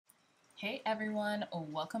Hey everyone,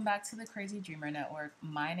 welcome back to the Crazy Dreamer Network.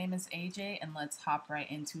 My name is AJ and let's hop right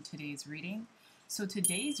into today's reading. So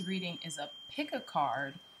today's reading is a pick a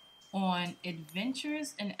card on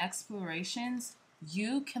adventures and explorations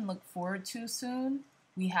you can look forward to soon.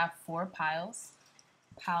 We have 4 piles.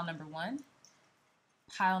 Pile number 1,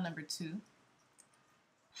 pile number 2,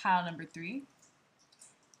 pile number 3,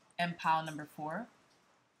 and pile number 4.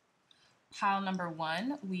 Pile number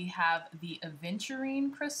 1, we have the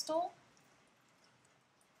Aventurine crystal.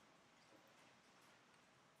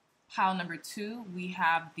 Pile number 2, we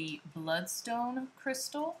have the Bloodstone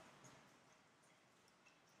crystal.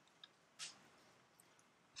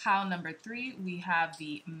 Pile number 3, we have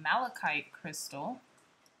the Malachite crystal.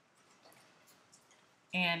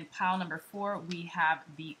 And pile number 4, we have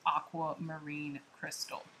the Aquamarine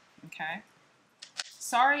crystal. Okay.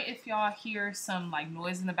 Sorry if y'all hear some like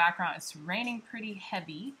noise in the background. It's raining pretty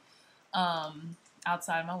heavy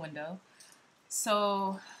outside my window.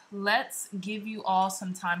 So let's give you all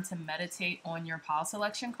some time to meditate on your pile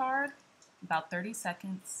selection card, about 30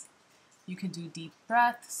 seconds. You can do deep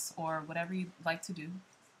breaths or whatever you'd like to do.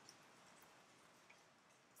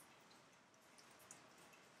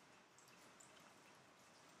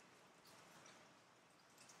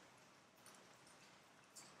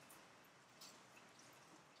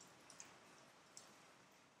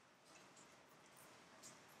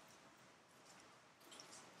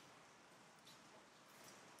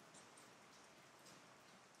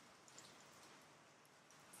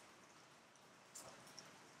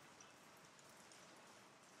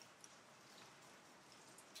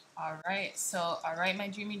 All right, my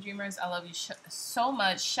dreamy dreamers, I love you so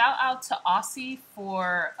much. Shout out to Aussie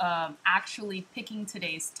for actually picking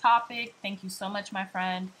today's topic. Thank you so much, my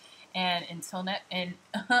friend. And until next, and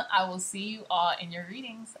I will see you all in your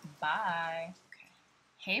readings. Bye. Okay.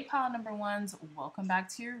 Hey, pile number ones, welcome back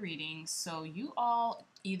to your reading. So you all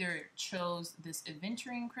either chose this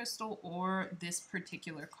Aventurine crystal or this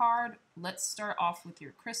particular card. Let's start off with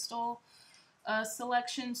your crystal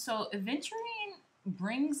selection. So Aventurine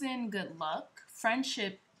brings in good luck,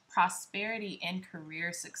 friendship, prosperity, and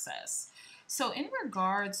career success. So in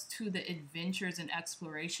regards to the adventures and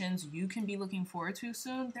explorations you can be looking forward to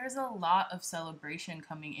soon, there's a lot of celebration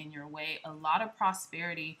coming in your way, a lot of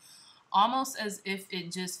prosperity, almost as if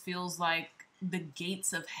it just feels like the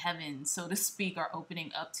gates of heaven, so to speak, are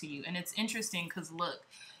opening up to you. And it's interesting because look,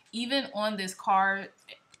 even on this card,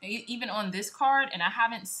 and I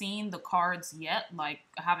haven't seen the cards yet, like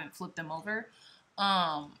I haven't flipped them over,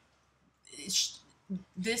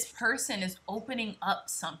 this person is opening up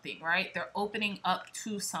something, right? They're opening up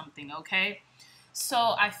to something, okay?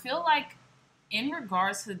 So I feel like in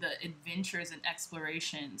regards to the adventures and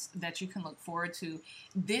explorations that you can look forward to,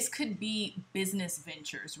 this could be business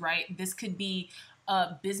ventures, right? This could be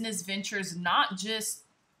business ventures, not just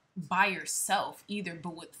by yourself either,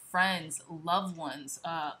 but with friends, loved ones,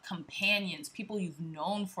 companions, people you've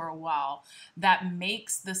known for a while, that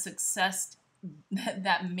makes the success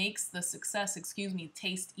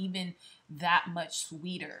taste even that much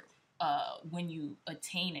sweeter when you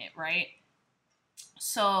attain it, right?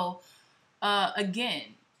 So again,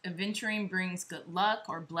 Aventurine brings good luck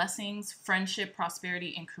or blessings, friendship,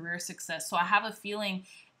 prosperity, and career success. So I have a feeling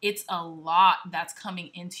it's a lot that's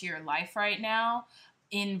coming into your life right now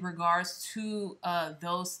in regards to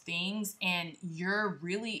those things, and you're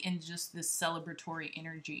really in just this celebratory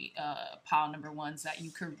energy, pile number ones, that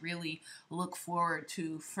you could really look forward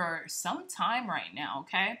to for some time right now,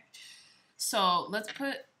 okay? So let's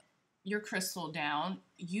put your crystal down.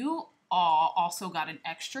 You all also got an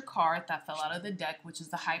extra card that fell out of the deck, which is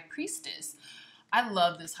the High Priestess. I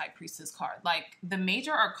love this High Priestess card. Like, the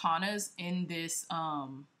major arcanas in this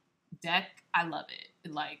deck, I love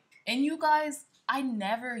it. Like, and you guys, I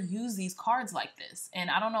never use these cards like this, and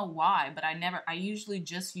I don't know why, but I usually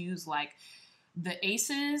just use like the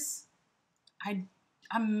aces. I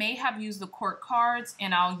may have used the court cards,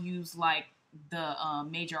 and I'll use like the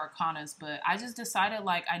major arcanas, but I just decided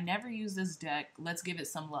like I never use this deck. Let's give it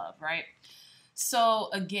some love, right? So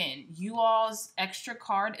again, you all's extra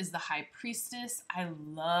card is the High Priestess. I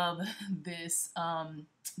love this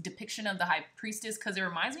depiction of the High Priestess because it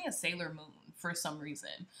reminds me of Sailor Moon for some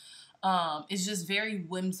reason. It's just very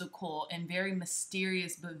whimsical and very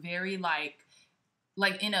mysterious, but very like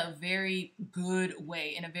in a very good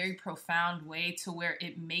way, in a very profound way, to where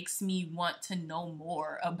it makes me want to know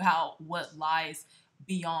more about what lies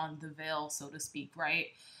beyond the veil, so to speak, right?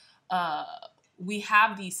 We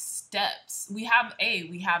have these steps. We have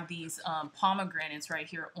these pomegranates right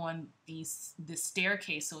here on this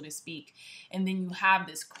staircase, so to speak. And then you have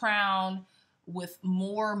this crown with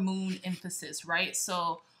more moon emphasis, right?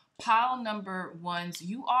 So pile number ones,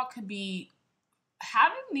 you all could be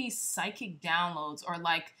having these psychic downloads, or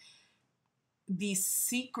like these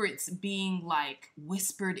secrets being like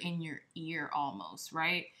whispered in your ear almost,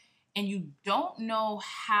 right? And you don't know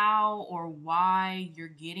how or why you're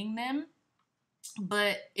getting them,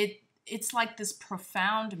 but it's like this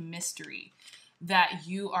profound mystery that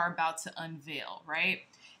you are about to unveil, right?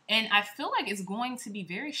 And I feel like it's going to be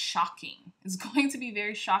very shocking. It's going to be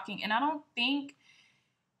very shocking. And I don't think,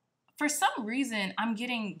 for some reason, I'm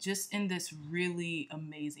getting just in this really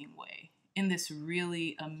amazing way, in this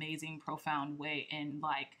really amazing, profound way, and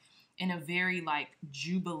like in a very like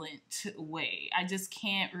jubilant way. I just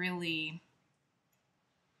can't really.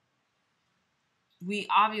 We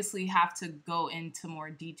obviously have to go into more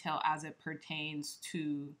detail as it pertains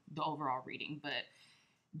to the overall reading, but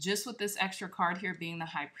just with this extra card here being the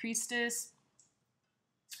High Priestess,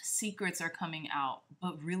 secrets are coming out,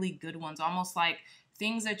 but really good ones, almost like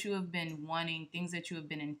things that you have been wanting, things that you have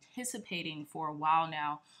been anticipating for a while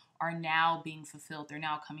now are now being fulfilled. They're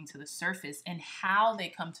now coming to the surface, and how they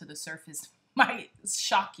come to the surface might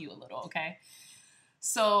shock you a little, okay?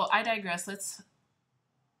 So I digress. Let's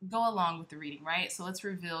go along with the reading, right? So let's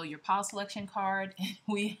reveal your pile selection card. And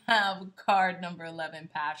we have card number 11,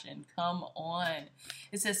 Passion. Come on.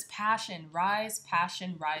 It says, passion, rise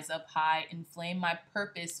up high, inflame my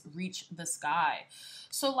purpose, reach the sky.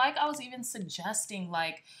 So like I was even suggesting,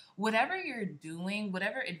 like whatever you're doing,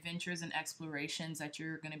 whatever adventures and explorations that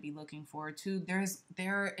you're going to be looking forward to,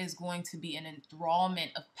 there is going to be an enthrallment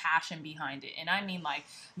of passion behind it. And I mean, like,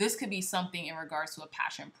 this could be something in regards to a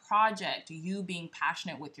passion project, you being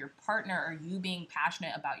passionate with your partner, or you being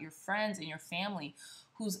passionate about your friends and your family.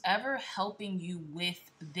 Who's ever helping you with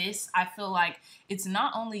this, I feel like it's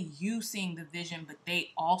not only you seeing the vision, but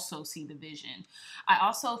they also see the vision. I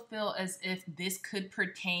also feel as if this could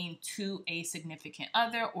pertain to a significant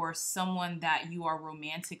other or someone that you are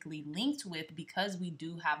romantically linked with, because we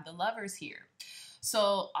do have the Lovers here.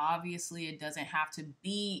 So obviously it doesn't have to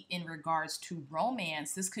be in regards to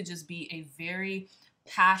romance. This could just be a very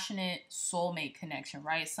passionate soulmate connection,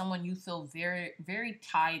 right? Someone you feel very, very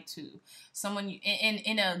tied to, someone you,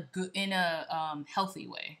 in a healthy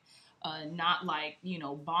way, not like, you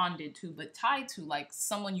know, bonded to, but tied to, like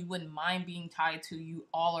someone you wouldn't mind being tied to. You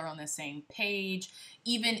all are on the same page,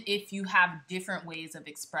 even if you have different ways of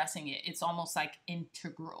expressing it. It's almost like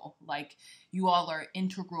integral, like you all are an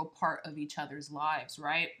integral part of each other's lives,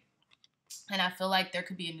 right? And I feel like there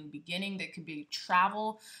could be a new beginning. There could be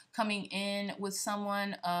travel coming in with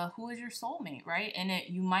someone who is your soulmate, right? And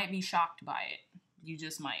you might be shocked by it. You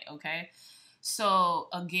just might, okay? So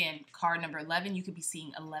again, card number 11, you could be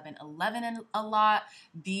seeing 1111 a lot.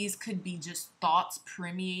 These could be just thoughts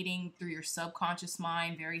permeating through your subconscious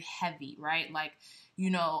mind, very heavy, right? Like, you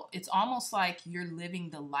know, it's almost like you're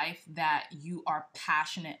living the life that you are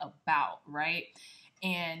passionate about, right?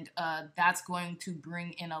 And that's going to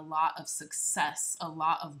bring in a lot of success, a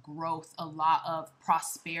lot of growth, a lot of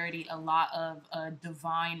prosperity, a lot of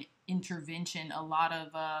divine intervention, a lot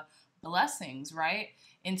of blessings, right,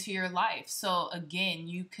 into your life. So again,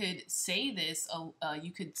 you could say this, you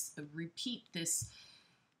could repeat this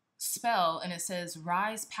spell, and it says,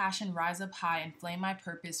 rise, passion, rise up high, inflame my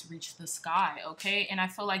purpose, reach the sky, okay? And I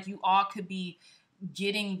feel like you all could be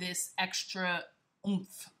getting this extra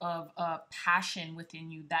oomph of passion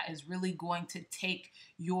within you that is really going to take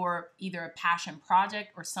your either a passion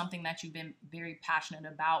project or something that you've been very passionate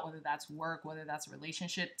about, whether that's work, whether that's a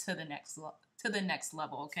relationship, to the next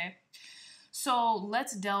level, okay? So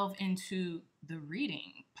let's delve into the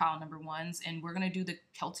reading, pile number ones, and we're going to do the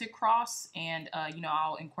Celtic cross, and you know,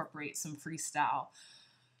 I'll incorporate some freestyle,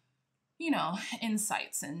 you know,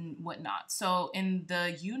 insights and whatnot. So in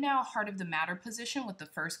the You Now Heart of the Matter position with the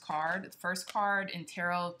first card in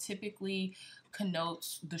tarot typically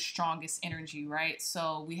connotes the strongest energy, right?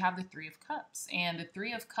 So we have the Three of Cups, and the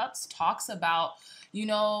Three of Cups talks about, you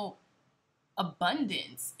know,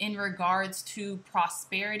 abundance in regards to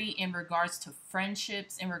prosperity, in regards to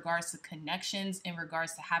friendships, in regards to connections, in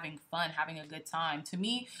regards to having fun, having a good time. To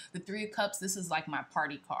me, the Three of Cups, this is like my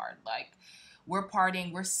party card. Like, we're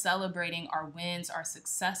partying, we're celebrating our wins, our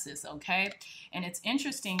successes, okay? And it's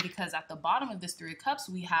interesting because at the bottom of this Three of Cups,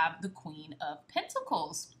 we have the Queen of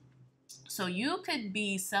Pentacles. So you could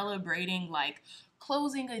be celebrating like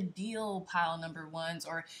closing a deal, pile number ones,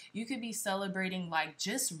 or you could be celebrating like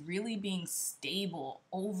just really being stable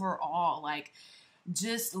overall, like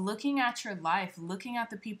just looking at your life, looking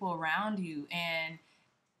at the people around you, and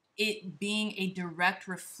it being a direct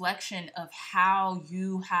reflection of how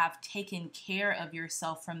you have taken care of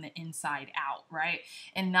yourself from the inside out, right?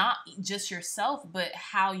 And not just yourself, but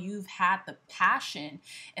how you've had the passion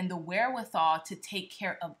and the wherewithal to take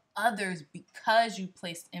care of others because you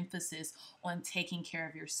placed emphasis on taking care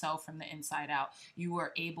of yourself from the inside out. You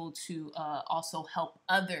were able to also help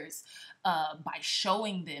others by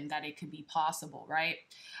showing them that it could be possible, right?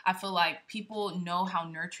 I feel like people know how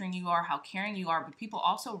nurturing you are, how caring you are, but people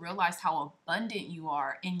also realize how abundant you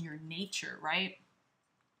are in your nature, right?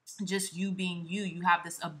 Just you being you, you have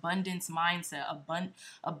this abundance mindset,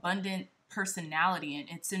 abundant personality, and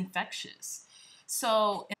it's infectious.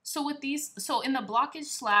 So with these, so in the blockage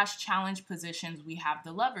slash challenge positions, we have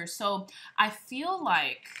the Lovers. So I feel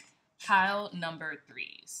like pile number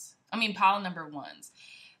ones,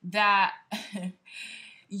 that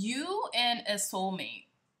you and a soulmate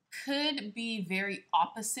could be very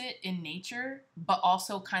opposite in nature, but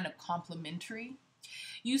also kind of complementary.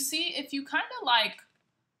 You see, if you kind of like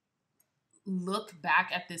look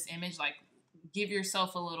back at this image, like give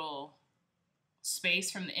yourself a little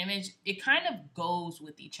space from the image, it kind of goes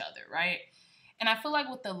with each other, right? And I feel like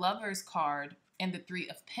with the Lovers card and the Three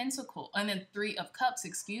of Pentacles and the Three of Cups,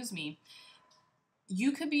 excuse me,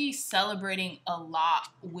 you could be celebrating a lot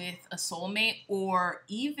with a soulmate, or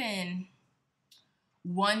even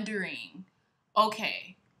wondering,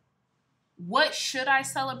 okay, what should I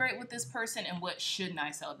celebrate with this person and what shouldn't I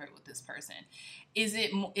celebrate with this person? Is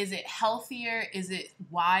it healthier? Is it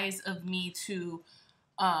wise of me to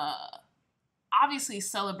obviously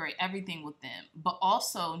celebrate everything with them, but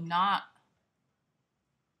also not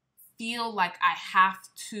feel like I have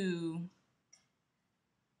to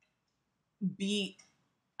be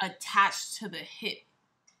attached to the hip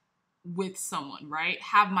with someone, right?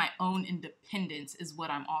 Have my own independence is what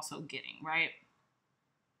I'm also getting, right?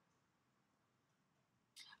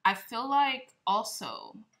 I feel like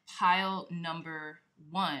also pile number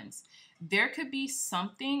ones, there could be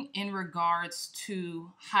something in regards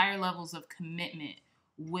to higher levels of commitment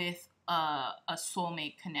with a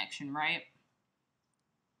soulmate connection, right?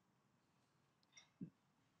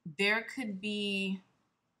 There could be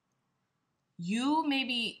you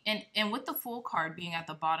maybe, and with the Fool card being at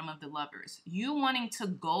the bottom of the Lovers, you wanting to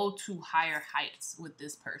go to higher heights with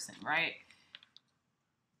this person, right?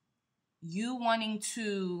 You wanting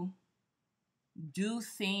to do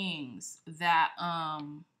things that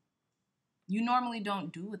you normally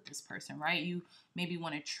don't do with this person, right? You maybe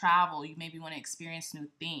want to travel, you maybe want to experience new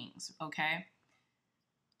things, okay?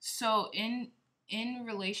 So in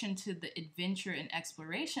relation to the adventure and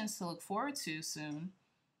explorations to look forward to soon,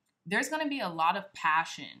 there's going to be a lot of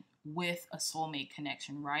passion with a soulmate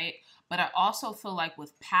connection, right? But I also feel like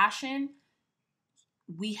with passion,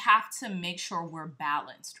 we have to make sure we're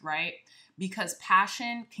balanced, right? Because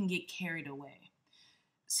passion can get carried away.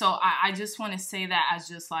 So I just want to say that as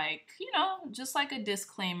just like, just like a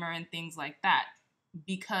disclaimer and things like that,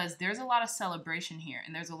 because there's a lot of celebration here,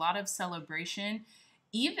 and there's a lot of celebration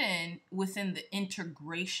even within the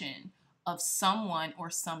integration of someone or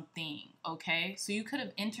something, okay? So you could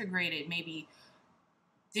have integrated maybe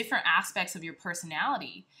different aspects of your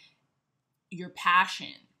personality, your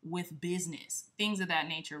passion with business, things of that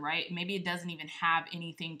nature, right? Maybe it doesn't even have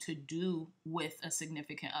anything to do with a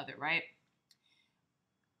significant other, right?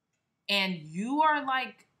 And you are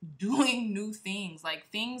like doing new things,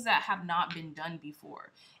 like things that have not been done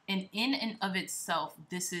before. And in and of itself,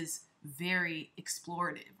 this is very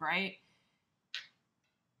explorative, right?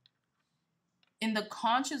 In the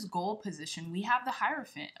conscious goal position, we have the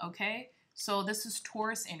Hierophant, okay? So this is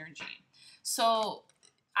Taurus energy. So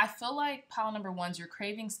I feel like pile number ones, you're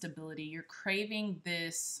craving stability. You're craving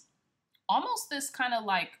this, almost this kind of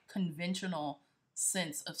like conventional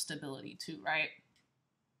sense of stability too, right?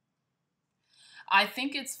 I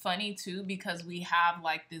think it's funny too, because we have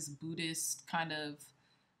like this Buddhist kind of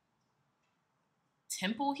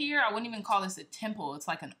temple here. I wouldn't even call this a temple. It's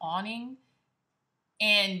like an awning.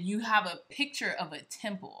 And you have a picture of a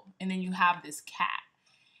temple, and then you have this cat.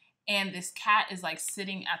 And this cat is like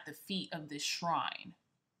sitting at the feet of this shrine.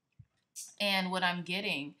 And what I'm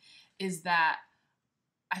getting is that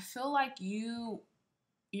I feel like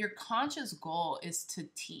your conscious goal is to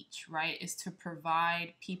teach, right? Is to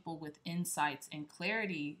provide people with insights and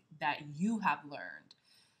clarity that you have learned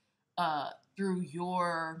through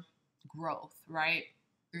your growth, right?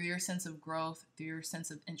 Through your sense of growth, through your sense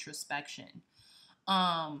of introspection.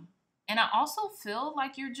 And I also feel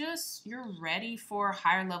like you're ready for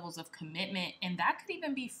higher levels of commitment, and that could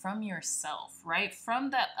even be from yourself, right? From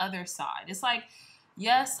the other side. It's like,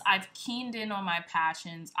 yes, I've keened in on my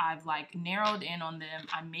passions. I've like narrowed in on them.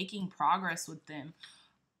 I'm making progress with them.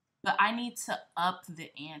 but I need to up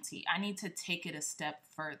the ante. I need to take it a step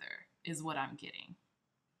further, is what I'm getting.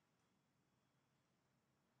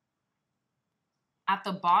 At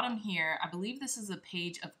the bottom here, I believe this is a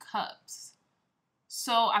Page of Cups.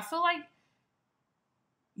 So I feel like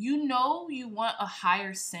you know you want a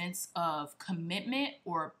higher sense of commitment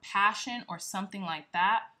or passion or something like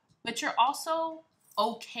that, but you're also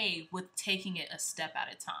okay with taking it a step at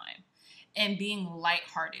a time and being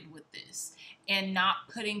lighthearted with this and not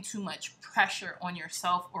putting too much pressure on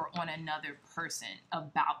yourself or on another person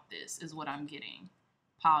about this, is what I'm getting,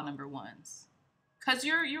 pile number ones. Because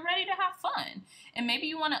you're ready to have fun. And maybe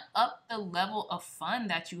you want to up the level of fun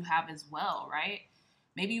that you have as well, right?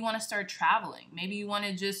 Maybe you want to start traveling. Maybe you want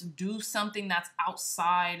to just do something that's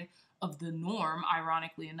outside of the norm,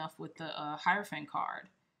 ironically enough, with the Hierophant card.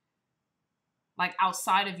 Like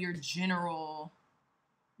outside of your general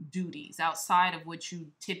duties, outside of what you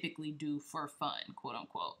typically do for fun, quote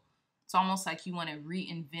unquote. It's almost like you want to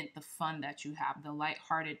reinvent the fun that you have, the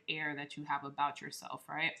lighthearted air that you have about yourself,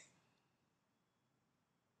 right?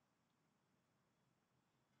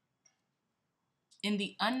 In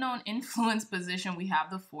the unknown influence position, we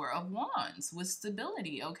have the Four of Wands with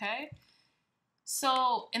stability, okay?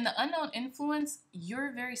 So in the unknown influence, you're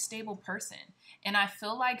a very stable person. And I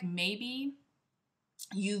feel like maybe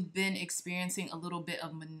you've been experiencing a little bit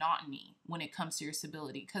of monotony when it comes to your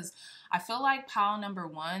stability. Because I feel like pile number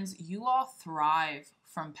ones, you all thrive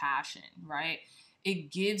from passion, right?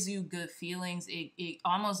 It gives you good feelings. It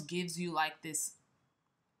almost gives you like this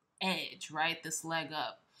edge, right? This leg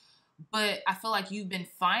up. But I feel like you've been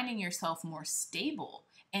finding yourself more stable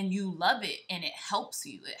and you love it and it helps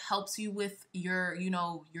you. It helps you with your, you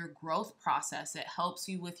know, your growth process. It helps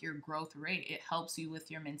you with your growth rate. It helps you with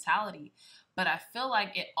your mentality. But I feel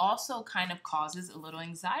like it also kind of causes a little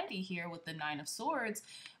anxiety here with the Nine of Swords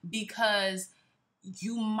because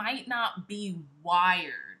you might not be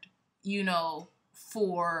wired, you know,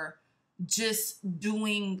 for just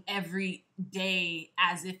doing every day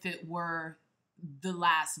as if it were the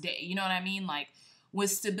last day. You know what I mean? Like with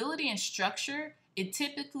stability and structure, it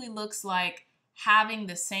typically looks like having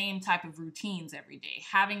the same type of routines every day,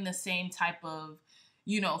 having the same type of,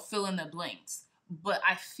 you know, fill in the blanks. But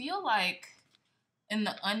I feel like in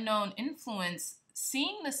the unknown influence,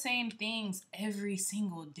 seeing the same things every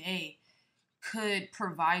single day could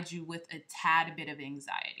provide you with a tad bit of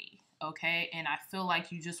anxiety. Okay. And I feel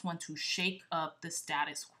like you just want to shake up the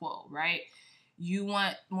status quo, right? You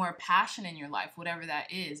want more passion in your life, whatever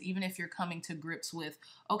that is, even if you're coming to grips with,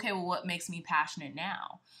 okay, well, what makes me passionate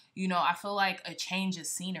now? You know, I feel like a change of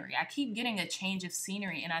scenery. I keep getting a change of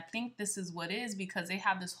scenery, and I think this is what it is because they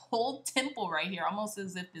have this whole temple right here, almost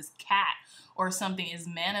as if this cat or something is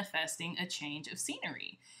manifesting a change of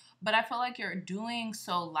scenery. But I feel like you're doing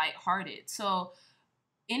so lighthearted. So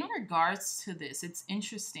in regards to this, it's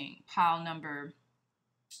interesting, pile number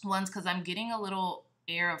ones, because I'm getting a little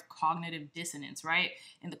air of cognitive dissonance, right?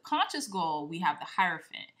 In the conscious goal, we have the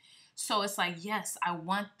Hierophant. So it's like, yes, I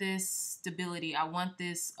want this stability. I want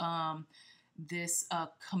this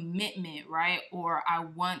commitment, right? Or I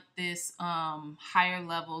want this higher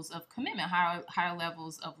levels of commitment, higher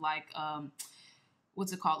levels of like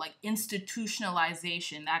what's it called? Like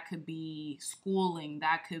institutionalization. That could be schooling,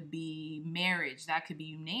 that could be marriage, that could be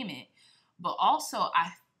you name it. But also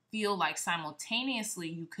I feel like simultaneously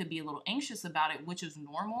you could be a little anxious about it, which is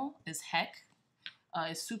normal as heck.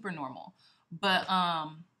 It's super normal. But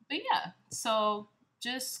yeah, so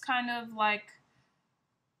just kind of like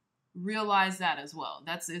realize that as well.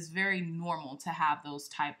 It's very normal to have those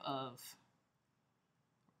type of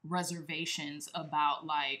reservations about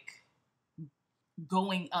like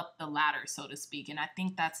going up the ladder, so to speak. And I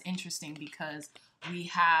think that's interesting because we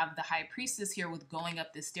have the High Priestess here with going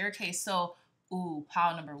up this staircase. So, ooh,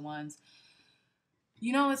 pile number ones.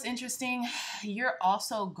 You know what's interesting? You're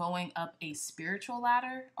also going up a spiritual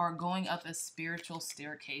ladder or going up a spiritual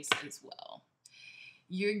staircase as well.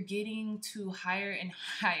 You're getting to higher and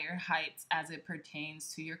higher heights as it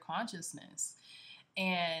pertains to your consciousness.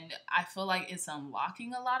 And I feel like it's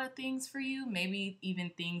unlocking a lot of things for you, maybe even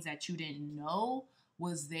things that you didn't know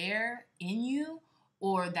was there in you,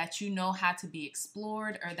 or that you know had to be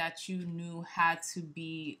explored, or that you knew had to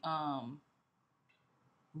be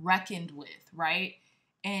reckoned with, right?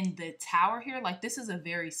 And the Tower here, like this is a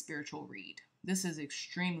very spiritual read. This is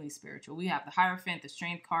extremely spiritual. We have the Hierophant, the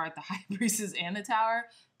Strength card, the High Priestess, and the Tower.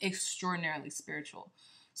 Extraordinarily spiritual.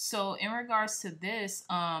 So in regards to this,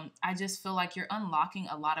 I just feel like you're unlocking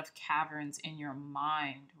a lot of caverns in your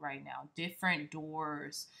mind right now. Different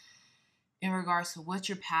doors in regards to what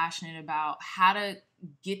you're passionate about, how to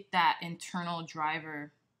get that internal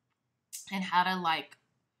driver, and how to like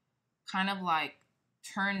kind of like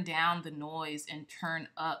turn down the noise and turn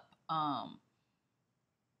up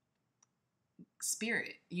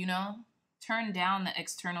spirit, you know? Turn down the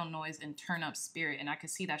external noise and turn up spirit. And I can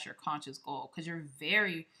see that's your conscious goal, because you're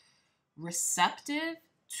very receptive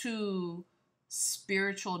to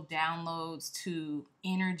spiritual downloads, to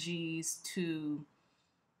energies, to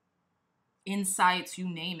insights, you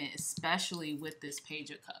name it, especially with this Page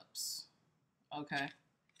of Cups. Okay.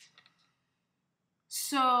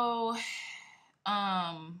 So,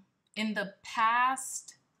 in the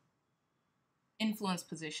past influence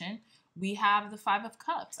position, we have the Five of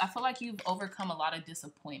Cups. I feel like you've overcome a lot of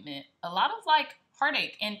disappointment, a lot of like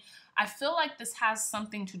heartache. And I feel like this has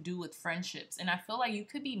something to do with friendships. And I feel like you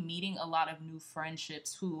could be meeting a lot of new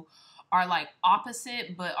friendships who are like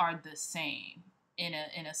opposite, but are the same in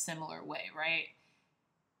a similar way, right?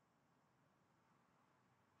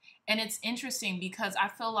 And it's interesting because I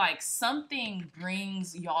feel like something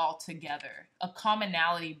brings y'all together. A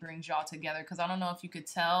commonality brings y'all together. Because I don't know if you could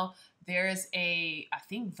tell, there's a, I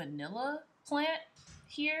think, vanilla plant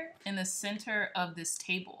here in the center of this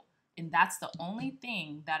table. And that's the only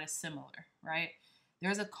thing that is similar, right?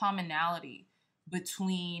 There's a commonality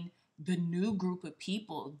between the new group of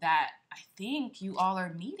people that I think you all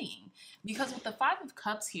are meeting. Because with the Five of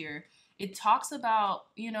Cups here, it talks about,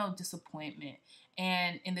 you know, disappointment.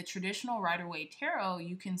 And in the traditional Rider-Waite Tarot,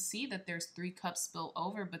 you can see that there's 3 cups spill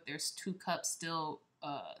over, but there's 2 cups still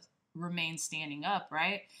remain standing up,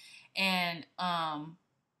 right? And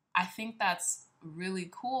I think that's really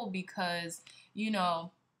cool because, you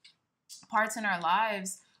know, parts in our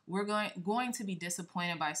lives, we're going to be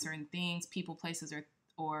disappointed by certain things, people, places,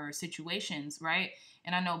 or situations, right?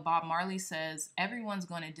 And I know Bob Marley says everyone's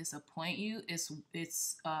going to disappoint you.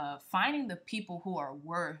 It's finding the people who are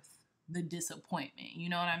worth the disappointment. You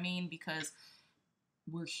know what I mean? Because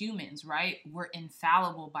we're humans, right? We're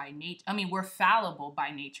infallible by nature. I mean, we're fallible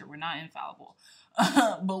by nature. We're not infallible,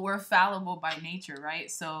 but we're fallible by nature,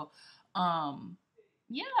 right? So,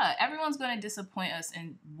 yeah, everyone's going to disappoint us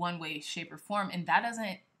in one way, shape, or form. And that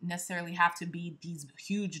doesn't necessarily have to be these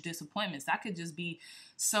huge disappointments. That could just be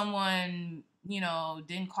someone, you know,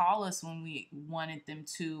 didn't call us when we wanted them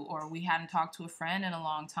to, or we hadn't talked to a friend in a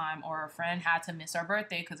long time, or a friend had to miss our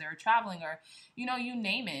birthday because they were traveling, or, you know, you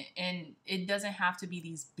name it. And it doesn't have to be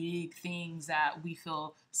these big things that we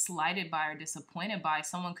feel slighted by or disappointed by.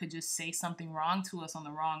 Someone could just say something wrong to us on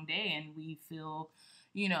the wrong day and we feel,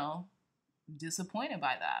 you know, disappointed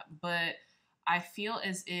by that. But I feel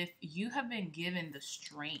as if you have been given the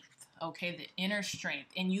strength, okay, the inner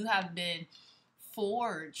strength, and you have been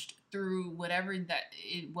forged through whatever that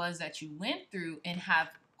it was that you went through, and have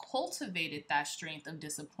cultivated that strength of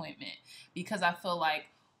disappointment. Because I feel like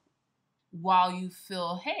while you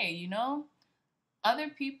feel, hey, you know, other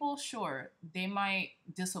people, sure, they might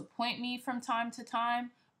disappoint me from time to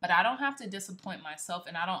time, but I don't have to disappoint myself,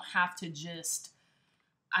 and I don't have to just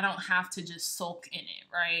sulk in it,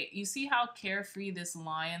 right? You see how carefree this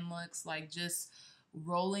lion looks, like just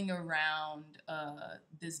rolling around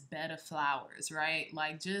this bed of flowers, right?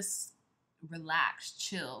 Like just relax,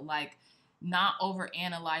 chill, like not over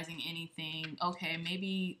analyzing anything. Okay,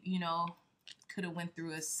 maybe, you know, could have went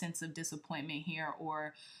through a sense of disappointment here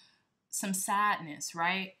or some sadness,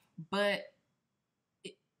 right? But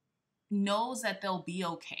it knows that they'll be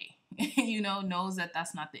okay. You know, knows that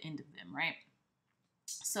that's not the end of them, right?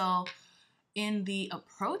 So in the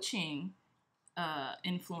approaching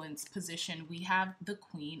influence position, we have the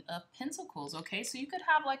Queen of Pentacles, okay? So you could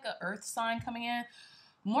have like an earth sign coming in,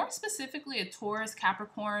 more specifically a Taurus,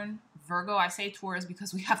 Capricorn, Virgo. I say Taurus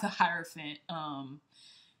because we have the Hierophant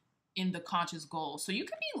in the conscious goal. So you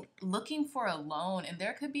could be looking for a loan, and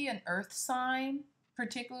there could be an earth sign,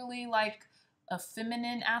 particularly like a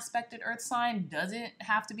feminine aspected earth sign. Doesn't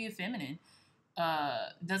have to be a feminine.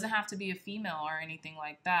 Doesn't have to be a female or anything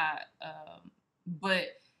like that,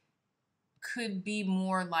 but could be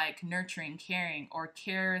more like nurturing, caring, or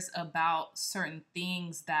cares about certain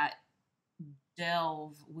things that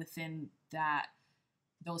delve within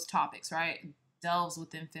those topics, right? Delves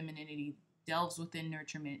within femininity, delves within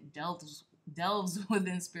nurturement, delves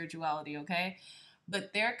within spirituality, okay?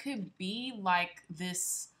 But there could be like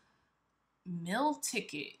this meal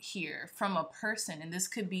ticket here from a person, and this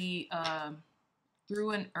could be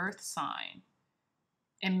through an earth sign,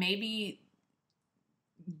 and maybe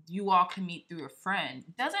you all can meet through a friend.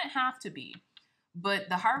 Doesn't have to be, but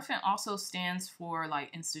the Hierophant also stands for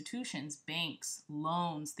like institutions, banks,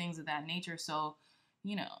 loans, things of that nature. So,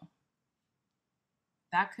 you know,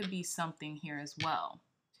 that could be something here as well.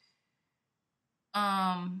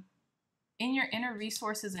 In your inner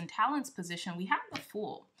resources and talents position, we have the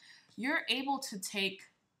Fool. You're able to take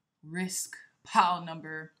risk, pile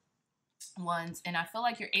number ones. And I feel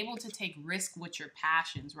like you're able to take risk with your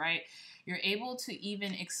passions, right? You're able to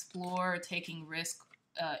even explore taking risk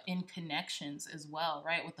in connections as well,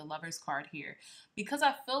 right? With the Lovers card here, because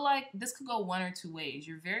I feel like this could go one or two ways.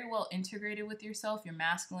 You're very well integrated with yourself, your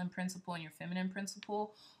masculine principle and your feminine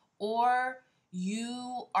principle, or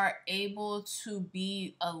you are able to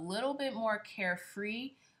be a little bit more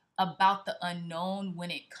carefree about the unknown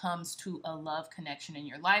when it comes to a love connection in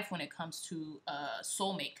your life, when it comes to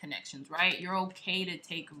soulmate connections, right? You're okay to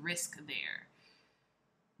take risk there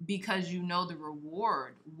because you know the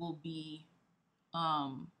reward will be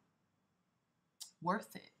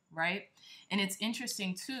worth it, right? And it's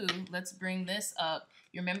interesting too, let's bring this up.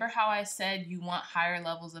 You remember how I said you want higher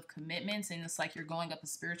levels of commitments, and it's like you're going up a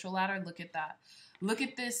spiritual ladder? Look at that. Look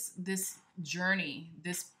at this journey.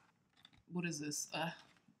 This, what is this?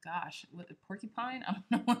 Gosh, what, a porcupine? I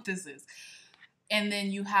don't know what this is. And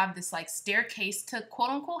then you have this like staircase to quote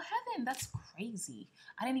unquote heaven. That's crazy.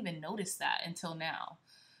 I didn't even notice that until now.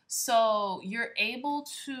 So you're able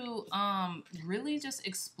to really just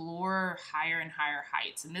explore higher and higher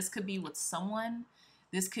heights. And this could be with someone.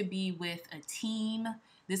 This could be with a team.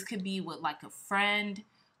 This could be with like a friend,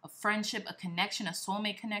 a friendship, a connection, a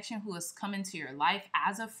soulmate connection who has come into your life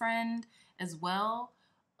as a friend as well.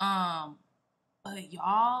 But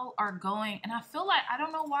y'all are going, and I feel like, I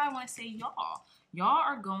don't know why I want to say y'all. Y'all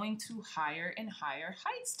are going to higher and higher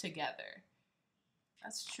heights together.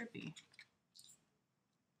 That's trippy.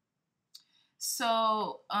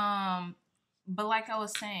 So, but like I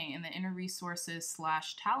was saying, in the inner resources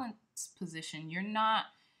 / talents position, you're not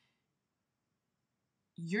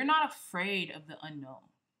afraid of the unknown.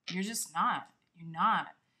 You're just not. You're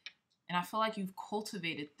not. And I feel like you've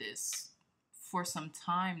cultivated this for some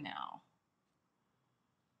time now.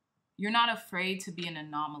 You're not afraid to be an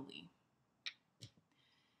anomaly.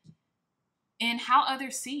 In how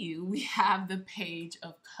others see you, we have the Page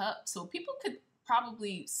of Cups. So people could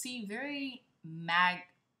probably see very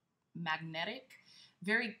magnetic,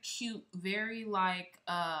 very cute, very like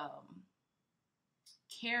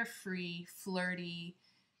carefree, flirty,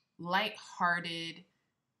 lighthearted,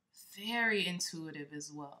 very intuitive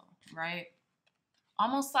as well, right?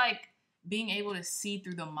 Almost like being able to see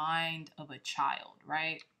through the mind of a child,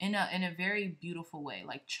 right? In a very beautiful way,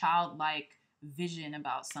 like childlike vision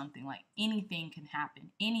about something, like anything can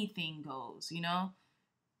happen, anything goes, you know?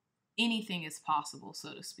 Anything is possible,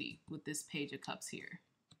 so to speak, with this Page of Cups here.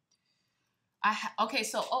 Okay,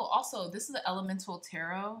 so, also, this is the Elemental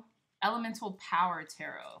Tarot, Elemental Power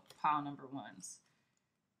Tarot, pile number ones.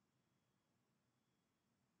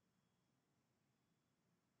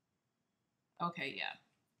 Okay, yeah.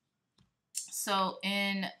 So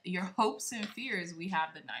in your hopes and fears, we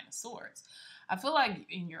have the Nine of Swords. I feel like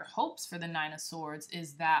in your hopes for the Nine of Swords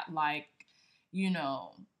is that, like, you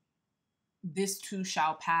know, this too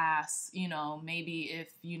shall pass. You know, maybe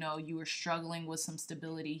if, you know, you were struggling with some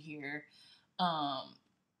stability here,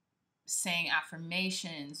 saying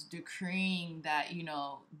affirmations, decreeing that, you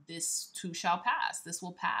know, this too shall pass. This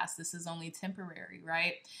will pass. This is only temporary,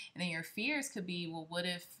 right? And then your fears could be, well, what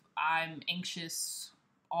if I'm anxious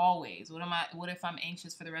always? What if I'm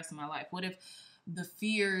anxious for the rest of my life? What if the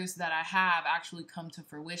fears that I have actually come to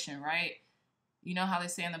fruition, right? You know how they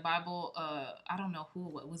say in the Bible, I don't know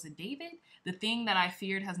what was it, David? The thing that I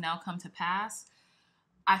feared has now come to pass.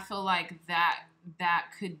 I feel like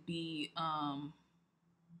that could be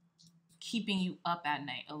keeping you up at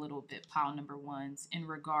night a little bit, pile number ones, in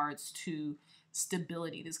regards to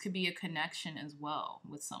stability. This could be a connection as well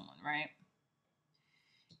with someone, right?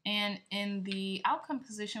 And in the outcome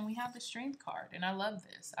position, we have the Strength card. And I love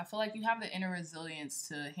this. I feel like you have the inner resilience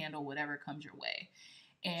to handle whatever comes your way.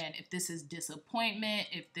 And if this is disappointment,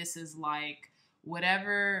 if this is like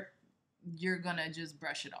whatever, you're going to just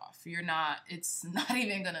brush it off. It's not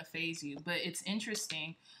even going to faze you. But it's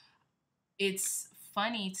interesting. It's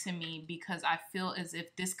funny to me because I feel as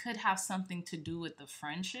if this could have something to do with the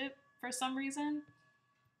friendship for some reason.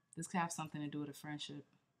 This could have something to do with a friendship.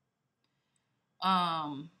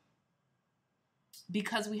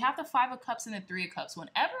 Because we have the Five of Cups and the Three of Cups.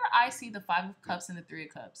 Whenever I see the Five of Cups and the Three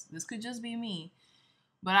of Cups, this could just be me,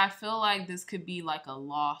 but I feel like this could be like a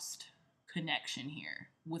lost connection here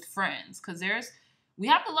with friends. Because we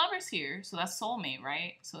have the Lovers here, so that's soulmate,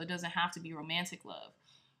 right? So it doesn't have to be romantic love.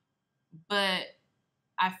 But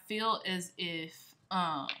I feel as if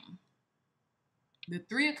the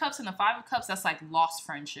Three of Cups and the Five of Cups, that's like lost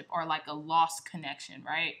friendship or like a lost connection,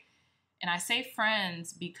 right? And I say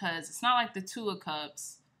friends because it's not like the Two of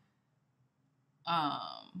Cups. But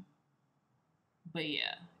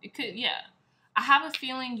yeah, it could, yeah. I have a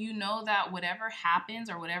feeling you know that whatever happens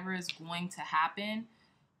or whatever is going to happen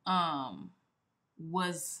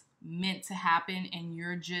was meant to happen, and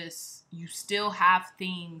you still have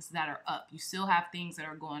things that are up. You still have things that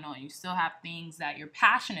are going on. You still have things that you're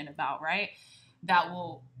passionate about, right? That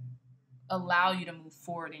will allow you to move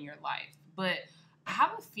forward in your life. But I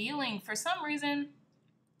have a feeling for some reason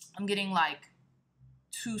I'm getting like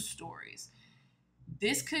two stories.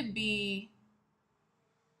 This could be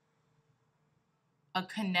a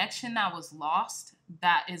connection that was lost,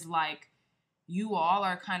 that is like you all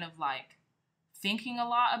are kind of like thinking a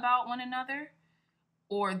lot about one another,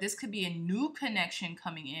 or this could be a new connection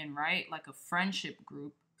coming in, right? Like a friendship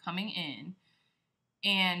group coming in,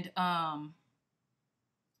 and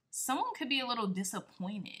someone could be a little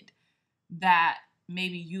disappointed that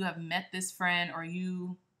maybe you have met this friend, or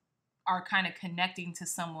you are kind of connecting to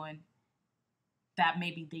someone that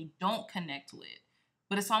maybe they don't connect with.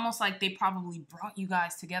 But it's almost like they probably brought you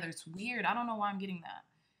guys together. It's weird. I don't know why I'm getting that.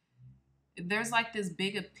 There's like this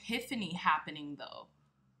big epiphany happening, though,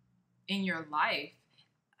 in your life.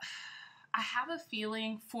 I have a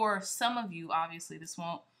feeling for some of you, obviously, this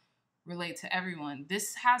won't relate to everyone.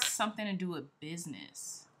 This has something to do with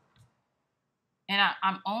business. And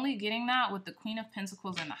I'm only getting that with the Queen of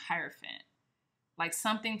Pentacles and the Hierophant. Like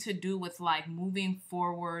something to do with like moving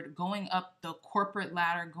forward, going up the corporate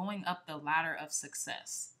ladder, going up the ladder of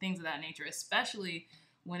success, things of that nature, especially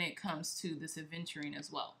when it comes to this Aventurine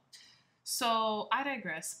as well. So I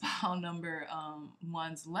digress. Pile number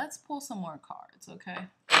ones. Let's pull some more cards, okay?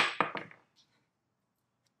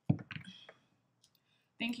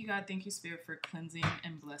 Thank you, God. Thank you, Spirit, for cleansing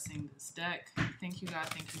and blessing this deck. Thank you, God.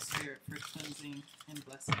 Thank you, Spirit, for cleansing and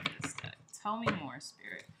blessing this deck. Tell me more,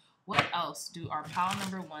 Spirit. What else do our pile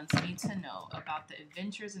number ones need to know about the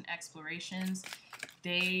adventures and explorations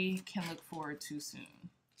they can look forward to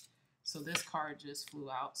soon? So this card just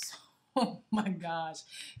flew out. So, oh my gosh.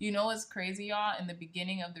 You know what's crazy, y'all? In the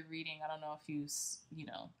beginning of the reading, I don't know if you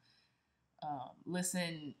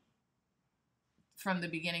listen from the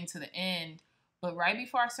beginning to the end, but right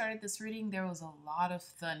before I started this reading, there was a lot of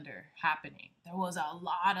thunder happening. There was a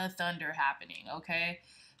lot of thunder happening, okay?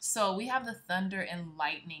 So we have the Thunder and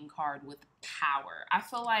Lightning card with power. I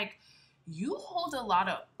feel like you hold a lot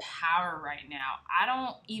of power right now. I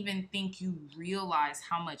don't even think you realize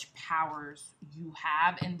how much power you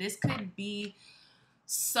have. And this could be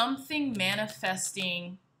something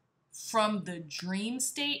manifesting from the dream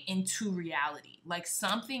state into reality. Like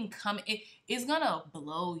something coming, it is gonna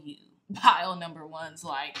blow you. Pile number ones,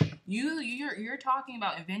 like you're talking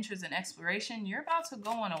about adventures and exploration. You're about to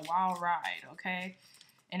go on a wild ride, okay?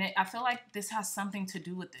 And I feel like this has something to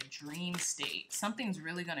do with the dream state. Something's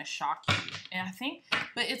really gonna shock you, and I think,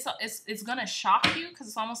 but it's gonna shock you because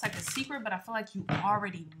it's almost like a secret. But I feel like you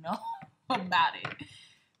already know about it.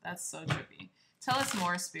 That's so trippy. Tell us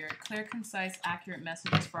more, Spirit. Clear, concise, accurate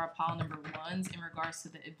messages for our pile number ones in regards to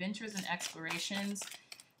the adventures and explorations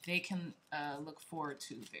they can look forward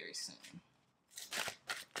to very soon.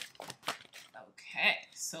 Okay,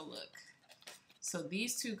 so look. So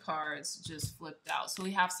these two cards just flipped out. So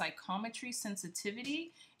we have psychometry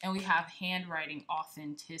sensitivity and we have handwriting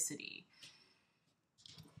authenticity.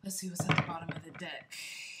 Let's see what's at the bottom of the deck.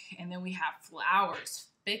 And then we have flowers,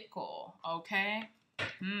 fickle, okay?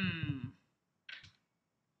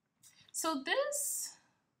 So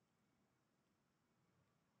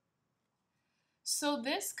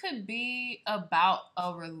this could be about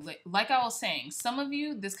like I was saying, some of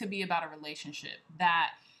you, this could be about a relationship that,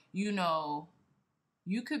 you know,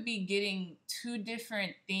 you could be getting two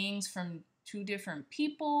different things from two different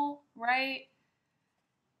people, right?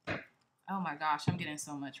 Oh my gosh, I'm getting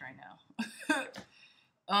so much right now.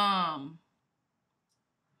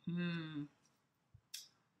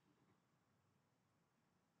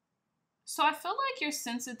 So I feel like your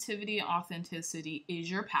sensitivity and authenticity is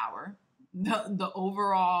your power. The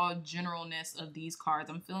overall generalness of these cards,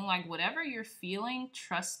 I'm feeling like whatever you're feeling,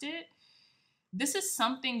 trust it. This is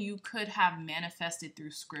something you could have manifested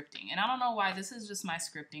through scripting. And I don't know why. This is just my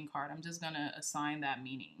scripting card. I'm just going to assign that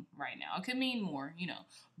meaning right now. It could mean more, you know.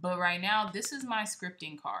 But right now, this is my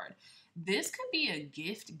scripting card. This could be a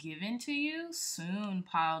gift given to you soon,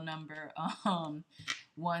 pile number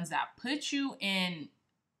ones, that put you in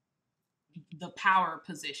the power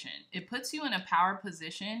position. It puts you in a power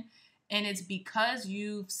position, and it's because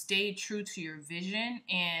you've stayed true to your vision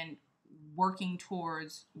and working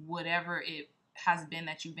towards whatever it has been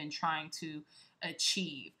that you've been trying to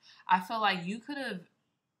achieve. I feel like you could have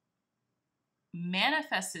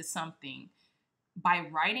manifested something by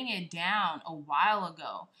writing it down a while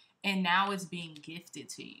ago, and now it's being gifted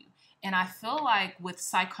to you. And I feel like with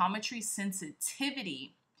psychometry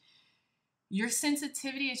sensitivity, your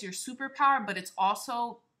sensitivity is your superpower, but it's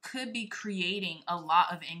also could be creating a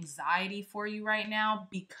lot of anxiety for you right now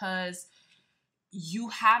because you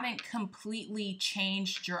haven't completely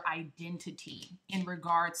changed your identity in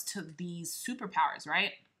regards to these superpowers,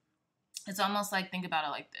 right? It's almost like, think about it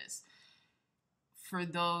like this. For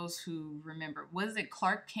those who remember, was it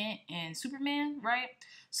Clark Kent and Superman, right?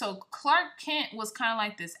 So Clark Kent was kind of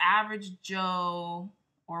like this average Joe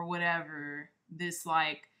or whatever, this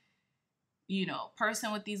like, you know,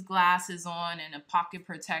 person with these glasses on and a pocket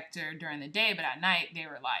protector during the day, but at night they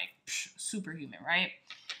were like superhuman, right?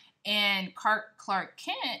 And Clark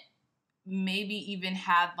Kent maybe even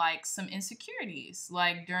had like some insecurities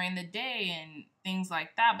like during the day and things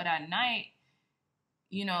like that, but at night,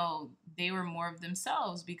 you know, they were more of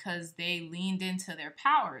themselves because they leaned into their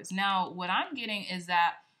powers. Now, what I'm getting is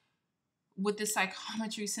that with the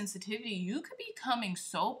psychometry sensitivity, you could be becoming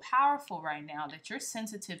so powerful right now that you're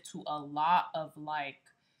sensitive to a lot of like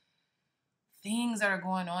things that are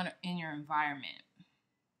going on in your environment,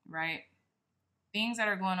 right? Things that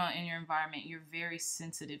are going on in your environment, you're very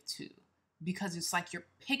sensitive to because it's like you're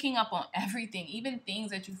picking up on everything, even things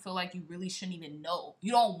that you feel like you really shouldn't even know.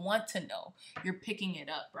 You don't want to know. You're picking it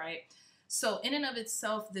up, right? So in and of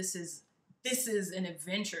itself, this is an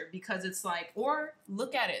adventure because it's like, or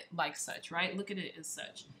look at it like such, right? Look at it as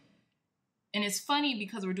such. And it's funny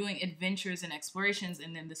because we're doing adventures and explorations,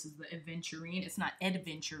 and then this is the Aventurine. It's not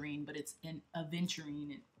Adventurine, but it's an Aventurine.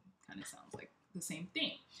 It kind of sounds like the same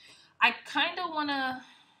thing. I kind of want to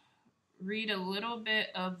read a little bit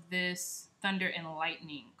of this Thunder and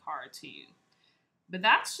Lightning card to you. But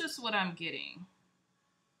that's just what I'm getting.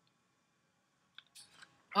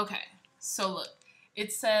 Okay, so look.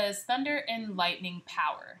 It says Thunder and Lightning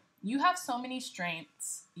power. You have so many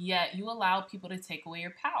strengths, yet you allow people to take away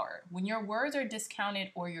your power. When your words are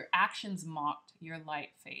discounted or your actions mocked, your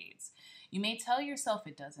light fades. You may tell yourself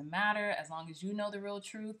it doesn't matter as long as you know the real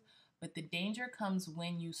truth, but the danger comes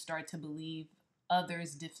when you start to believe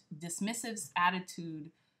others' dismissive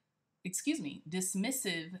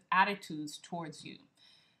attitudes towards you.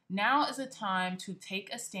 Now is a time to take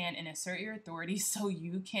a stand and assert your authority so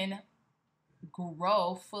you can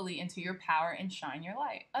grow fully into your power and shine your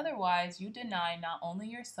light. Otherwise, you deny not only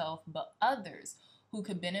yourself, but others who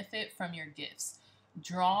could benefit from your gifts.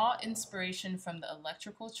 Draw inspiration from the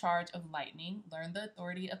electrical charge of lightning, learn the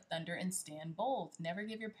authority of thunder, and stand bold. Never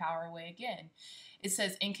give your power away again. It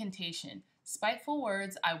says incantation. Spiteful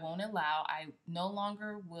words I won't allow. I no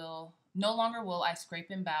longer will I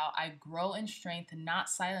scrape and bow. I grow in strength, not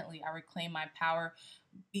silently. I reclaim my power,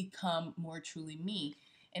 become more truly me.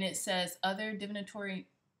 And it says other divinatory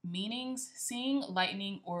meanings. Seeing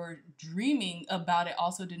lightning or dreaming about it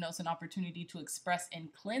also denotes an opportunity to express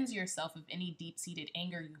and cleanse yourself of any deep-seated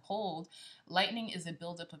anger you hold. Lightning is a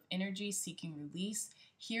buildup of energy seeking release.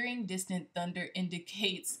 Hearing distant thunder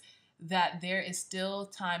indicates that there is still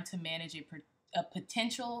time to manage a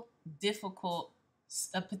potentially difficult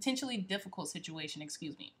situation.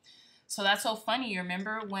 Excuse me. So that's so funny. You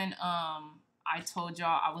remember when I told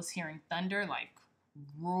y'all I was hearing thunder, like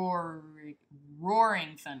roaring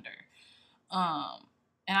thunder.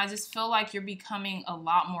 And I just feel like you're becoming a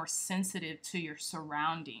lot more sensitive to your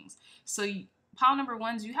surroundings. So pile number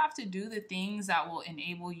ones, you have to do the things that will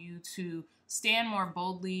enable you to stand more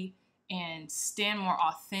boldly and stand more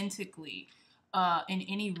authentically in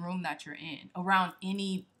any room that you're in, around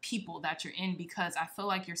any people that you're in, because I feel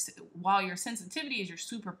like while your sensitivity is your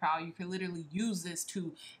superpower, you can literally use this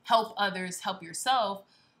to help others, help yourself.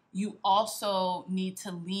 You also need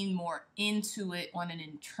to lean more into it on an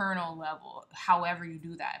internal level, however you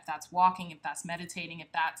do that. If that's walking, if that's meditating,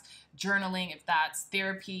 if that's journaling, if that's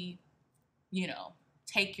therapy, you know,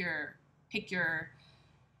 pick your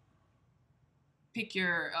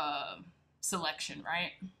selection,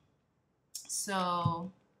 right?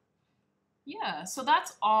 So yeah, so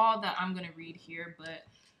that's all that I'm going to read here. But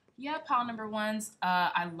yeah, pile number ones,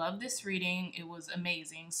 I love this reading. It was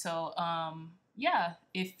amazing. So yeah,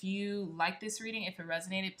 if you like this reading, if it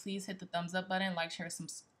resonated, please hit the thumbs up button, like, share,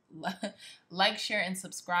 and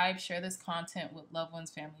subscribe. Share this content with loved ones,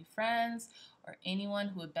 family, friends, or anyone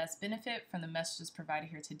who would best benefit from the messages provided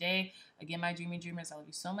here today. Again, my dreamy dreamers, I love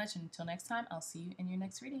you so much. And until next time, I'll see you in your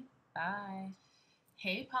next reading. Bye.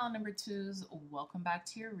 Hey, pile number twos, welcome back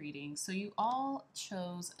to your reading. So you all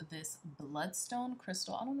chose this Bloodstone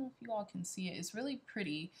crystal. I don't know if you all can see it. It's really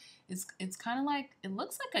pretty. It's kind of like, it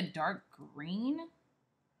looks like a dark green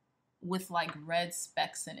with like red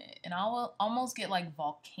specks in it. And I will almost get like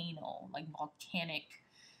volcanic,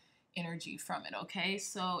 energy from it, okay?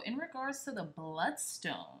 So in regards to the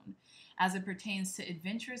Bloodstone, as it pertains to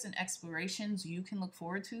adventures and explorations you can look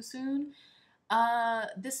forward to soon,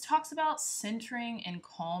 this talks about centering and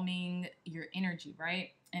calming your energy,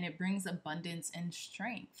 right? And it brings abundance and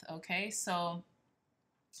strength, okay? So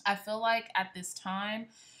I feel like at this time,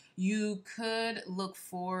 you could look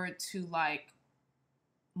forward to like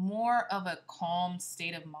more of a calm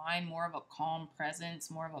state of mind, more of a calm presence,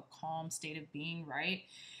 more of a calm state of being, right?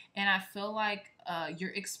 And I feel like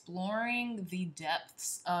you're exploring the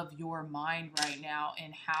depths of your mind right now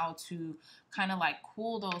and how to kind of like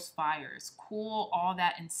cool those fires, cool all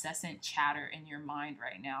that incessant chatter in your mind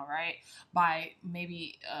right now, right? By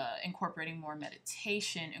maybe incorporating more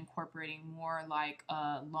meditation, incorporating more like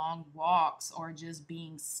long walks, or just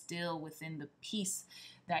being still within the peace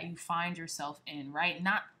that you find yourself in, right?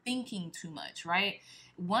 Not thinking too much, right?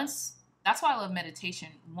 Once That's why I love meditation.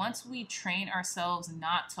 Once we train ourselves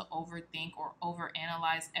not to overthink or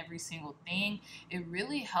overanalyze every single thing, it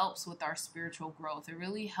really helps with our spiritual growth. It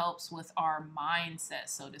really helps with our mindset,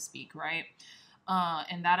 so to speak, right?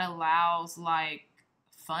 And that allows like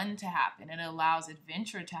fun to happen. It allows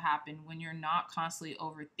adventure to happen when you're not constantly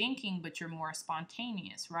overthinking, but you're more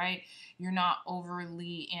spontaneous, right? You're not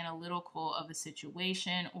overly analytical of a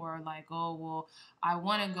situation or like, oh, well, I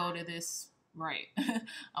want to go to this. Right.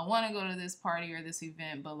 I want to go to this party or this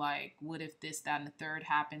event, but like, what if this, that, and the third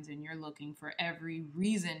happens and you're looking for every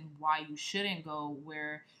reason why you shouldn't go,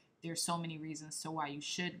 where there's so many reasons to why you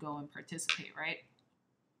should go and participate, right?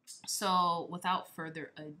 So without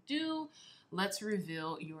further ado, let's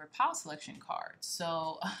reveal your power selection card.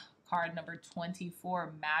 So card number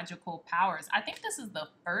 24, Magical Powers. I think this is the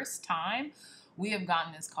first time we have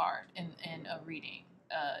gotten this card in a reading.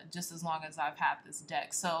 Just as long as I've had this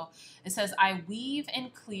deck. So it says, I weave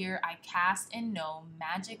and clear, I cast and know,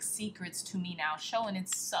 magic secrets to me now show. And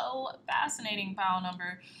it's so fascinating, pile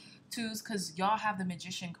number twos, because y'all have the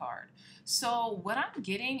Magician card. So what I'm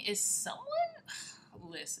getting is someone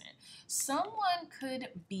could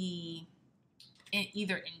be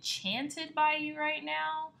either enchanted by you right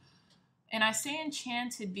now. And I say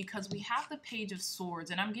enchanted because we have the Page of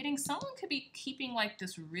Swords, and I'm getting someone could be keeping like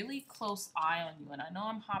this really close eye on you. And I know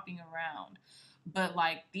I'm hopping around, but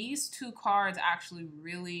like these two cards actually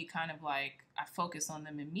really kind of like, I focus on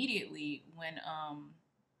them immediately when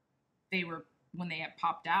they had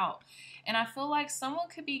popped out. And I feel like someone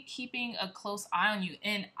could be keeping a close eye on you.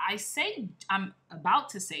 And I'm about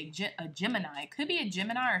to say a Gemini. It could be a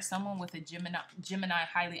Gemini or someone with a Gemini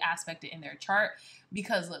highly aspected in their chart.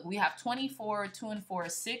 Because look, we have 24, 2 and 4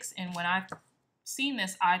 is 6. And when I've seen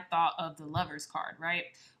this, I thought of the Lovers card, right?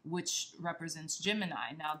 Which represents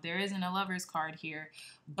Gemini. Now, there isn't a Lovers card here,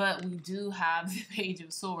 but we do have the Page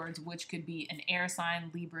of Swords, which could be an air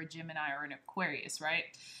sign, Libra, Gemini, or an Aquarius, right?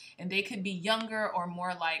 And they could be younger or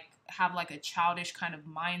more like have like a childish kind of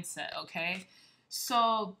mindset, okay?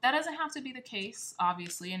 So that doesn't have to be the case,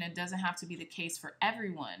 obviously, and it doesn't have to be the case for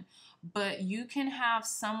everyone. But you can have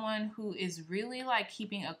someone who is really like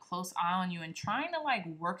keeping a close eye on you and trying to like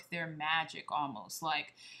work their magic almost,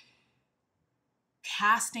 like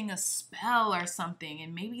casting a spell or something,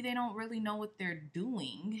 and maybe they don't really know what they're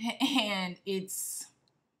doing. And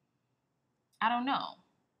I don't know.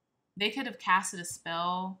 They could have casted a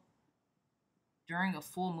spell during a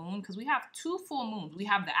full moon, because we have 2 full moons. We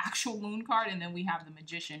have the actual moon card, and then we have the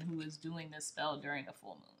magician who is doing this spell during a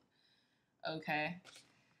full moon. Okay,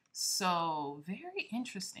 so very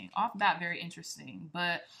interesting. Off that, very interesting.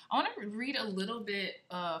 But I want to read a little bit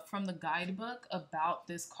from the guidebook about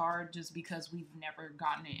this card, just because we've never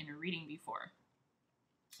gotten it in a reading before.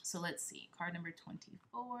 So let's see, card number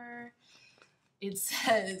 24. It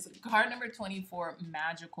says, card number 24,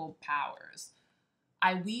 Magical Powers.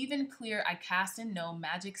 I weave and clear, I cast and know,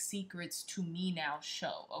 magic secrets to me now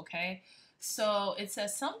show, okay? So it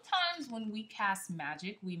says, sometimes when we cast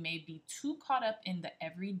magic, we may be too caught up in the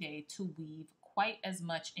everyday to weave quite as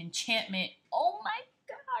much enchantment. Oh my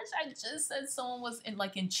gosh, I just said someone was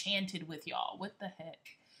enchanted with y'all. What the heck?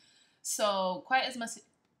 So quite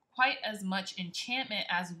as much enchantment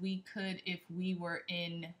as we could if we were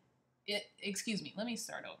in it. Excuse me, let me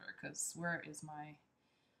start over, because where is my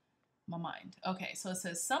mind? Okay, so it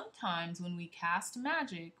says, sometimes when we cast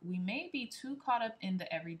magic, we may be too caught up in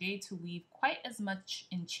the everyday to weave quite as much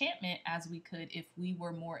enchantment as we could if we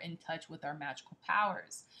were more in touch with our magical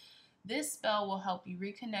powers. This spell will help you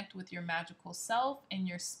reconnect with your magical self, and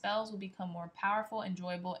your spells will become more powerful,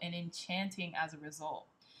 enjoyable, and enchanting as a result.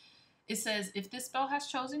 It says, if this spell has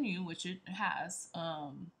chosen you, which it has,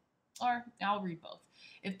 Or I'll read both.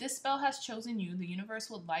 If this spell has chosen you, the universe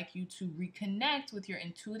would like you to reconnect with your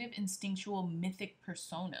intuitive, instinctual, mythic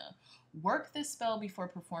persona. Work this spell before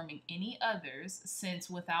performing any others, since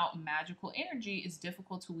without magical energy, it's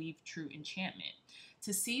difficult to weave true enchantment.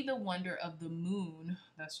 To see the wonder of the moon,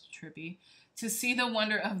 that's trippy. To see the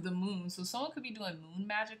wonder of the moon. So someone could be doing moon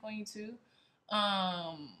magic on you too.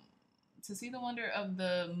 To see the wonder of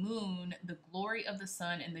the moon, the glory of the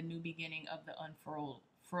sun, and the new beginning of the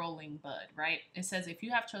unfurling bud, right? It says, if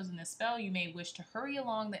you have chosen this spell, you may wish to hurry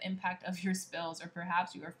along the impact of your spells, or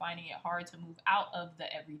perhaps you are finding it hard to move out of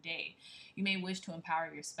the everyday. You may wish to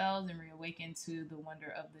empower your spells and reawaken to the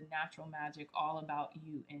wonder of the natural magic all about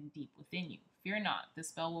you and deep within you. Fear not, this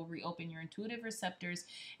spell will reopen your intuitive receptors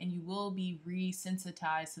and you will be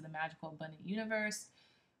resensitized to the magical abundant universe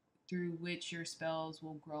through which your spells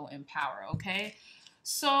will grow in power, okay?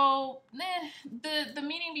 So, the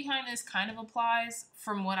meaning behind this kind of applies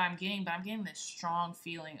from what I'm getting, but I'm getting this strong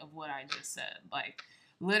feeling of what I just said. Like,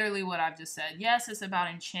 literally what I've just said. Yes, it's about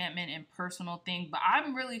enchantment and personal thing, but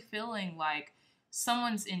I'm really feeling like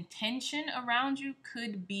someone's intention around you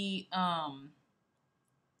could be,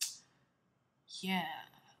 yeah,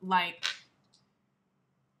 like,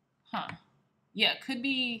 yeah, could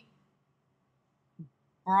be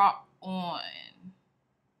brought on.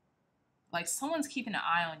 Like someone's keeping an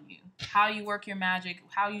eye on you, how you work your magic,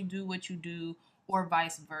 how you do what you do, or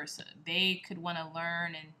vice versa. They could want to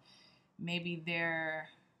learn, and maybe they're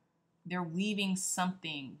weaving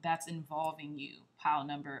something that's involving you. Pile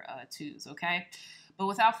number 2s, okay? But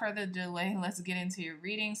without further delay, let's get into your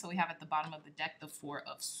reading. So we have at the bottom of the deck the 4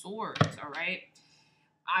 of Swords, all right?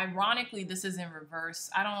 Ironically, this is in reverse.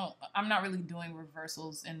 I'm not really doing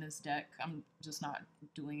reversals in this deck. I'm just not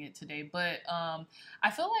doing it today. But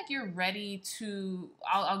I feel like you're ready to,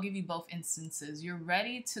 I'll give you both instances. You're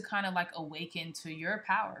ready to kind of like awaken to your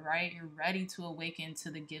power, right? You're ready to awaken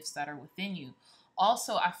to the gifts that are within you.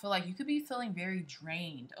 Also, I feel like you could be feeling very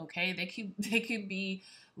drained, okay? They could be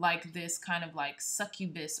like this kind of like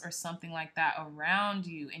succubus or something like that around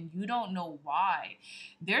you, and you don't know why.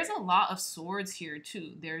 There's a lot of swords here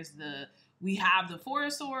too. We have the 4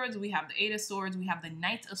 of Swords, we have the 8 of Swords, we have the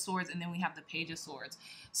Knight of Swords, and then we have the Page of Swords.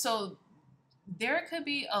 So there could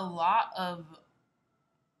be a lot of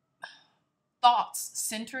thoughts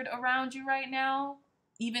centered around you right now,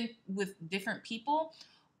 even with different people.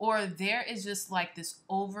 Or there is just like this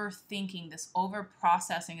overthinking, this over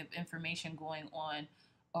processing of information going on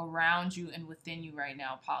around you and within you right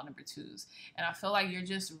now, pile number 2s. And I feel like you're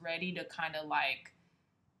just ready to kind of like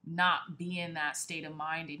not be in that state of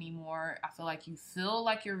mind anymore. I feel like you feel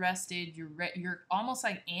like you're rested. You're almost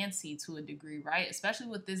like antsy to a degree, right? Especially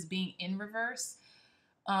with this being in reverse.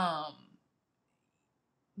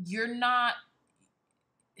 You're not,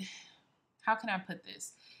 how can I put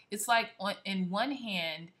this? It's like in one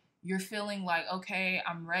hand, you're feeling like, okay,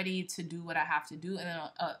 I'm ready to do what I have to do. And then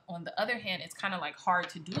on the other hand, it's kind of like hard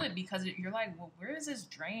to do it because you're like, well, where is this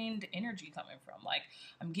drained energy coming from? Like,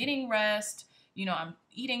 I'm getting rest, I'm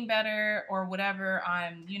eating better or whatever.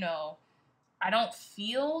 I don't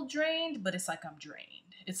feel drained, but it's like I'm drained.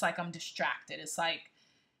 It's like I'm distracted. It's like,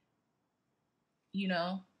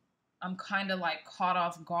 I'm kind of like caught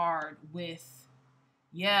off guard with,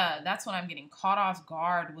 that's when I'm getting caught off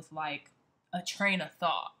guard with like a train of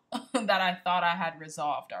thought that I thought I had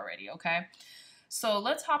resolved already, okay? So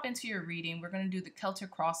let's hop into your reading. We're going to do the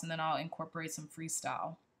Celtic Cross and then I'll incorporate some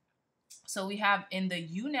freestyle. So we have in the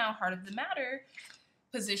You Now Heart of the Matter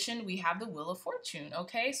position, we have the Wheel of Fortune,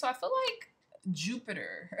 okay? So I feel like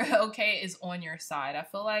Jupiter, okay, is on your side. I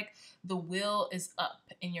feel like the wheel is up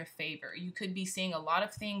in your favor. You could be seeing a lot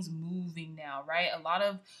of things moving now, right? A lot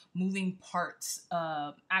of moving parts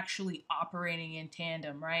actually operating in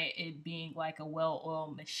tandem, right? It being like a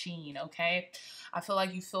well-oiled machine, okay? I feel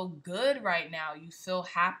like you feel good right now. You feel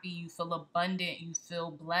happy. You feel abundant. You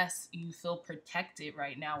feel blessed. You feel protected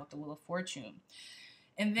right now with the Wheel of Fortune.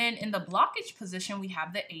 And then in the blockage position, we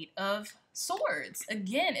have the 8 of Swords.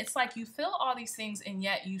 Again, it's like you feel all these things and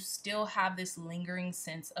yet you still have this lingering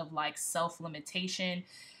sense of like self-limitation,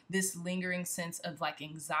 this lingering sense of like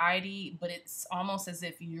anxiety, but it's almost as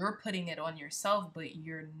if you're putting it on yourself, but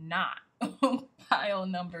you're not. Pile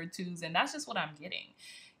number 2s. And that's just what I'm getting.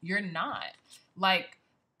 You're not. Like,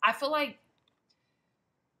 I feel like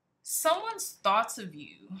someone's thoughts of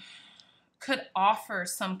you could offer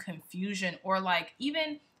some confusion, or like,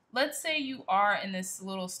 even let's say you are in this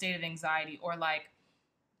little state of anxiety, or like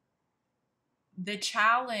the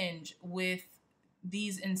challenge with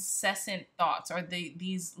these incessant thoughts or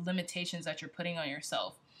these limitations that you're putting on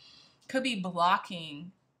yourself could be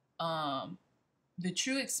blocking the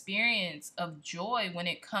true experience of joy when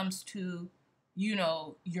it comes to, you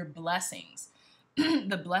know, your blessings.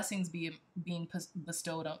 The blessings being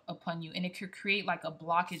bestowed upon you. And it could create like a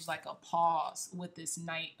blockage, like a pause with this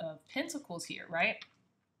Knight of Pentacles here, right?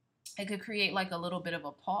 It could create like a little bit of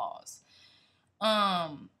a pause.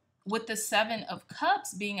 With the Seven of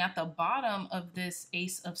Cups being at the bottom of this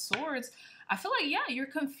Ace of Swords, I feel like, yeah, you're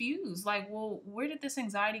confused. Like, well, where did this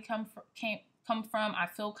anxiety come from? I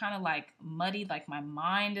feel kind of like muddy, like my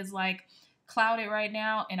mind is like clouded right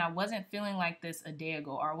now, and I wasn't feeling like this a day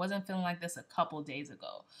ago, or I wasn't feeling like this a couple days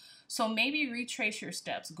ago. So maybe retrace your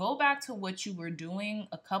steps. Go back to what you were doing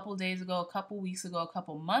a couple days ago, a couple weeks ago, a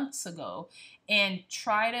couple months ago, and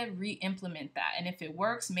try to re-implement that. And if it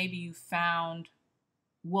works, maybe you found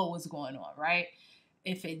what was going on, right?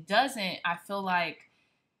 If it doesn't, I feel like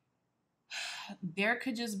there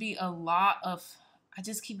could just be a lot of, I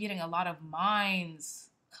just keep getting a lot of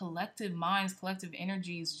collective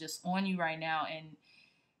energies just on you right now, and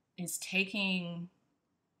it's taking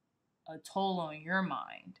a toll on your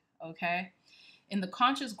mind, okay? In the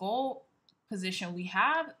conscious goal position, we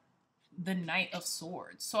have the Knight of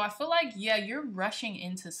Swords. So I feel like, yeah, you're rushing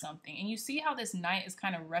into something, and you see how this Knight is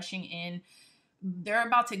kind of rushing in. They're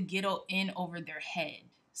about to get in over their head,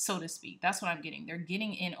 so to speak. That's what I'm getting. They're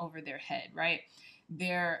getting in over their head, right?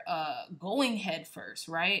 They're going head first,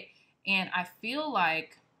 right? And I feel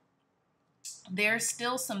like there's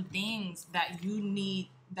still some things that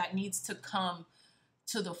needs to come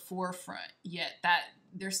to the forefront yet. That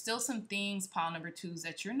there's still some things, pile number twos,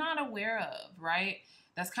 that you're not aware of, right?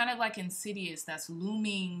 That's kind of like insidious, that's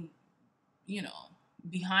looming, you know,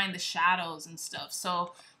 behind the shadows and stuff.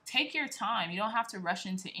 So take your time. You don't have to rush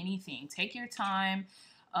into anything. Take your time.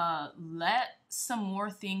 Let some more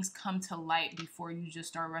things come to light before you just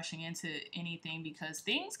start rushing into anything, because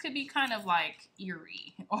things could be kind of like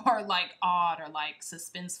eerie or like odd or like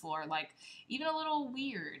suspenseful or like even a little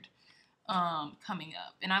weird coming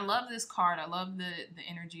up. And I love this card. I love the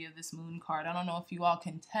energy of this Moon card. I don't know if you all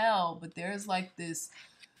can tell, but there's like this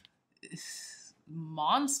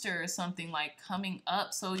monster or something like coming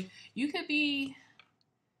up. So you could be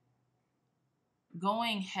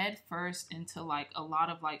going head first into like a lot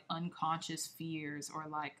of like unconscious fears, or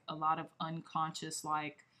like a lot of unconscious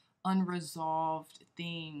like unresolved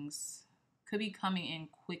things could be coming in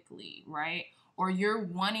quickly, right? Or you're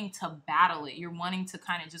wanting to battle it. You're wanting to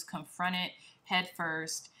kind of just confront it head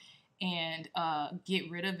first and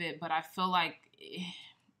get rid of it. But I feel like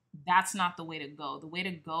that's not the way to go. The way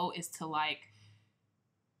to go is to like,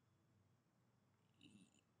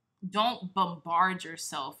 don't bombard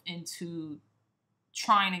yourself into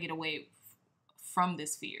trying to get away from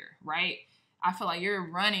this fear, right? I feel like you're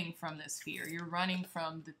running from this fear. You're running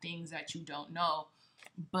from the things that you don't know,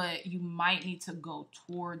 but you might need to go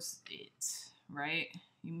towards it, right?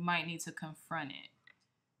 You might need to confront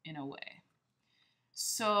it in a way.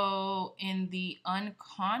 So in the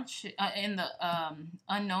unconscious,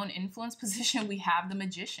 unknown influence position, we have the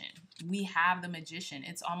Magician. We have the Magician.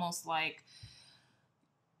 It's almost like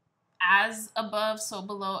as above, so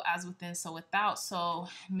below, as within, so without. So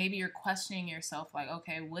maybe you're questioning yourself like,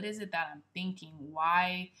 okay, what is it that I'm thinking?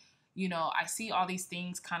 Why, you know, I see all these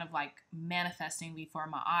things kind of like manifesting before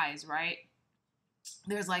my eyes, right?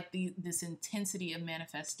 There's like this intensity of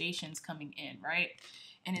manifestations coming in, right?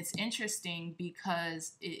 And it's interesting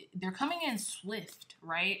because they're coming in swift,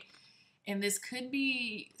 right? And this could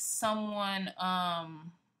be someone, or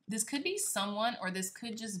this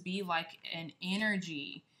could just be like an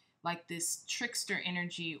energy, like this trickster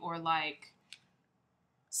energy, or like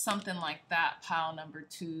something like that, pile number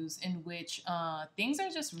twos, in which things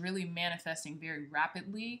are just really manifesting very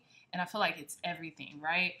rapidly. And I feel like it's everything,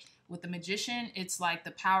 right? With the Magician, it's like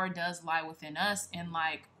the power does lie within us, and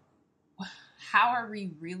like, how are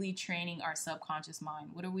we really training our subconscious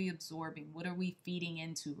mind? What are we absorbing? What are we feeding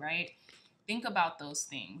into, right? Think about those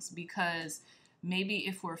things, because maybe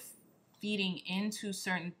if we're feeding into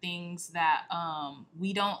certain things that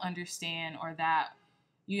we don't understand, or that,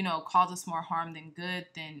 you know, cause us more harm than good,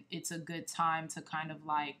 then it's a good time to kind of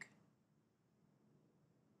like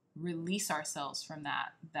release ourselves from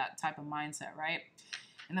that type of mindset, right?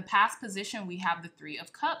 In the past position, we have the Three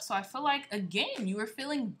of Cups. So I feel like, again, you were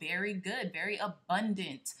feeling very good, very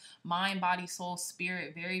abundant, mind, body, soul,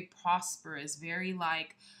 spirit, very prosperous, very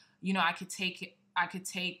like, you know, I could take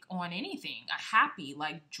on anything, happy,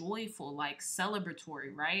 like joyful, like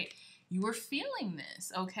celebratory, right? You were feeling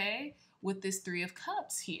this, okay, with this Three of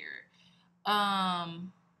Cups here.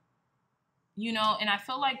 you know, and I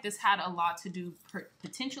feel like this had a lot to do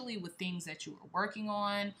potentially with things that you were working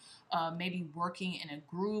on, maybe working in a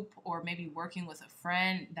group or maybe working with a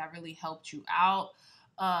friend that really helped you out,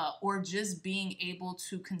 or just being able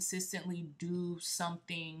to consistently do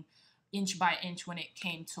something inch by inch when it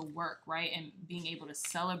came to work, right? And being able to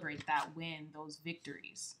celebrate that win, those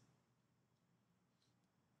victories.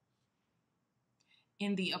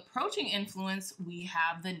 In the approaching influence, we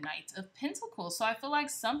have the Knight of Pentacles. So I feel like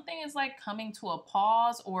something is like coming to a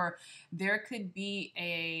pause, or there could be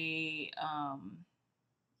an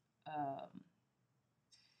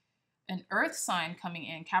earth sign coming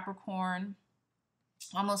in, Capricorn,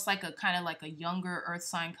 almost like a kind of like a younger earth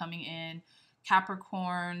sign coming in,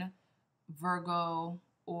 Capricorn, Virgo,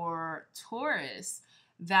 or Taurus,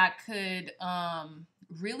 that could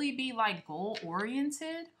really be like goal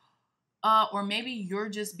oriented. Or maybe you're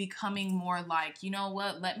just becoming more like, you know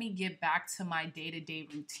what, let me get back to my day-to-day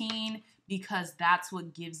routine because that's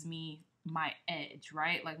what gives me my edge,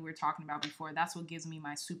 right? Like we were talking about before, that's what gives me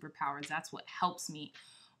my superpowers. That's what helps me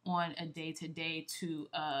on a day-to-day to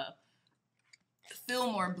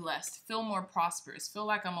feel more blessed, feel more prosperous, feel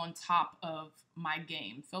like I'm on top of my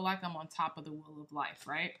game, feel like I'm on top of the wheel of life,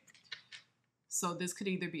 right? So this could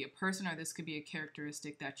either be a person or this could be a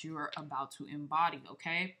characteristic that you are about to embody,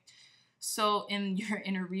 okay? So in your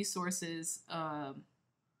inner resources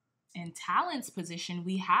and talents position,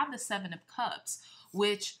 we have the Seven of Cups,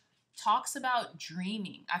 which talks about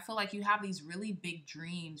dreaming. I feel like you have these really big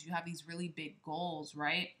dreams. You have these really big goals,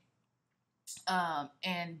 right?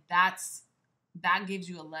 And that gives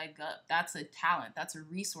you a leg up. That's a talent. That's a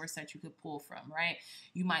resource that you could pull from, right?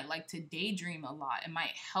 You might like to daydream a lot. It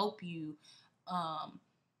might help you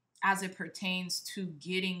as it pertains to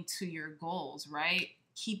getting to your goals, right?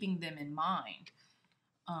 Keeping them in mind.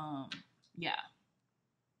 Yeah.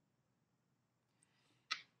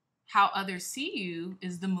 How others see you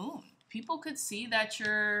is the moon. People could see that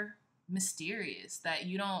you're mysterious, that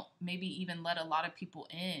you don't maybe even let a lot of people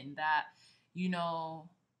in, that, you know,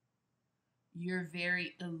 you're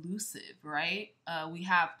very elusive, right? We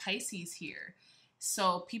have Pisces here.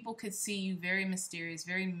 So people could see you very mysterious,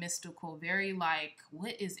 very mystical, very like,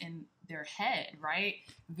 what is in their head, right?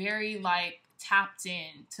 Very like tapped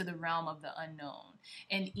in to the realm of the unknown,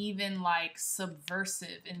 and even like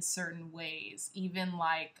subversive in certain ways, even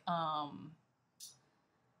like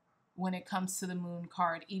when it comes to the moon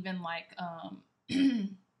card, even like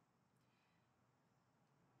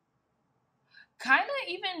kind of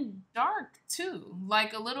even dark too,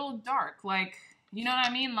 like a little dark, like, you know what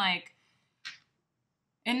I mean, like,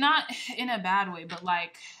 and not in a bad way, but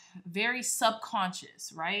like very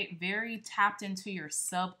subconscious, right? Very tapped into your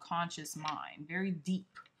subconscious mind. Very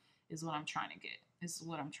deep is what I'm trying to get. Is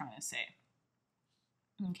what I'm trying to say.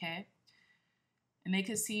 Okay. And they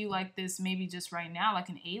could see you like this, maybe just right now, like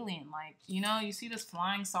an alien. Like, you know, you see this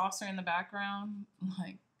flying saucer in the background?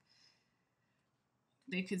 Like,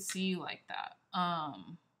 they could see you like that.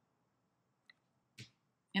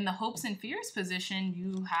 In the hopes and fears position,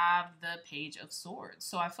 you have the Page of Swords.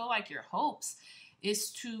 So I feel like your hopes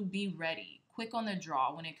is to be ready, quick on the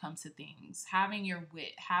draw when it comes to things, having your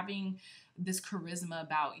wit, having this charisma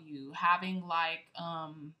about you, having like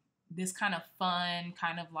this kind of fun,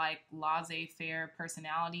 kind of like laissez-faire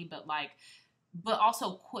personality, but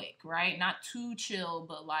also quick, right? Not too chill,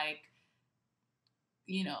 but like,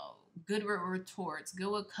 you know, good with retorts, good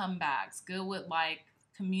with comebacks, good with like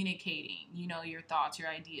communicating, you know, your thoughts, your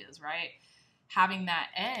ideas, right? Having that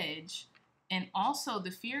edge. And also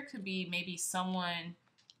the fear could be maybe someone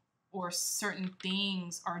or certain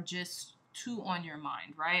things are just too on your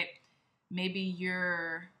mind, right? Maybe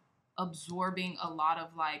you're absorbing a lot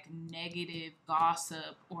of like negative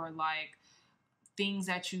gossip or like things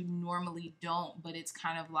that you normally don't, but it's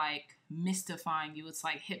kind of like mystifying you. It's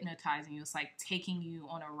like hypnotizing you. It's like taking you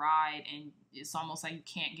on a ride, and it's almost like you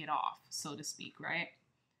can't get off, so to speak, right?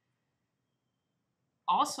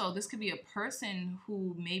 Also, this could be a person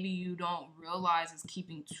who maybe you don't realize is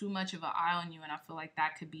keeping too much of an eye on you, and I feel like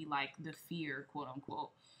that could be like the fear, quote unquote,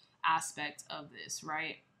 aspect of this,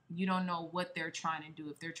 right? You don't know what they're trying to do,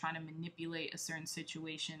 if they're trying to manipulate a certain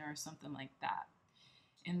situation or something like that.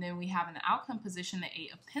 And then we have in the outcome position the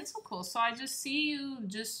Eight of Pentacles. So I just see you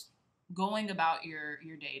just going about your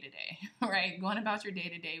day-to-day, right? Going about your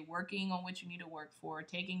day-to-day, working on what you need to work for,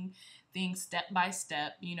 taking things step by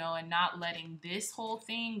step, you know, and not letting this whole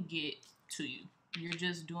thing get to you. You're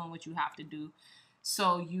just doing what you have to do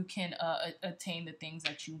so you can attain the things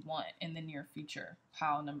that you want in the near future.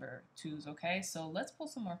 Pile number 2s, okay? So let's pull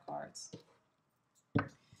some more cards.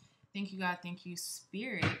 Thank you, God. Thank you,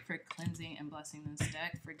 Spirit, for cleansing and blessing this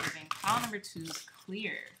deck, for giving pile number 2s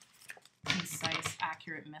clear. concise,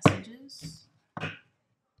 accurate messages.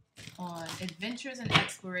 On adventures and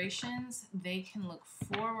explorations they can look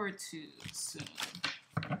forward to soon.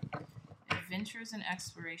 Adventures and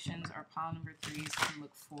explorations our pile number 3s can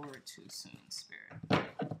look forward to soon, Spirit.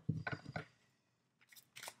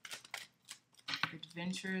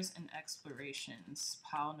 Adventures and explorations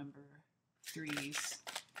pile number 3s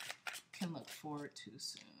can look forward to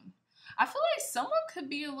soon. I feel like someone could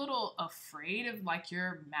be a little afraid of like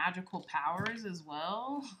your magical powers as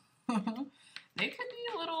well. They could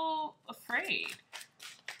be a little afraid.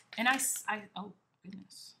 And I oh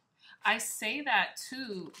goodness. I say that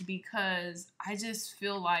too because I just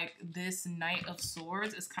feel like this Knight of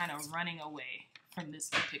Swords is kind of running away from this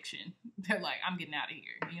depiction. They're like, I'm getting out of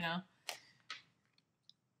here, you know?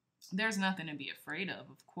 There's nothing to be afraid of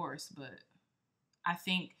course, but I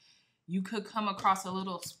think you could come across a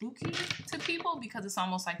little spooky to people because it's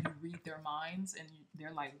almost like you read their minds and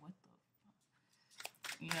they're like, what the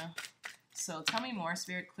fuck? You know? So tell me more,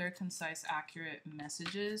 Spirit. Clear, concise, accurate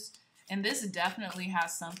messages. And this definitely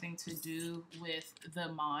has something to do with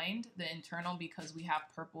the mind, the internal, because we have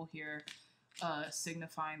purple here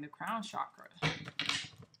signifying the crown chakra.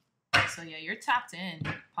 So yeah, you're tapped in,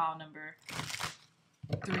 pile number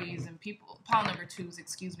 3s and people, pile number 2s,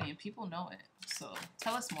 excuse me, and people know it. So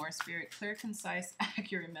tell us more, Spirit. Clear, concise,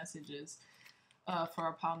 accurate messages for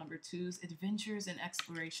our pile number 2s. Adventures and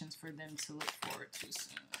explorations for them to look forward to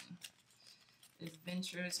soon.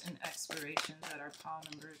 Adventures and explorations that our pile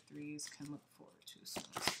number 3s can look forward to soon,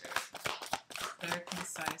 Spirit. Clear,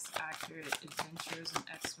 concise, accurate adventures and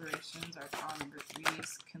explorations our pile number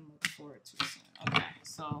 3s can look forward to soon. Okay,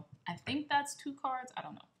 so I think that's 2 cards. I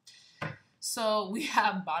don't know. So we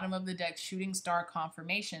have bottom of the deck, shooting star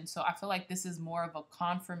confirmation. So I feel like this is more of a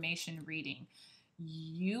confirmation reading.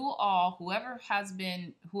 You all, whoever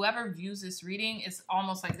views this reading, it's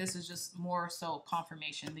almost like this is just more so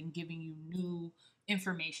confirmation than giving you new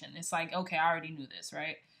information. It's like, okay, I already knew this,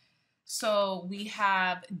 right? So we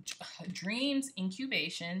have dreams,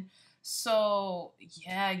 incubation. So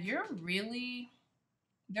yeah,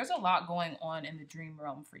 there's a lot going on in the dream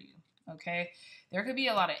realm for you. Okay, there could be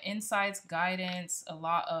a lot of insights, guidance, a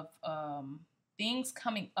lot of things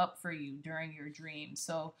coming up for you during your dreams.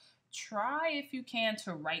 So try, if you can,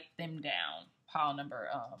 to write them down, pile number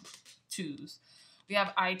 2s. We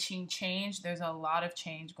have I Ching change. There's a lot of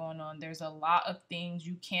change going on. There's a lot of things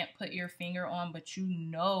you can't put your finger on, but you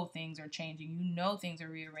know things are changing. You know things are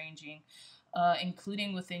rearranging,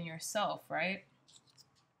 including within yourself, right?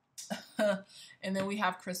 And then we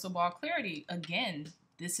have crystal ball clarity. Again,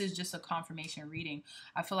 this is just a confirmation reading.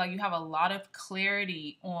 I feel like you have a lot of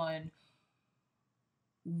clarity on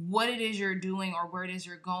what it is you're doing or where it is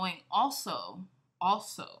you're going. Also,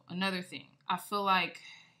 another thing, I feel like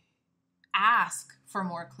ask for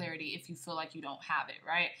more clarity if you feel like you don't have it,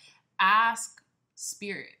 right? Ask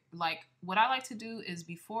Spirit. Like what I like to do is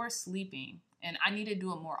before sleeping, and I need to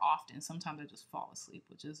do it more often. Sometimes I just fall asleep,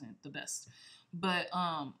 which isn't the best. But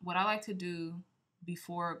what I like to do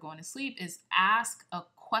before going to sleep is ask a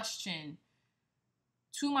question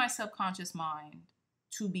to my subconscious mind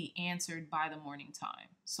to be answered by the morning time.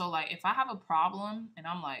 So like if I have a problem and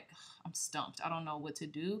I'm like, I'm stumped, I don't know what to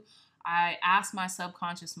do, I ask my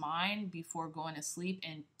subconscious mind before going to sleep,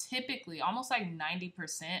 and typically almost like 90%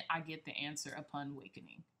 I get the answer upon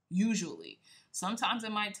awakening. Usually. Sometimes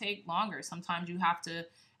it might take longer. Sometimes you have to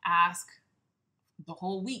ask the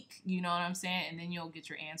whole week, you know what I'm saying? And then you'll get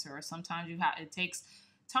your answer. Or sometimes it takes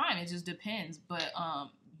time. It just depends. But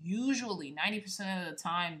usually 90% of the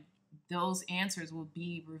time, those answers will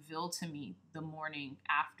be revealed to me the morning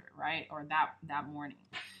after, right? Or that morning.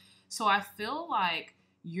 So I feel like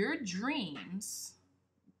your dreams,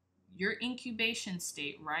 your incubation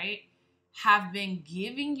state, right, have been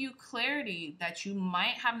giving you clarity that you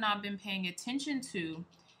might have not been paying attention to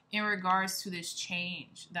in regards to this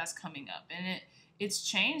change that's coming up. And it's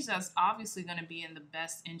change that's obviously going to be in the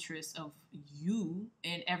best interest of you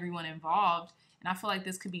and everyone involved. And I feel like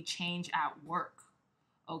this could be change at work,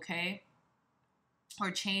 okay?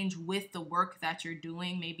 Or change with the work that you're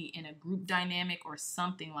doing, maybe in a group dynamic or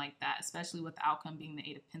something like that, especially with the outcome being the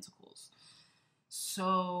 8 of Pentacles.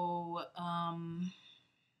 So,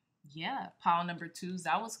 yeah, pile number 2s,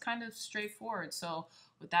 that was kind of straightforward. So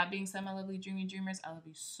with that being said, my lovely dreamy dreamers, I love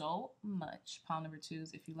you so much. Pile number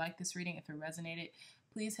 2s, if you like this reading, if it resonated,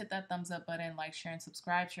 please hit that thumbs up button, like, share, and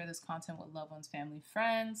subscribe. Share this content with loved ones, family,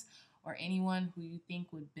 friends, or anyone who you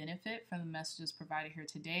think would benefit from the messages provided here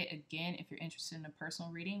today. Again, if you're interested in a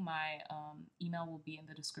personal reading, my email will be in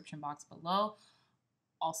the description box below.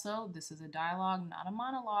 Also, this is a dialogue, not a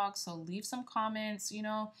monologue, so leave some comments, you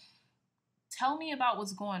know. tell me about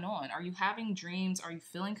what's going on. Are you having dreams? Are you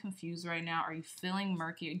feeling confused right now? Are you feeling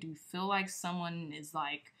murky? Do you feel like someone is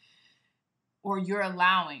like, or you're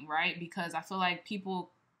allowing, right? Because I feel like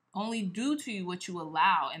people only do to you what you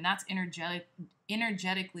allow, and that's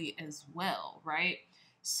energetically as well, right?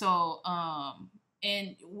 So,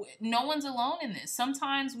 no one's alone in this.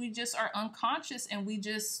 Sometimes we just are unconscious and we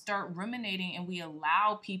just start ruminating and we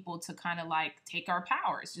allow people to kind of like take our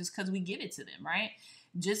powers just because we give it to them, right?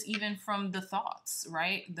 Just even from the thoughts,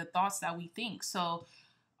 right? The thoughts that we think. So,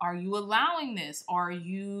 are you allowing this? Are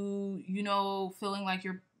you, feeling like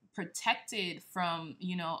you're protected from,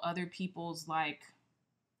 other people's like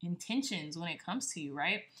intentions when it comes to you,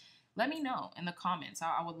 right? Let me know in the comments.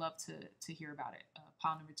 I would love to hear about it.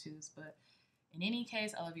 Pile number 2s. But in any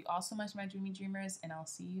case, I love you all so much, my dreamy dreamers, and I'll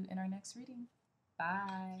see you in our next reading.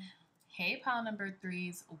 Bye. Hey, pile number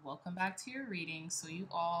 3s, welcome back to your reading. So you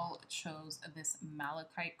all chose this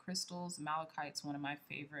Malachite crystals. Malachite's one of my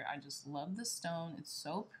favorite. I just love the stone. It's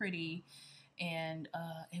so pretty. And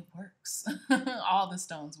it works. All the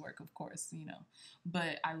stones work, of course,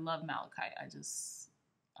 but I love Malachite.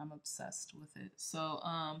 I'm obsessed with it. So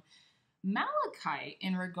Malachite,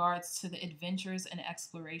 in regards to the adventures and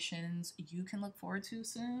explorations you can look forward to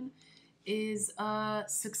soon, is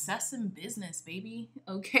success in business, baby.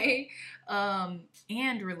 Okay.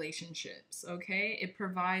 And relationships. Okay. It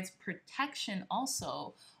provides protection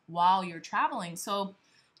also while you're traveling. So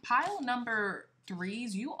pile number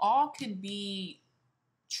 3s, you all could be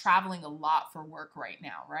traveling a lot for work right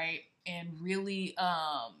now, right? And really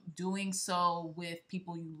doing so with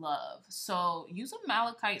people you love. So use a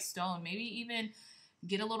malachite stone, maybe even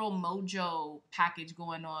get a little mojo package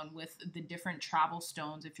going on with the different travel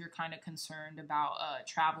stones if you're kind of concerned about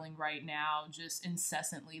traveling right now just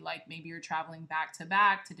incessantly. Like maybe you're traveling back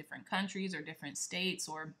to different countries or different states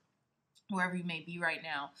or wherever you may be right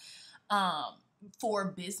now for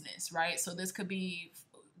business, right? So this could be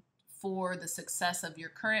for the success of your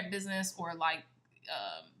current business or like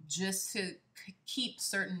just to keep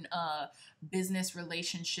certain business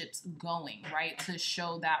relationships going, right? To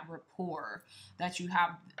show that rapport that you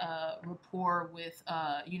have rapport with,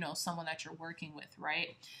 someone that you're working with,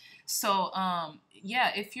 right? So,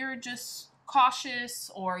 yeah, if you're just cautious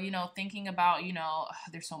or, thinking about,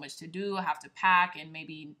 there's so much to do, I have to pack and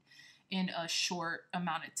maybe in a short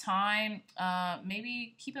amount of time,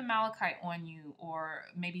 maybe keep a malachite on you, or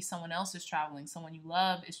maybe someone else is traveling, someone you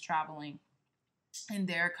love is traveling, and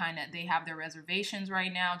they have their reservations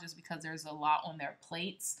right now just because there's a lot on their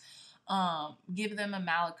plates. Give them a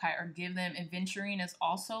malachite, or give them Aventurine is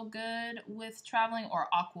also good with traveling, or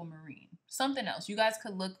Aquamarine, something else. You guys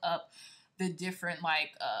could look up the different like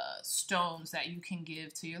stones that you can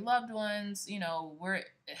give to your loved ones. We're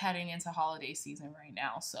heading into holiday season right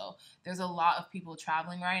now, so there's a lot of people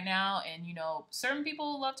traveling right now, and certain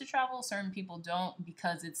people love to travel, certain people don't,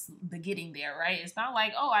 because it's the getting there, right? It's not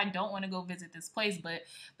like, oh, I don't want to go visit this place, but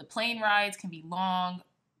the plane rides can be long,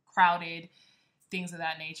 crowded, things of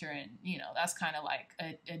that nature, and that's kind of like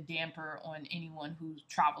a damper on anyone who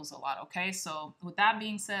travels a lot. Okay, so with that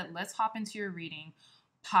being said, let's hop into your reading,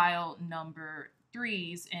 pile number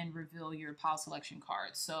 3s, and reveal your pile selection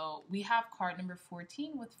cards. So we have card number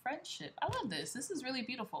 14 with friendship. I love this. This is really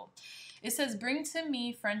beautiful. It says, bring to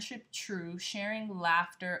me friendship true, sharing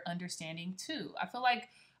laughter, understanding too. I feel like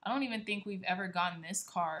I don't even think we've ever gotten this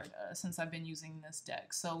card since I've been using this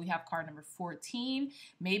deck. So we have card number 14.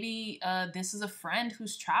 Maybe this is a friend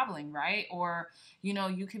who's traveling, right? Or,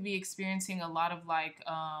 you could be experiencing a lot of like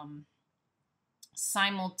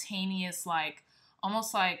simultaneous, like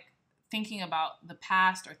almost like thinking about the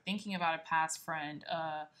past or thinking about a past friend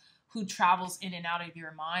who travels in and out of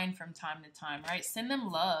your mind from time to time, right? Send them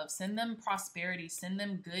love, send them prosperity, send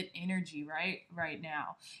them good energy, right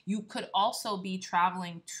now. You could also be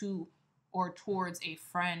traveling to or towards a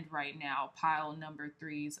friend right now, pile number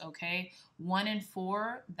 3s, okay? 1 and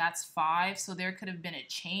 4, that's 5. So there could have been a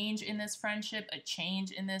change in this friendship, a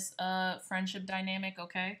change in this friendship dynamic,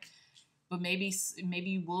 okay? But maybe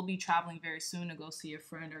you will be traveling very soon to go see a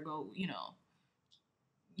friend, or go,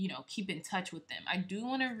 keep in touch with them. I do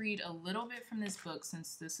want to read a little bit from this book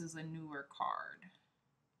since this is a newer card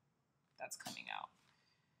that's coming out.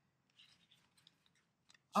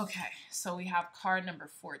 Okay, so we have card number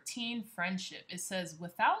 14, friendship. It says,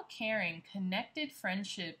 without caring, connected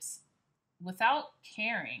friendships,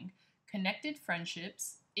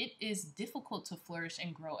 it is difficult to flourish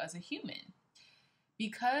and grow as a human.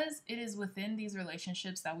 Because it is within these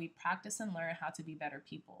relationships that we practice and learn how to be better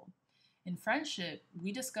people. In friendship,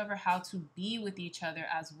 we discover how to be with each other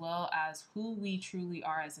as well as who we truly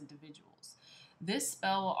are as individuals. This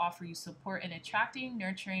spell will offer you support in attracting,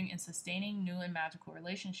 nurturing, and sustaining new and magical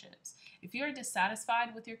relationships. If you are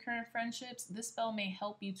dissatisfied with your current friendships, this spell may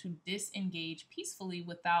help you to disengage peacefully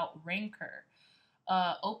without rancor,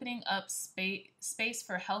 opening up space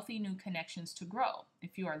for healthy new connections to grow.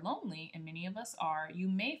 If you are lonely, and many of us are, you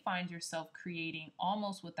may find yourself creating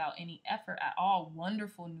almost without any effort at all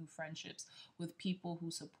wonderful new friendships with people who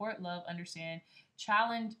support, love, understand,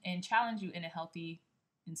 challenge you in a healthy,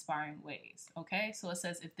 inspiring ways. Okay, so it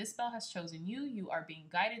says if this spell has chosen you, you are being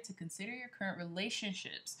guided to consider your current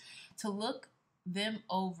relationships, to look them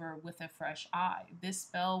over with a fresh eye. This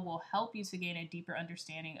spell will help you to gain a deeper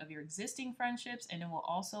understanding of your existing friendships, and it will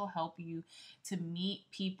also help you to meet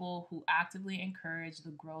people who actively encourage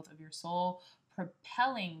the growth of your soul,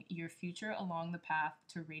 propelling your future along the path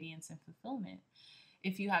to radiance and fulfillment.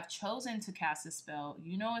 If you have chosen to cast this spell,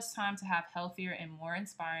 you know it's time to have healthier and more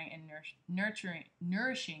inspiring and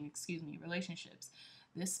nourishing relationships.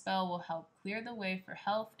 This spell will help clear the way for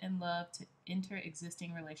health and love to enter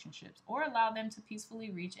existing relationships, or allow them to peacefully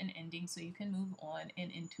reach an ending so you can move on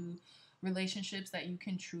and into relationships that you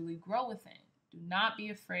can truly grow within. Do not be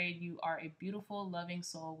afraid. You are a beautiful, loving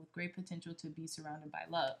soul with great potential to be surrounded by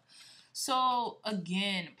love. So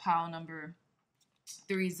again, pile number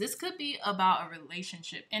 3s, this could be about a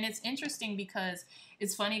relationship. And it's interesting because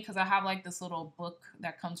it's funny because I have like this little book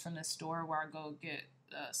that comes from the store where I go get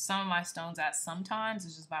some of my stones at sometimes.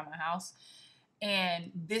 It's just by my house.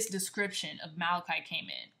 And this description of Malachite came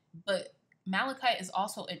in. But Malachite is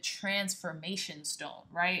also a transformation stone,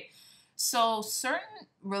 right? So certain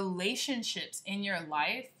relationships in your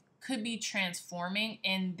life could be transforming,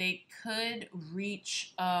 and they could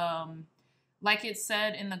reach, like it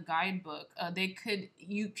said in the guidebook,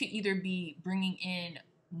 you could either be bringing in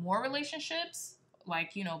more relationships,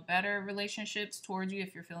 like, better relationships towards you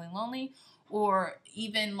if you're feeling lonely, or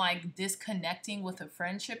even like disconnecting with a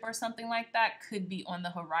friendship or something like that could be on the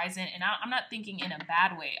horizon. And I'm not thinking in a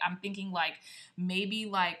bad way. I'm thinking like maybe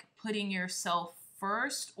like putting yourself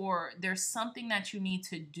first, or there's something that you need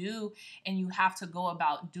to do and you have to go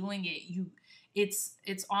about doing it.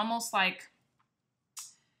 It's almost like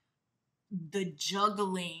the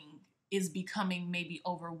juggling is becoming maybe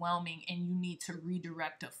overwhelming and you need to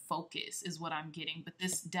redirect a focus is what I'm getting. But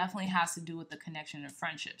this definitely has to do with the connection and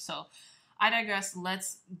friendship. So I digress.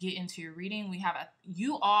 Let's get into your reading.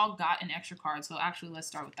 You all got an extra card. So actually let's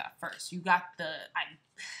start with that first. You got I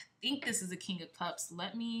think this is the King of Cups.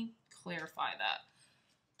 Let me clarify that.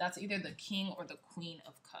 That's either the King or the Queen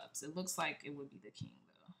of Cups. It looks like it would be the King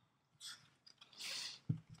though.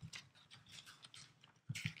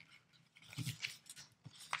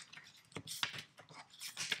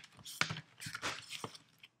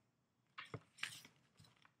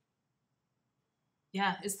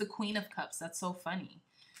 Yeah, it's the Queen of Cups. That's so funny.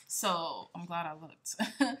 So I'm glad I looked.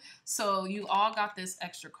 So you all got this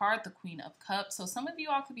extra card, the Queen of Cups. So some of you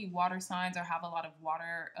all could be water signs or have a lot of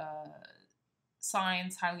water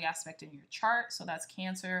signs highly aspected in your chart. So that's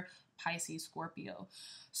Cancer, Pisces, Scorpio.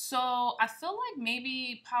 So I feel like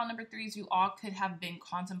maybe pile number 3s, you all could have been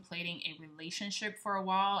contemplating a relationship for a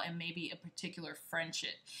while, and maybe a particular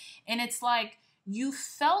friendship. And it's like you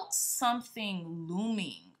felt something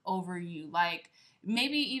looming over you, like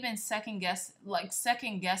maybe even second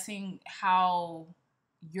guessing how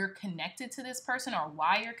you're connected to this person, or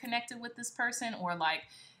why you're connected with this person, or like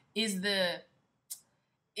is the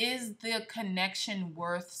connection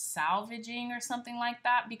worth salvaging or something like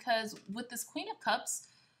that. Because with this Queen of Cups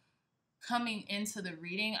coming into the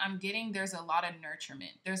reading, I'm getting there's a lot of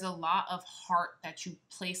nurturement. There's a lot of heart that you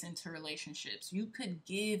place into relationships. You could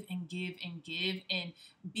give and give and give, and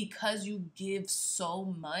because you give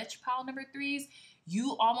so much, pile number 3s,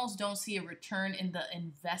 you almost don't see a return in the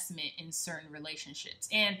investment in certain relationships.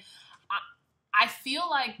 And I feel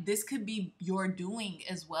like this could be your doing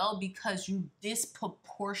as well, because you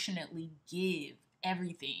disproportionately give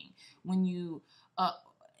everything when you,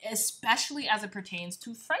 especially as it pertains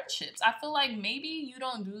to friendships. I feel like maybe you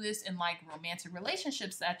don't do this in like romantic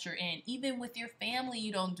relationships that you're in. Even with your family,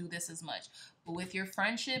 you don't do this as much. But with your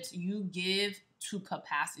friendships, you give to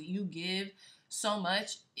capacity. You give so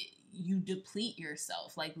much, you deplete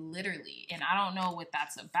yourself, like literally. And I don't know what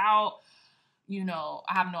that's about. I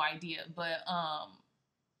have no idea. But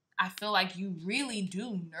I feel like you really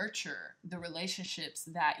do nurture the relationships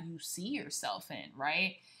that you see yourself in,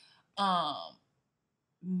 right?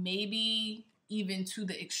 Maybe even to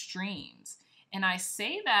the extremes. And I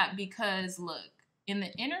say that because, look, in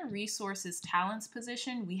the inner resources talents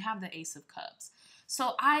position, we have the Ace of Cups.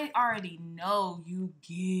 So I already know you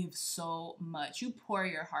give so much. You pour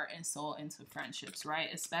your heart and soul into friendships, right?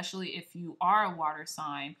 Especially if you are a water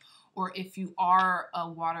sign or if you are a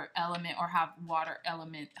water element or have water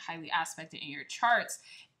element highly aspected in your charts,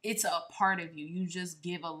 it's a part of you. You just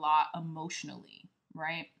give a lot emotionally,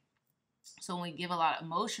 right? So when we give a lot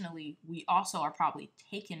emotionally, we also are probably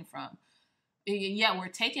taken from. Yeah, we're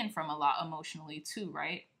taken from a lot emotionally too,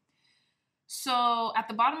 right? So at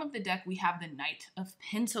the bottom of the deck, we have the Knight of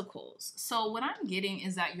Pentacles. So what I'm getting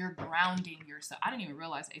is that you're grounding yourself. I didn't even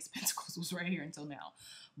realize Ace of Pentacles was right here until now,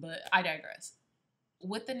 but I digress.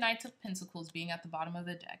 With the Knight of Pentacles being at the bottom of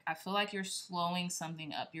the deck, I feel like you're slowing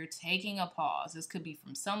something up. You're taking a pause. This could be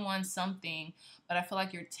from someone, something, but I feel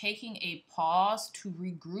like you're taking a pause to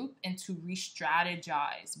regroup and to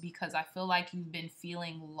re-strategize, because I feel like you've been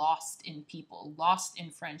feeling lost in people, lost in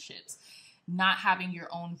friendships, not having your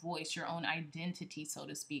own voice, your own identity, so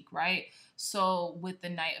to speak, right? So with the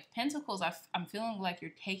Knight of Pentacles, I'm feeling like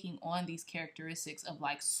you're taking on these characteristics of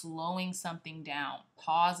like slowing something down,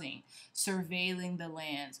 pausing, surveilling the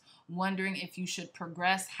lands, wondering if you should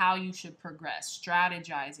progress, how you should progress,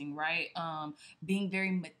 strategizing, right? Being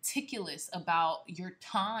very meticulous about your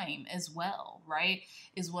time as well, right?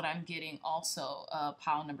 Is what I'm getting also,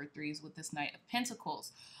 pile number 3 is with this Knight of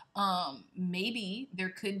Pentacles. Maybe there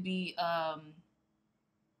could be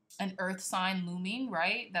an earth sign looming,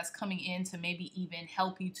 right? That's coming in to maybe even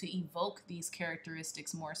help you to evoke these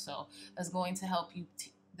characteristics more so. That's going to help you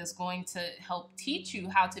that's going to help teach you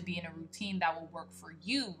how to be in a routine that will work for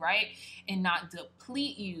you, right? And not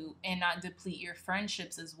deplete you and not deplete your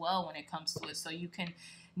friendships as well when it comes to it. So you can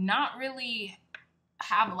not really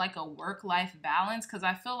have like a work-life balance, because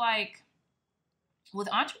I feel like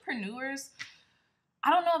with entrepreneurs, I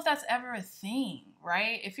don't know if that's ever a thing,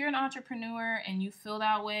 right? If you're an entrepreneur and you feel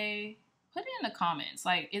that way, put it in the comments.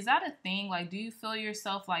 Like, is that a thing? Like, do you feel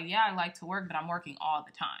yourself like, yeah, I like to work, but I'm working all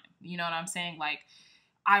the time? You know what I'm saying? Like,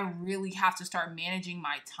 I really have to start managing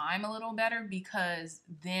my time a little better, because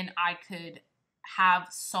then I could have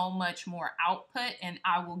so much more output and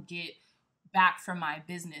I will get back from my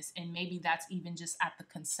business. And maybe that's even just at the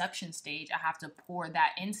conception stage. I have to pour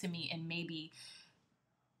that into me, and maybe,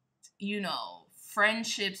 you know,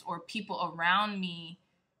 friendships or people around me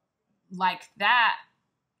like that,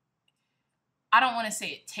 I don't want to say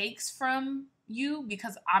it takes from you,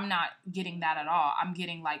 because I'm not getting that at all. I'm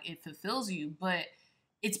getting like it fulfills you, but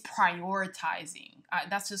it's prioritizing.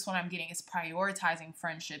 That's just what I'm getting. It's prioritizing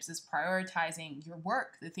friendships. It's prioritizing your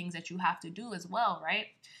work, the things that you have to do as well, right?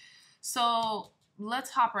 So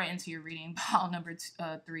let's hop right into your reading, pile number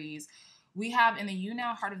 3s. We have in the You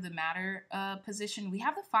Now Heart of the Matter position, we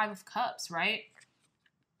have the 5 of Cups, right?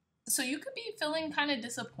 So you could be feeling kind of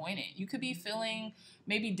disappointed. You could be feeling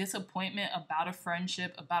maybe disappointment about a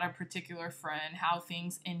friendship, about a particular friend, how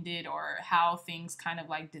things ended or how things kind of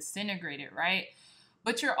like disintegrated, right?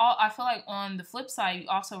 But I feel like on the flip side, you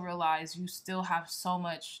also realize you still have so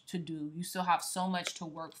much to do. You still have so much to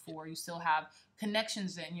work for. You still have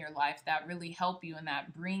connections in your life that really help you and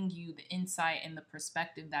that bring you the insight and the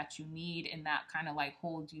perspective that you need, and that kind of like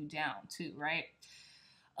hold you down too, right?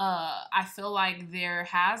 I feel like there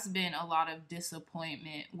has been a lot of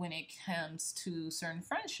disappointment when it comes to certain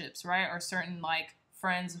friendships, right? Or certain like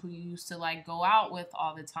friends who you used to like go out with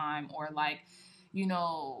all the time, or like, you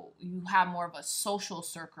know, you have more of a social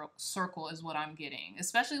circle is what I'm getting.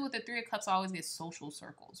 Especially with the 3 of Cups, I always get social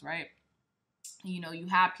circles, right? You know, you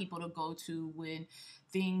have people to go to when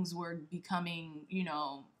things were becoming, you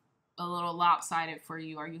know, a little lopsided for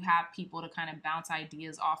you, or you have people to kind of bounce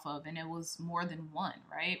ideas off of, and it was more than one,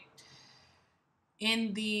 right?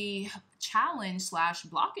 In the challenge /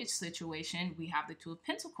 blockage situation, we have the 2 of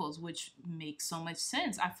Pentacles, which makes so much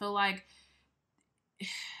sense. I feel like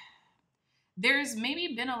there's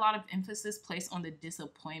maybe been a lot of emphasis placed on the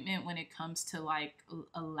disappointment when it comes to like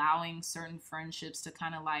allowing certain friendships to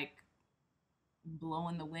kind of like blow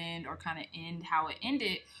in the wind or kind of end how it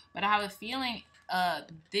ended. But I have a feeling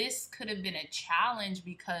this could have been a challenge,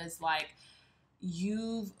 because like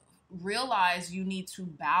you've realized you need to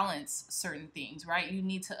balance certain things, right? You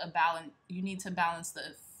need to balance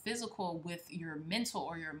the physical with your mental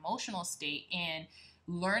or your emotional state, and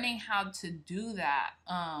learning how to do that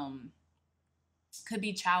could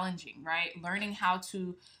be challenging, right? Learning how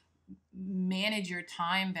to manage your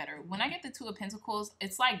time better. When I get the 2 of Pentacles,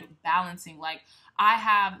 it's like balancing. Like I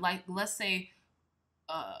have, like, let's say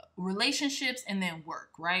relationships and then work,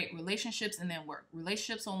 right? Relationships and then work.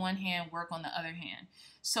 Relationships on one hand, work on the other hand.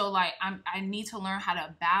 So like I need to learn how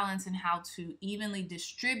to balance and how to evenly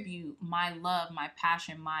distribute my love, my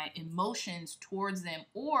passion, my emotions towards them,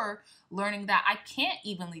 or learning that I can't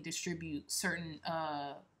evenly distribute certain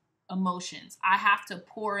emotions. I have to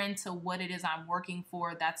pour into what it is I'm working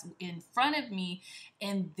for that's in front of me,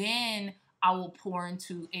 and then I will pour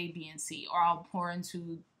into A, B, and C, or I'll pour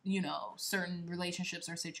into, you know, certain relationships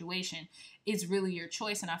or situation. It's really your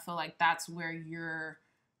choice. And I feel like that's where you're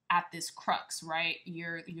at this crux, right?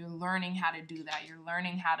 You're learning how to do that. You're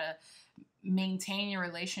learning how to maintain your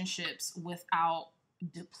relationships without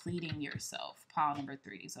depleting yourself. Pile number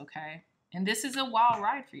 3s, okay? And this is a wild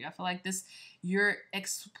ride for you. I feel like this, you're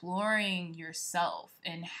exploring yourself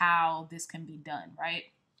and how this can be done, right?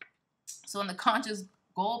 So in the conscious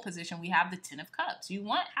goal position, we have the 10 of Cups. You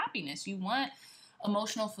want happiness. You want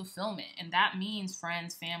emotional fulfillment. And that means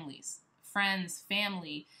family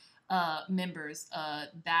members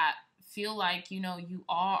that feel like, you know, you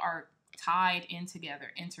all are tied in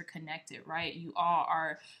together, interconnected, right? You all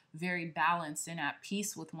are very balanced and at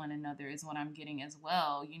peace with one another is what I'm getting as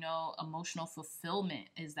well. You know, emotional fulfillment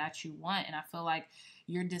is that you want. And I feel like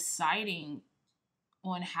you're deciding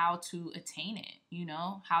on how to attain it, you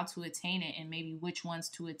know, how to attain it and maybe which ones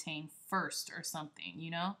to attain first or something,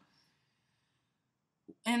 you know.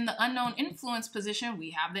 In the unknown influence position,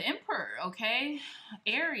 we have the Emperor, okay?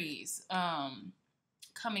 Aries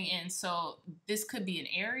coming in. So this could be an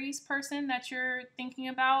Aries person that you're thinking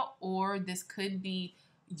about, or this could be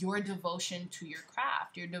your devotion to your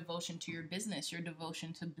craft, your devotion to your business, your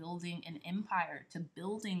devotion to building an empire, to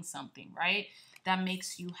building something, right? That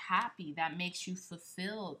makes you happy, that makes you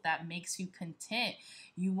fulfilled, that makes you content.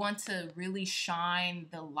 You want to really shine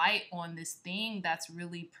the light on this thing that's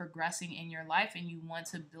really progressing in your life, and you want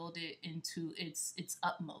to build it into its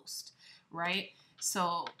utmost, right?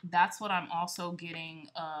 So that's what I'm also getting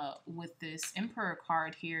with this Emperor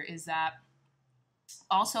card here, is that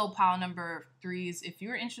also pile number 3s, if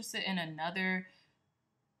you're interested in another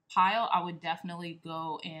pile, I would definitely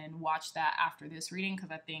go and watch that after this reading,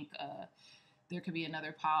 because I think there could be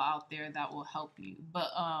another pile out there that will help you.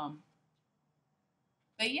 But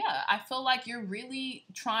yeah, I feel like you're really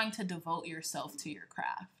trying to devote yourself to your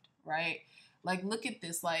craft, right? Like, look at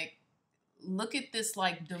this like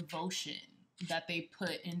devotion that they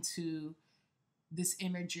put into this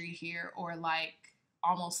imagery here, or like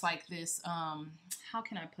almost like this, how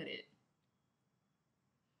can I put it?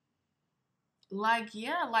 Like,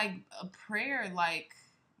 yeah, like a prayer, like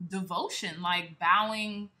devotion, like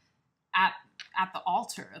bowing at the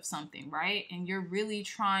altar of something, right? And you're really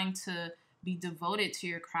trying to be devoted to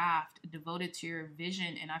your craft, devoted to your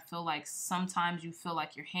vision. And I feel like sometimes you feel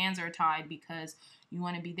like your hands are tied because you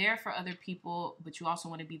want to be there for other people, but you also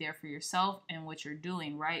want to be there for yourself and what you're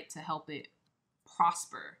doing, right? To help it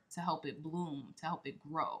prosper, to help it bloom, to help it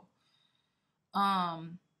grow.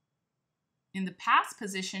 In the past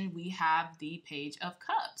position, we have the Page of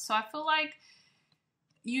Cups. So I feel like,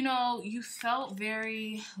 you know, you felt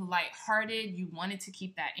very lighthearted. You wanted to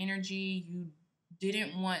keep that energy. You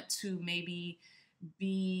didn't want to maybe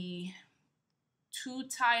be too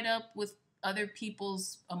tied up with other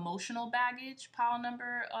people's emotional baggage, pile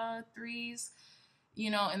number 3s,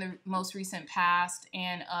 you know, in the most recent past.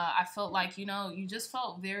 And I felt like, you know, you just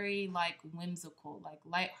felt very like whimsical, like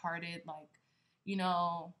lighthearted, like, you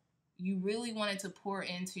know, you really wanted to pour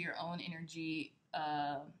into your own energy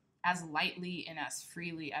as lightly and as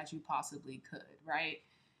freely as you possibly could, right?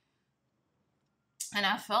 And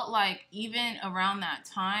I felt like even around that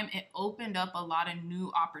time, it opened up a lot of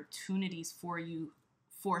new opportunities for you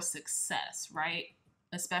for success, right?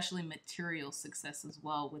 Especially material success as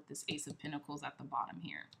well, with this Ace of Pentacles at the bottom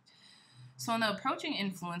here. So in the approaching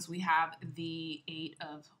influence, we have the 8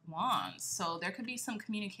 of Wands. So there could be some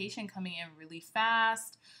communication coming in really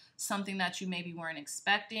fast, something that you maybe weren't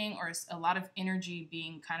expecting, or a lot of energy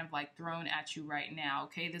being kind of like thrown at you right now,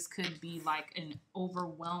 okay? This could be like an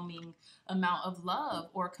overwhelming amount of love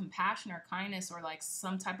or compassion or kindness, or like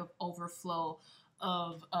some type of overflow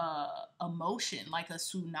of emotion, like a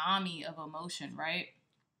tsunami of emotion, right?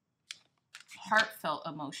 Heartfelt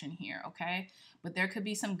emotion here, okay? But there could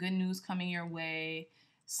be some good news coming your way,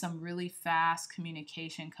 some really fast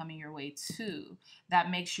communication coming your way too, that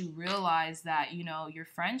makes you realize that, you know, your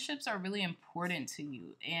friendships are really important to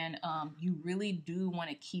you, and you really do want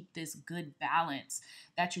to keep this good balance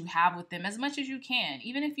that you have with them as much as you can.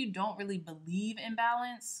 Even if you don't really believe in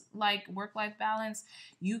balance, like work-life balance,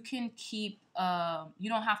 you can keep, you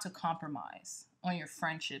don't have to compromise on your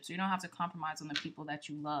friendships. You don't have to compromise on the people that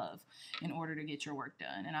you love in order to get your work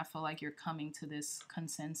done. And I feel like you're coming to this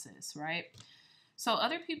consensus, right? So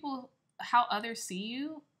other people, how others see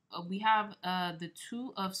you, we have the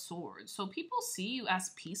 2 of Swords. So people see you as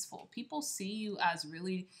peaceful. People see you as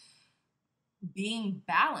really being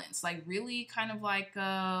balanced, like really kind of like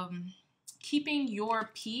keeping your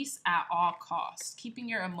peace at all costs, keeping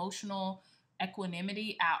your emotional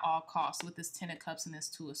equanimity at all costs with this 10 of Cups and this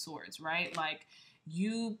 2 of Swords, right? Like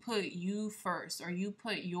you put you first, or you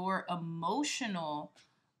put your emotional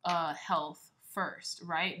health first,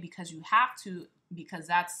 right? Because you have to, because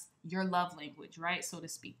that's your love language, right? So to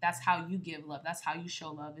speak. That's how you give love. That's how you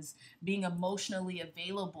show love, is being emotionally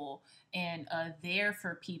available and there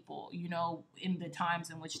for people, you know, in the times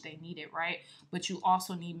in which they need it, right? But you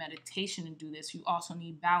also need meditation to do this. You also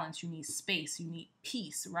need balance. You need space. You need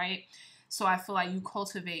peace, right? So I feel like you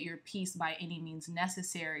cultivate your peace by any means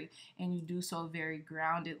necessary, and you do so very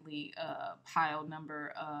groundedly, pile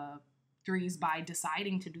number threes, by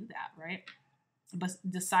deciding to do that, right? But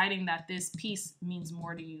deciding that this peace means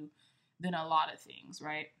more to you than a lot of things,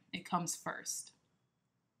 right? It comes first.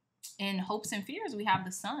 In hopes and fears, we have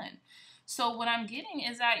the sun. So what I'm getting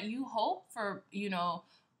is that you hope for, you know,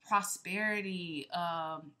 prosperity,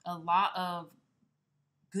 a lot of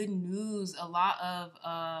good news, a lot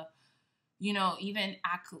of, you know, even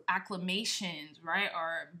acclamations, right?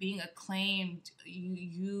 Or being acclaimed.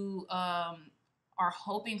 You are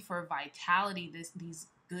hoping for vitality, these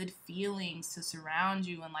good feelings to surround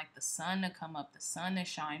you, and like the sun to come up, the sun to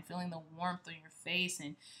shine, feeling the warmth on your face,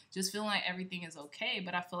 and just feeling like everything is okay.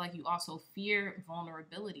 But I feel like you also fear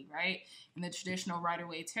vulnerability, right? In the traditional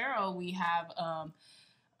Rider-Waite tarot, we have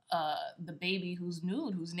the baby who's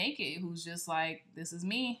nude, who's naked, who's just like, this is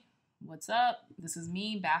me. What's up? This is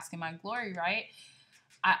me, bask in my glory, right?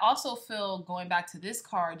 I also feel, going back to this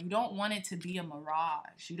card, you don't want it to be a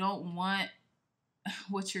mirage. You don't want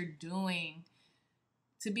what you're doing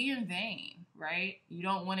to be in vain, right? You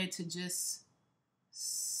don't want it to just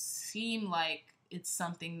seem like it's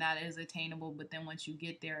something that is attainable, but then once you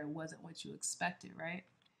get there, it wasn't what you expected, right?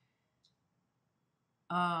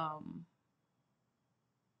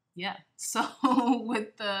 Yeah. So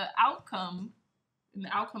with the outcome, in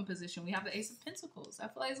the outcome position, we have the Ace of Pentacles. I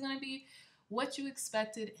feel like it's going to be what you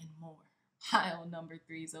expected and more. Pile number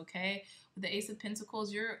threes, okay? With the Ace of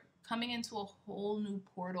Pentacles, you're coming into a whole new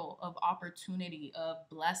portal of opportunity, of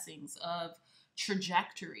blessings, of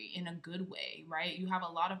trajectory in a good way, right? You have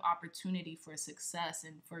a lot of opportunity for success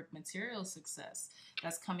and for material success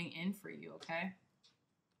that's coming in for you, okay?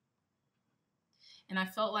 And I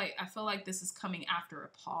feel like this is coming after a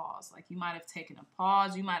pause. Like you might have taken a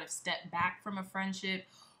pause, you might have stepped back from a friendship,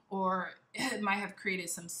 or it might have created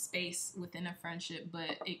some space within a friendship,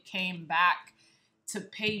 but it came back to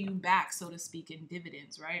pay you back, so to speak, in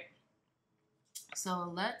dividends, right? So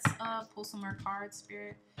let's pull some more cards,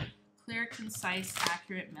 Spirit. Clear, concise,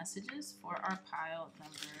 accurate messages for our pile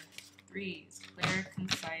number threes. Clear,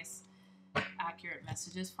 concise, accurate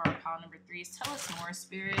messages for our pile number threes. Tell us more,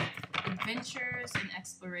 Spirit. Adventures and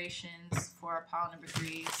explorations for our pile number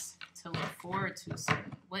threes to look forward to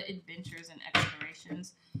soon. What adventures and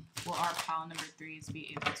explorations will our pile number threes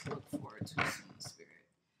be able to look forward to soon, Spirit?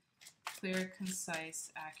 Clear,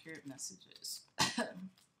 concise, accurate messages.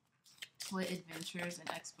 What adventures and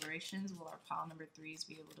explorations will our pile number threes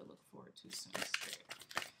be able to look forward to soon, Spirit?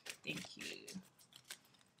 Thank you.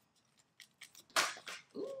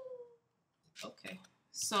 Ooh. Okay.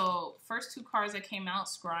 So first two cards that came out,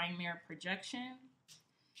 Scrying Mirror Projection,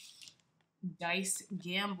 Dice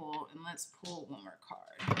Gamble, and let's pull one more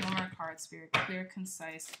card. One more card, Spirit. Clear,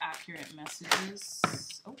 concise, accurate messages.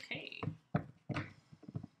 Okay.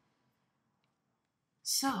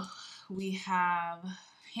 So we have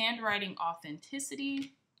Handwriting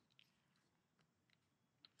Authenticity.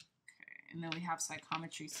 Okay. And then we have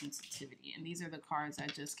Psychometry Sensitivity. And these are the cards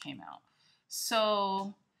that just came out.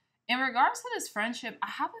 So in regards to this friendship, I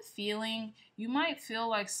have a feeling you might feel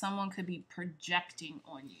like someone could be projecting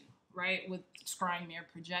on you, right? With Scrying Mirror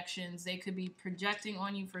Projections, they could be projecting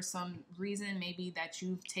on you for some reason, maybe that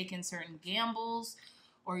you've taken certain gambles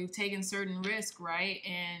or you've taken certain risk, right?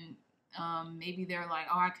 And maybe they're like,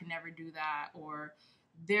 oh, I could never do that. Or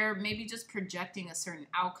they're maybe just projecting a certain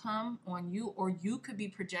outcome on you, or you could be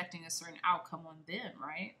projecting a certain outcome on them,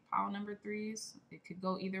 right? Pile number threes, it could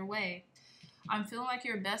go either way. I'm feeling like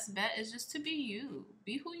your best bet is just to be you.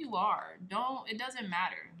 Be who you are. It doesn't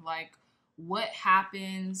matter like what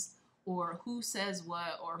happens or who says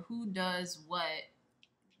what or who does what.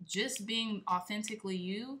 Just being authentically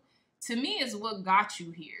you, to me, is what got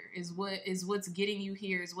you here, is what's getting you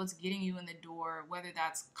here, is what's getting you in the door, whether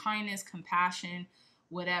that's kindness, compassion,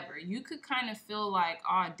 whatever. You could kind of feel like,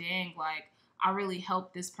 oh, dang, like I really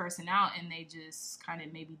helped this person out and they just kind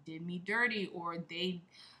of maybe did me dirty, or they,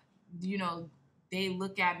 you know, they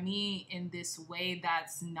look at me in this way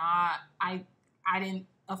that's not,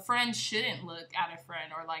 a friend shouldn't look at a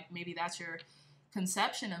friend, or like maybe that's your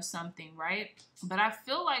conception of something, right? But I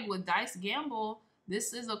feel like with Dice Gamble,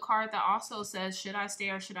 This is a card that also says, should I stay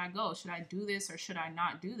or should I go? Should I do this or should I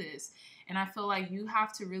not do this? And I feel like you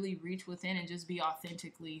have to really reach within and just be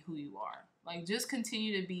authentically who you are. Like, just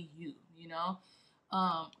continue to be you, you know?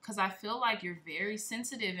 Because I feel like you're very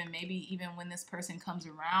sensitive, and maybe even when this person comes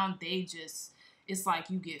around, it's like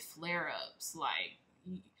you get flare-ups. Like,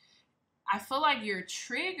 I feel like you're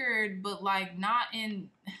triggered, but like not in...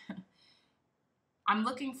 I'm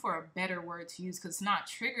looking for a better word to use, because it's not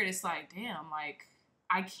triggered. It's like, damn, like,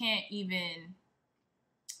 I can't even...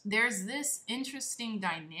 There's this interesting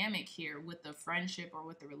dynamic here with the friendship or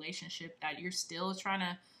with the relationship that you're still trying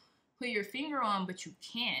to put your finger on, but you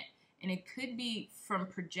can't. And it could be from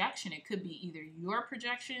projection. It could be either your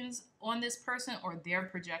projections on this person or their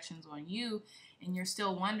projections on you. And you're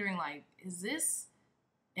still wondering, like,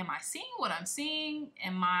 am I seeing what I'm seeing?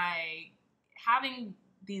 Am I having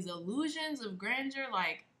these illusions of grandeur?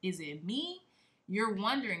 Like, is it me? You're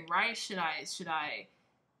wondering, right? Should I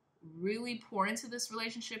really pour into this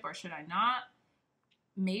relationship or should I not?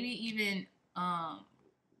 Maybe even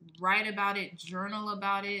write about it, journal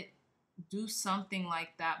about it, do something like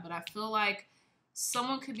that. But I feel like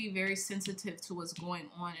someone could be very sensitive to what's going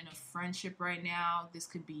on in a friendship right now. This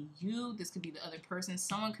could be you. This could be the other person.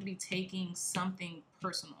 Someone could be taking something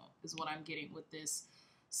personal is what I'm getting with this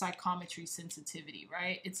psychometry sensitivity,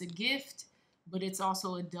 right? It's a gift, but it's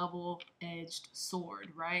also a double-edged sword,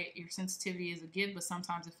 right? Your sensitivity is a gift, but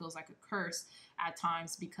sometimes it feels like a curse at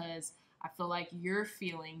times, because I feel like you're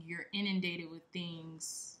inundated with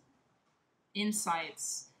things,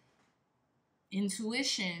 insights,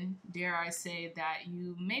 intuition, dare I say, that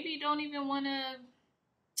you maybe don't even want to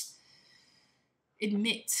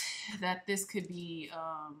admit that this could be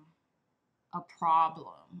a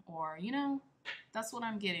problem, or, you know, that's what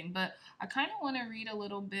I'm getting. But I kind of want to read a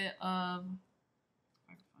little bit of, if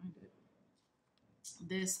I can find it,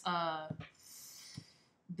 this,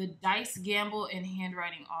 the dice gamble and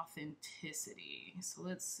handwriting authenticity. So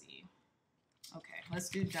let's see. Okay, let's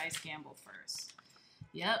do dice gamble first.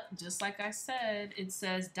 Yep, just like I said, it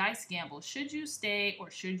says dice gamble. Should you stay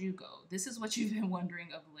or should you go? This is what you've been wondering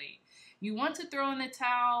of late. You want to throw in the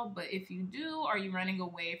towel, but if you do, are you running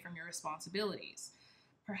away from your responsibilities?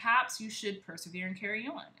 Perhaps you should persevere and carry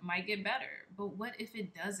on. It might get better, but what if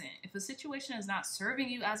it doesn't? If a situation is not serving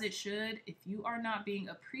you as it should, if you are not being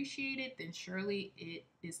appreciated, then surely it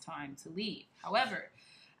is time to leave. However,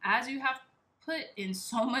 as you have put in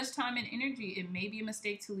so much time and energy, it may be a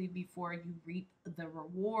mistake to leave before you reap the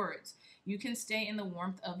rewards. You can stay in the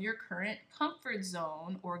warmth of your current comfort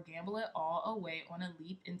zone or gamble it all away on a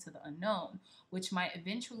leap into the unknown, which might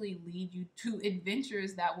eventually lead you to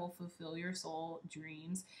adventures that will fulfill your soul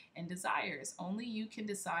dreams and desires. Only you can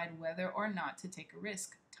decide whether or not to take a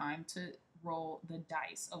risk. Time to roll the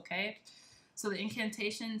dice, okay? So the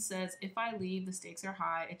incantation says, if I leave, the stakes are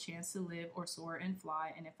high, a chance to live or soar and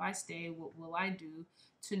fly. And if I stay, what will I do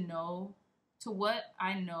to what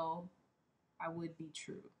I know I would be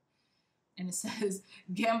true? And it says,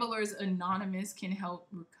 Gamblers Anonymous can help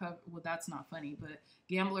recover. Well, that's not funny, but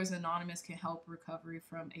Gamblers Anonymous can help recovery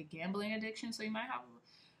from a gambling addiction. So you might have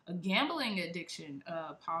a gambling addiction,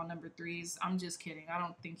 pile number 3s. I'm just kidding. I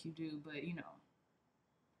don't think you do, but you know.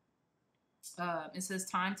 It says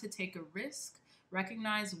time to take a risk.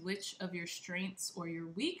 Recognize which of your strengths or your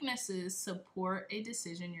weaknesses support a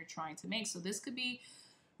decision you're trying to make. So this could be,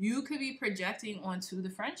 you could be projecting onto the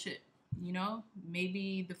friendship. You know,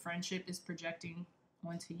 maybe the friendship is projecting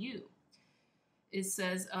onto you. It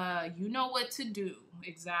says, you know what to do.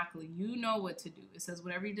 Exactly. You know what to do. It says,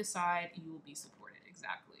 whatever you decide, you will be supported.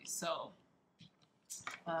 Exactly. So,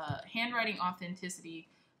 handwriting authenticity,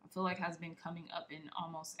 I feel like has been coming up in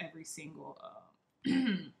almost every single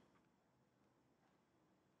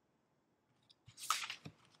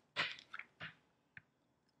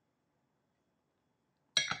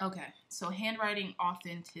okay, so handwriting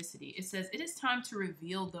authenticity. It says, it is time to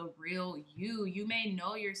reveal the real you. You may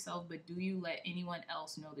know yourself, but do you let anyone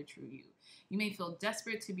else know the true you? You may feel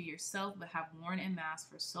desperate to be yourself, but have worn a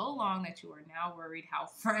mask for so long that you are now worried how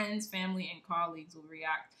friends, family, and colleagues will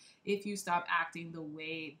react if you stop acting the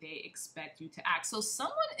way they expect you to act. So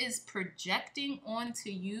someone is projecting onto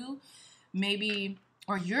you, maybe,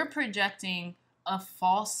 or you're projecting a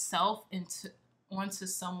false self onto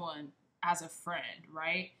someone as a friend,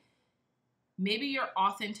 right? Maybe your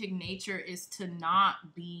authentic nature is to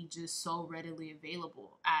not be just so readily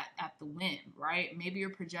available at the whim, right? Maybe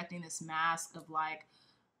you're projecting this mask of like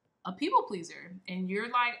a people pleaser, and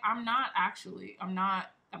you're like, I'm not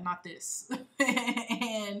this.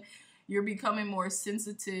 And you're becoming more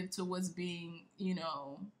sensitive to what's being, you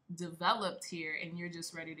know, developed here, and you're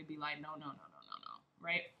just ready to be like, no,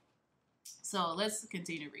 right? So let's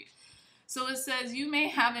continue to read. So it says, you may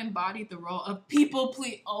have embodied the role of people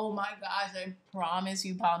please. Oh my gosh, I promise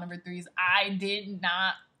you, pile number 3s, I did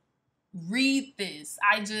not read this.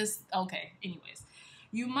 Okay, anyways.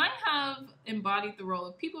 You might have embodied the role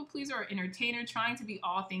of people pleaser or entertainer, trying to be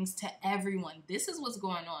all things to everyone. This is what's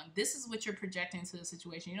going on. This is what you're projecting to the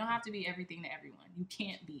situation. You don't have to be everything to everyone. You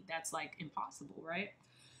can't be. That's like impossible, right?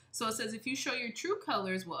 So it says, if you show your true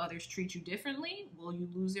colors, will others treat you differently? Will you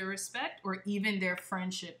lose their respect or even their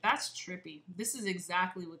friendship? That's trippy. This is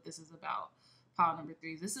exactly what this is about. Pile number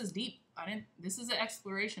 3. This is deep. This is an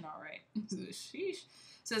exploration, all right. Sheesh.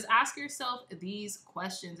 Says, ask yourself these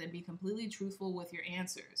questions and be completely truthful with your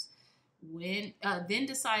answers. Then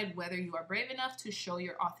decide whether you are brave enough to show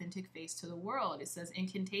your authentic face to the world. It says,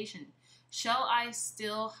 incantation. Shall I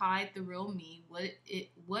still hide the real me?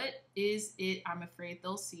 What is it I'm afraid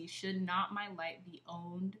they'll see? Should not my light be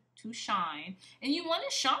owned to shine? And you want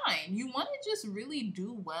to shine. You want to just really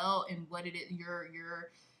do well in what it is,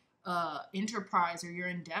 your enterprise or your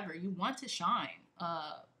endeavor. You want to shine.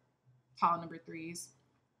 Pile number 3s.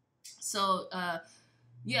 So,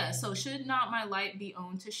 so should not my light be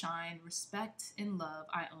owned to shine? Respect and love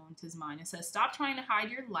I own 'tis mine. It says, stop trying to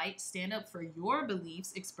hide your light. Stand up for your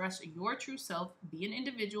beliefs. Express your true self. Be an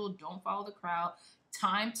individual. Don't follow the crowd.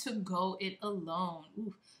 Time to go it alone.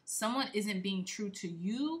 Ooh, someone isn't being true to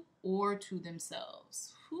you or to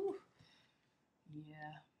themselves. Whew.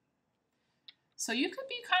 Yeah. So you could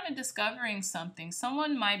be kind of discovering something.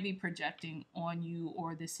 Someone might be projecting on you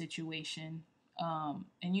or the situation.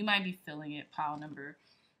 And you might be feeling it, pile number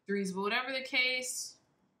 3s. But whatever the case,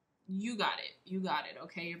 you got it. You got it,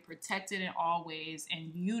 okay? You're protected in all ways,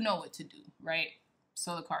 and you know what to do, right?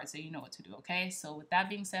 So the cards say you know what to do, okay? So with that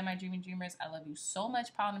being said, my dreaming dreamers, I love you so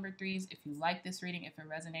much, pile number 3s. If you like this reading, if it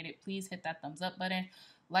resonated, please hit that thumbs up button.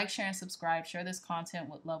 Like, share, and subscribe. Share this content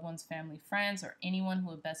with loved ones, family, friends, or anyone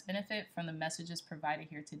who would best benefit from the messages provided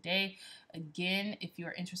here today. Again, if you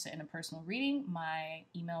are interested in a personal reading, my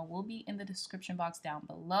email will be in the description box down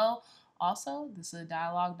below. Also, this is a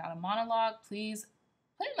dialogue, not a monologue. Please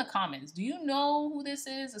put in the comments. Do you know who this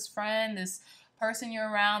is? This friend, this person you're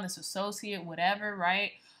around, this associate, whatever,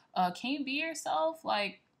 right? Can you be yourself?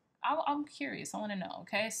 Like, I'm curious. I want to know,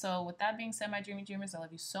 okay? So with that being said, my dreamy dreamers, I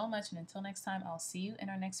love you so much. And until next time, I'll see you in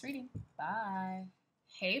our next reading. Bye.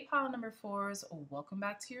 Hey, pile number 4s. Welcome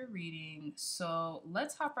back to your reading. So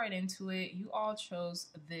let's hop right into it. You all chose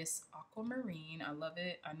this Aquamarine. I love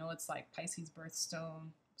it. I know it's like Pisces birthstone.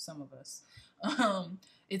 Some of us.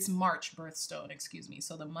 It's March birthstone, excuse me.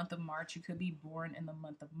 So the month of March, you could be born in the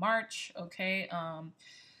month of March, okay?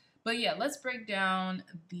 But yeah, let's break down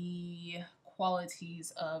the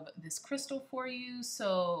qualities of this crystal for you.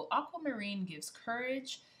 So Aquamarine gives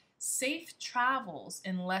courage, safe travels,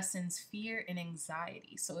 and lessens fear and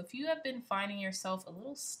anxiety. So if you have been finding yourself a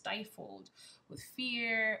little stifled with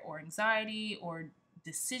fear or anxiety or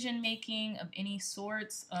decision making of any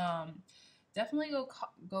sorts, definitely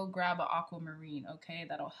go grab an Aquamarine, okay?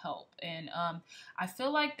 That'll help. And I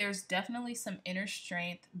feel like there's definitely some inner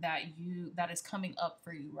strength that is coming up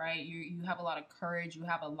for you, right? You have a lot of courage. You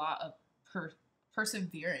have a lot of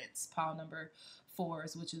perseverance, pile number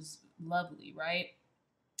 4s, which is lovely, right?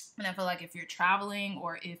 And I feel like if you're traveling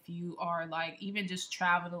or if you are like even just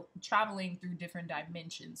traveling through different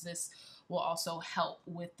dimensions, this will also help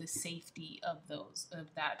with the safety of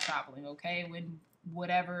that traveling, okay? When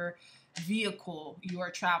whatever vehicle you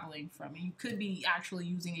are traveling from. You could be actually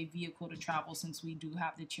using a vehicle to travel since we do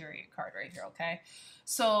have the Chariot card right here, okay?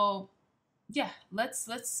 So yeah,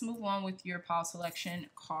 let's move on with your pile selection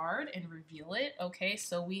card and reveal it. Okay,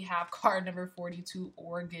 so we have card number 42,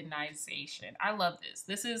 Organization. I love this.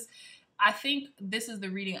 I think this is the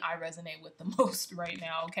reading I resonate with the most right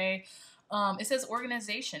now, okay? It says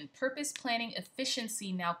organization, purpose, planning,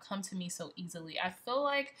 efficiency now come to me so easily. I feel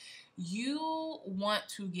like you want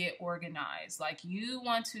to get organized. Like you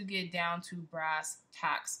want to get down to brass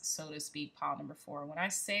tacks, so to speak, pile number 4. When I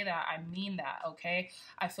say that, I mean that, okay?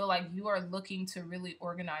 I feel like you are looking to really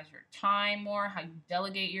organize your time more, how you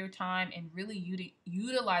delegate your time, and really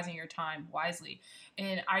utilizing your time wisely.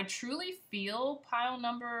 And I truly feel, pile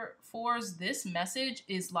number 4's, this message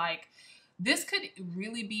is like, this could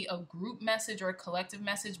really be a group message or a collective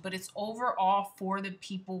message, but it's overall for the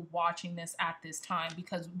people watching this at this time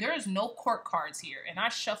because there is no court cards here. And I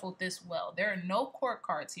shuffled this well. There are no court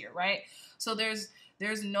cards here, right? So there's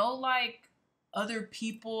no like other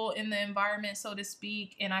people in the environment, so to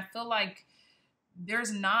speak. And I feel like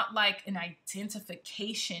there's not like an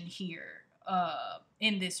identification here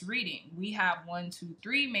in this reading. We have 1, 2,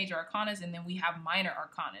 3 major arcanas, and then we have minor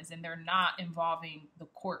arcanas, and they're not involving the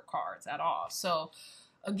court cards at all. So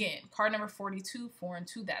again, card number 42, 4 and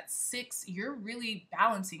 2, that's 6. You're really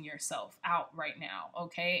balancing yourself out right now,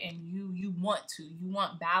 okay? And you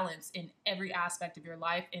want balance in every aspect of your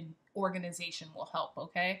life, and organization will help,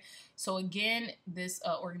 okay? So again, this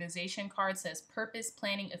organization card says purpose,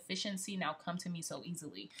 planning, efficiency now come to me so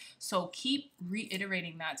easily. So keep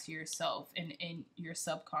reiterating that to yourself and in your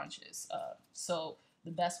subconscious. So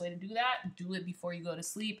the best way to do that, do it before you go to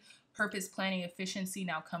sleep. Purpose, planning, efficiency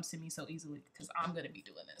now comes to me so easily, because I'm going to be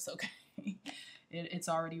doing this, okay? It's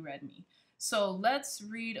already read me. So let's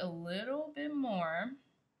read a little bit more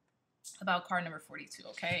about card number 42,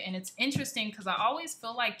 okay? And it's interesting because I always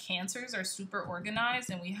feel like Cancers are super organized,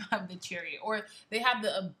 and we have the Chariot, or they have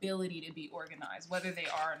the ability to be organized. Whether they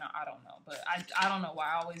are or not, I don't know. But I don't know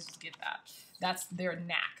why I always just get that. That's their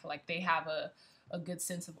knack. Like, they have a good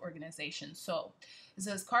sense of organization. So it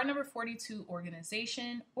says card number 42,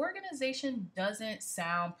 organization. Organization doesn't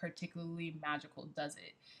sound particularly magical, does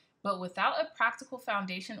it? But without a practical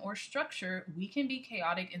foundation or structure, we can be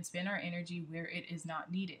chaotic and spend our energy where it is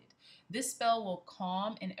not needed. This spell will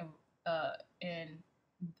calm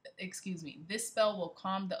this spell will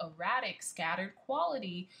calm the erratic, scattered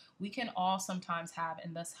quality we can all sometimes have,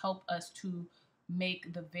 and thus help us to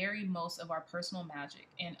make the very most of our personal magic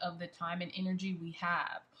and of the time and energy we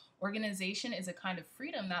have. Organization is a kind of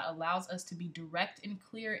freedom that allows us to be direct and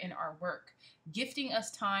clear in our work, gifting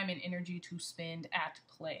us time and energy to spend at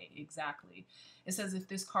play. Exactly. It says if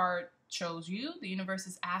this card chose you, the universe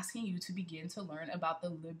is asking you to begin to learn about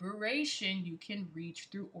the liberation you can reach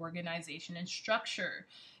through organization and structure.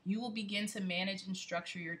 You will begin to manage and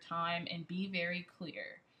structure your time and be very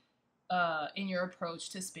clear in your approach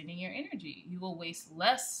to spending your energy. You will waste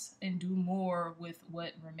less and do more with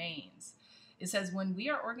what remains. It says, when we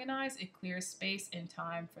are organized, it clears space and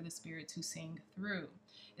time for the spirit to sing through.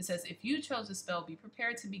 It says, if you chose a spell, be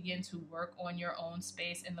prepared to begin to work on your own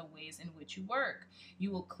space and the ways in which you work.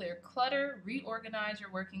 You will clear clutter, reorganize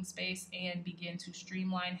your working space, and begin to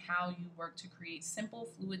streamline how you work to create simple,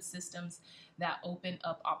 fluid systems that open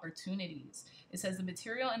up opportunities. It says, the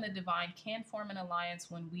material and the divine can form an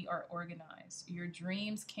alliance when we are organized. Your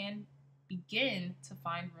dreams can begin to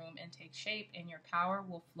find room and take shape, and your power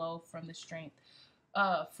will flow from strength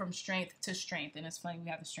to strength. And it's funny, we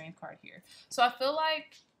have the strength card here. So I feel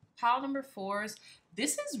like pile number 4s,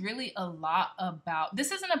 this is really a lot about,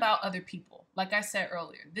 this isn't about other people. Like I said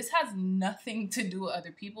earlier, this has nothing to do with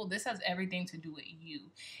other people. This has everything to do with you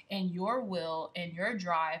and your will and your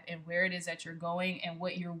drive and where it is that you're going and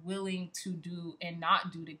what you're willing to do and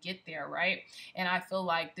not do to get there, right? And I feel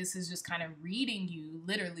like this is just kind of reading you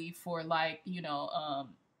literally for, like, you know,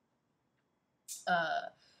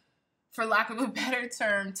 for lack of a better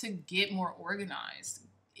term, to get more organized.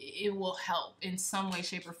 It will help in some way,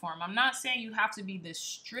 shape, or form. I'm not saying you have to be this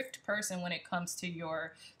strict person when it comes to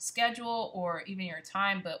your schedule or even your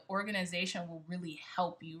time, but organization will really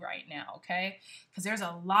help you right now, okay? Because there's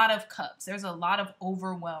a lot of cups. There's a lot of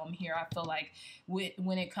overwhelm here, I feel like,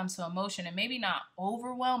 when it comes to emotion. And maybe not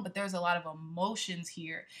overwhelm, but there's a lot of emotions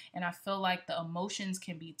here. And I feel like the emotions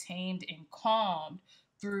can be tamed and calmed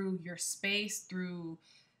through your space, through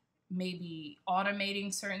maybe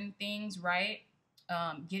automating certain things, right?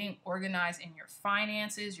 Getting organized in your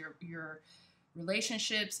finances, your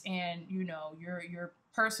relationships, and, you know, your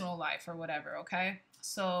personal life or whatever, okay?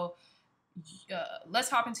 So let's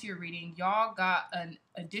hop into your reading. Y'all got an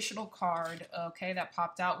additional card, okay, that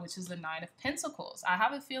popped out, which is the 9 of Pentacles. I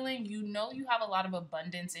have a feeling you know you have a lot of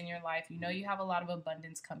abundance in your life. You know you have a lot of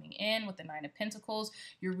abundance coming in with the 9 of Pentacles.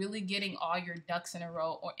 You're really getting all your ducks in a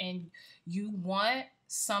row, and you want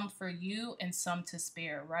some for you and some to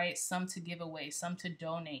spare, right? Some to give away, some to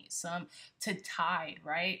donate, some to tithe,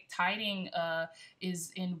 right? Tithing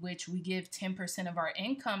is in which we give 10% of our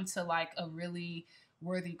income to, like, a really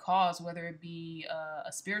worthy cause, whether it be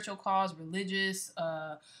a spiritual cause, religious,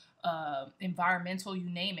 environmental, you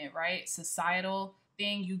name it, right? Societal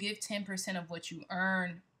thing. You give 10% of what you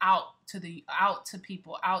earn out to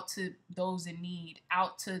people, out to those in need,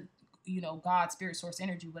 out to, you know, God, spirit, source,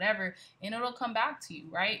 energy, whatever, and it'll come back to you,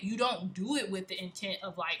 right? You don't do it with the intent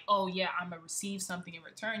of, like, oh yeah, I'm gonna receive something in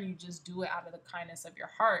return. You just do it out of the kindness of your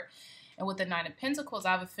heart. And with the 9 of Pentacles,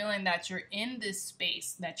 I have a feeling that you're in this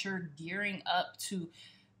space, that you're gearing up to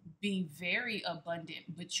be very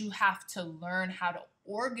abundant, but you have to learn how to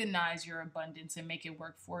organize your abundance and make it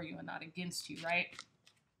work for you and not against you, right?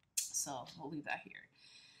 So we'll leave that here.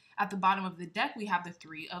 At the bottom of the deck, we have the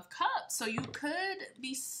 3 of Cups. So you could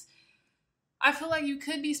be, I feel like you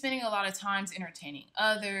could be spending a lot of times entertaining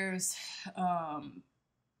others,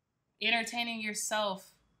 entertaining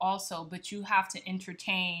yourself also, but you have to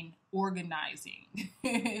entertain organizing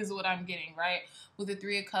is what I'm getting, right? With the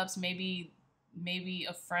Three of Cups, maybe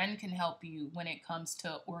a friend can help you when it comes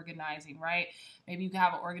to organizing, right? Maybe you can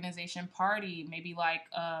have an organization party. Maybe like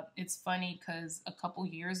it's funny because a couple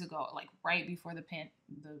years ago, like right before the thing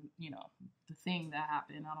that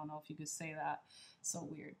happened, I don't know if you could say that, so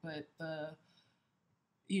weird, but the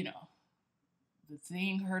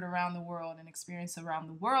thing heard around the world and experience around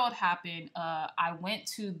the world happened. I went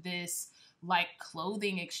to this like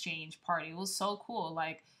clothing exchange party. It was so cool.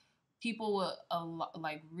 Like people with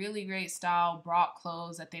like really great style brought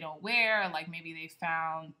clothes that they don't wear. Like maybe they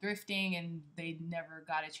found thrifting and they never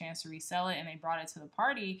got a chance to resell it and they brought it to the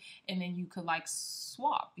party, and then you could like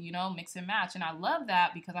swap, mix and match. And I love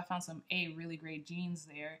that because I found some really great jeans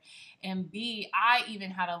there, and B, I even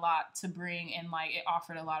had a lot to bring, and like it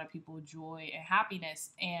offered a lot of people joy and happiness,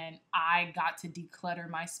 and I got to declutter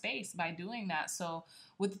my space by doing that. So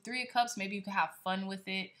with the Three of Cups, maybe you could have fun with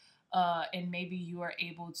it. And maybe you are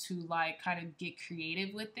able to like kind of get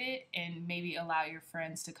creative with it and maybe allow your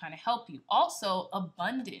friends to kind of help you. Also,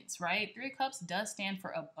 abundance, right? Three of Cups does stand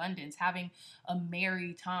for abundance, having a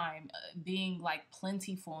merry time, being like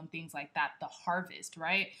plentiful and things like that. The harvest,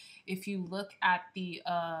 right? If you look at the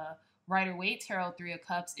Rider-Waite Tarot Three of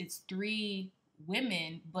Cups, it's 3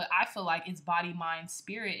 women, but I feel like it's body, mind,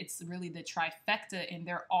 spirit. It's really the trifecta, and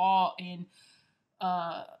they're all in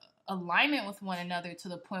alignment with one another to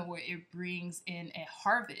the point where it brings in a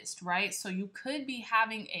harvest, right? So you could be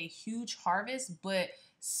having a huge harvest, but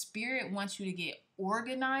spirit wants you to get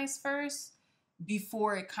organized first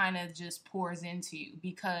before it kind of just pours into you,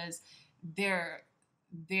 because they're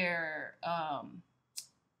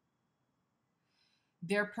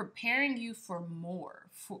preparing you for more,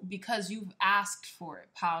 because you've asked for it.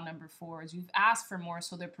 Pile number 4 is you've asked for more,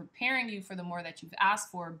 so they're preparing you for the more that you've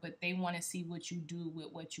asked for, but they want to see what you do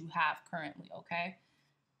with what you have currently, okay?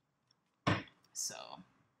 So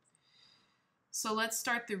let's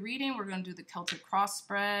start the reading. We're going to do the Celtic cross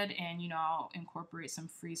spread, and I'll incorporate some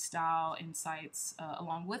freestyle insights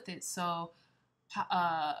along with it. So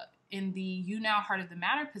in the you now heart of the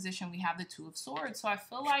matter position, we have the Two of Swords. So I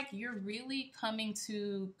feel like you're really coming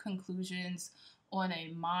to conclusions on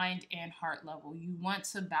a mind and heart level. You want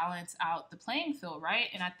to balance out the playing field, right?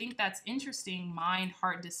 And I think that's interesting, mind,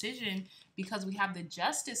 heart decision, because we have the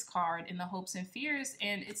Justice card in the hopes and fears,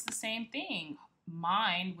 and it's the same thing.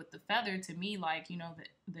 Mind with the feather, to me, like,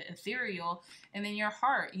 the ethereal, and then your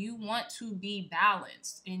heart. You want to be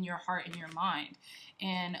balanced in your heart and your mind.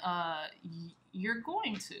 And you're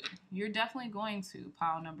definitely going to,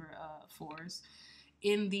 pile number 4s.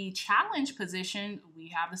 In the challenge position, we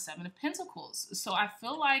have the Seven of Pentacles. So I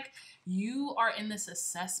feel like you are in this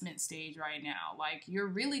assessment stage right now. Like you're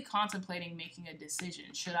really contemplating making a decision.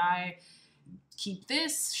 Should I keep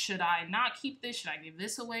this? Should I not keep this? Should I give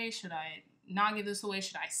this away? Should I not give this away?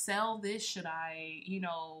 Should I sell this? Should I,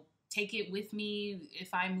 take it with me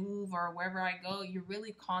if I move or wherever I go? You're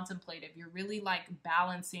really contemplative. You're really like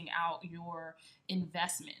balancing out your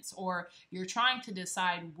investments, or you're trying to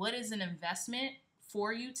decide what is an investment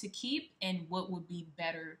for you to keep and what would be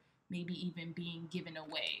better, maybe even being given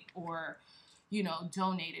away or,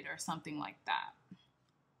 donated or something like that.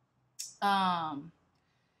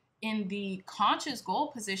 In the conscious goal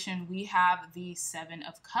position, we have the Seven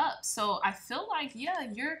of Cups. So I feel like,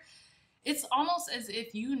 it's almost as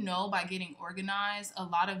if by getting organized, a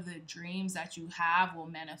lot of the dreams that you have will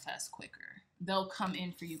manifest quicker. They'll come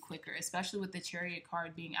in for you quicker, especially with the Chariot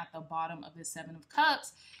card being at the bottom of the Seven of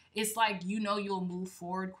Cups. It's like, you'll move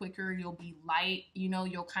forward quicker. You'll be light,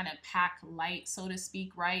 you'll kind of pack light, so to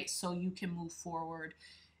speak, right? So you can move forward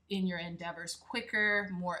in your endeavors quicker,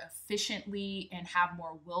 more efficiently, and have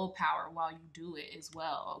more willpower while you do it as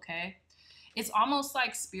well, okay? It's almost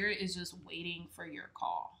like spirit is just waiting for your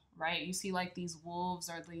call, right? You see like these wolves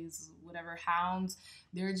or these whatever hounds,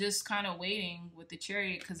 they're just kind of waiting with the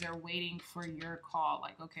Chariot because they're waiting for your call.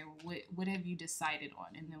 Like, okay, well, what have you decided on?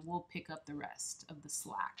 And then we'll pick up the rest of the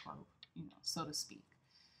slack, or, so to speak.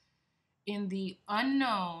 In the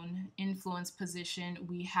unknown influence position,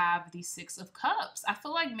 we have the Six of Cups. I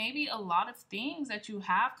feel like maybe a lot of things that you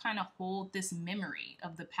have kind of hold this memory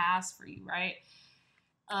of the past for you, right?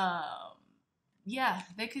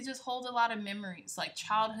 They could just hold a lot of memories, like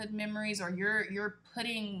childhood memories, or you're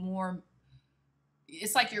putting more,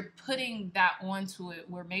 it's like you're putting that onto it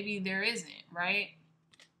where maybe there isn't, right?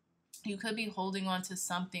 You could be holding on to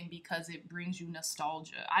something because it brings you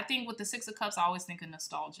nostalgia. I think with the Six of Cups, I always think of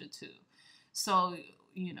nostalgia too. So,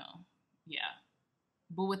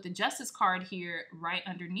 But with the Justice card here, right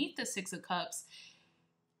underneath the Six of Cups,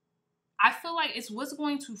 I feel like it's what's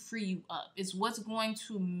going to free you up. It's what's going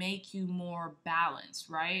to make you more balanced,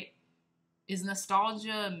 right? Is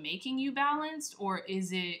nostalgia making you balanced, or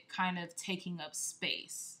is it kind of taking up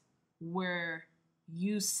space where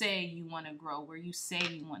you say you want to grow, where you say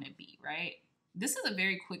you want to be, right? This is a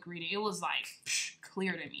very quick reading. It was like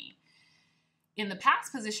clear to me. In the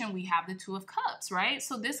past position, we have the Two of Cups, right?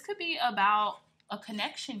 So this could be about a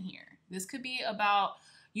connection here. This could be about,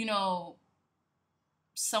 you know,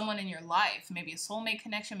 someone in your life, maybe a soulmate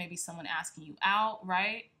connection, maybe someone asking you out,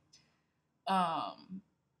 right?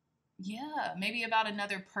 Yeah, maybe about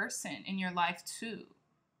another person in your life too.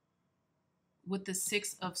 With the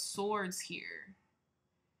Six of Swords here,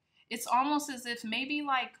 it's almost as if maybe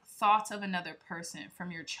like thoughts of another person from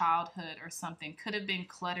your childhood or something could have been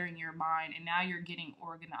cluttering your mind, and now you're getting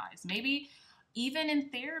organized. Maybe even in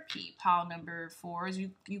therapy, pile number 4s,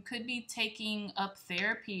 you could be taking up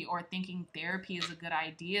therapy or thinking therapy is a good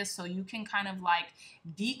idea, so you can kind of like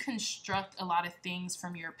deconstruct a lot of things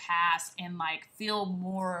from your past and like feel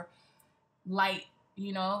more light,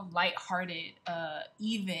 you know, lighthearted,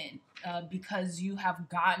 even because you have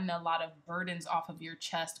gotten a lot of burdens off of your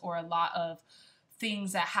chest, or a lot of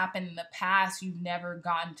things that happened in the past you've never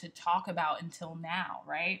gotten to talk about until now,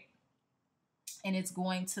 right? And it's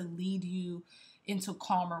going to lead you into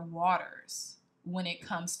calmer waters when it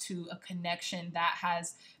comes to a connection that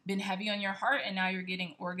has been heavy on your heart, and now you're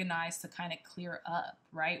getting organized to kind of clear up,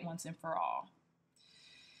 right? Once and for all.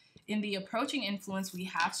 In the approaching influence, we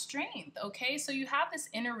have strength, okay? So you have this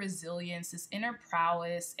inner resilience, this inner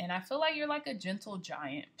prowess, and I feel like you're like a gentle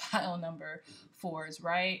giant, pile number 4s,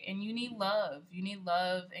 right? And you need love. You need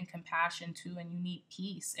love and compassion too, and you need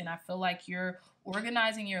peace. And I feel like you're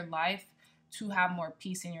organizing your life to have more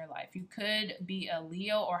peace in your life. You could be a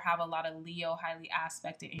Leo or have a lot of Leo highly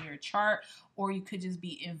aspected in your chart, or you could just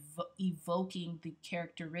be evoking the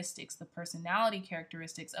characteristics, the personality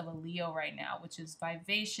characteristics of a Leo right now, which is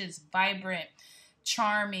vivacious, vibrant,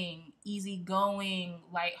 charming, easygoing,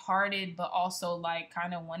 lighthearted, but also like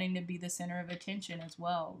kind of wanting to be the center of attention as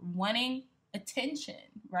well. Wanting attention,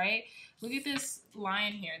 right? Look at this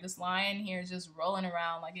lion here. This lion here is just rolling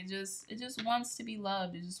around like it just wants to be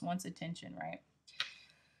loved. It just wants attention, right?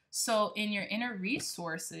 So in your inner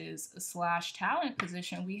resources / talent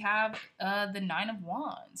position, we have the 9 of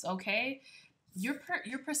Wands, okay? You're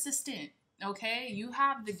persistent, okay? You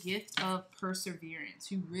have the gift of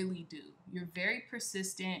perseverance. You really do. You're very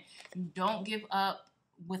persistent. You don't give up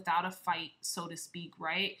without a fight, so to speak,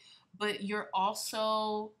 right? But you're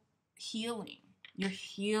also healing. You're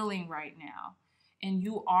healing right now, and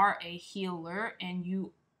you are a healer, and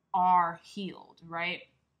you are healed, right?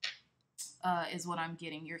 Is what I'm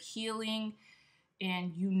getting. You're healing,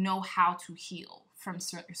 and you know how to heal from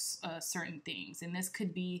certain things, and this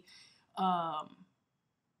could be I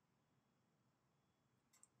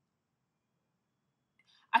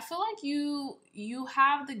feel like you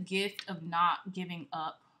have the gift of not giving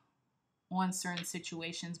up on certain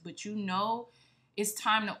situations, but you know it's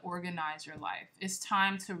time to organize your life. It's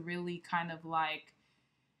time to really kind of like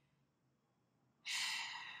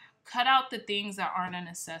cut out the things that aren't a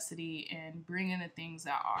necessity and bring in the things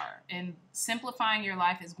that are. And simplifying your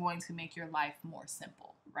life is going to make your life more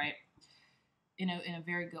simple, right? In a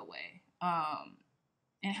very good way.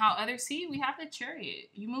 And how others see, we have the Chariot.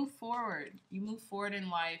 You move forward. You move forward in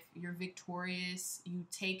life. You're victorious. You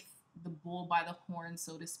take the bull by the horn,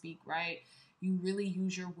 so to speak, right? You really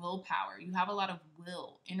use your willpower. You have a lot of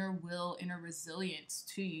will, inner resilience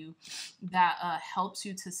to you that helps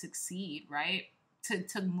you to succeed, right?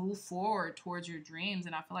 To move forward towards your dreams.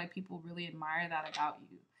 And I feel like people really admire that about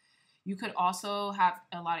you. You could also have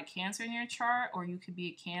a lot of Cancer in your chart, or you could be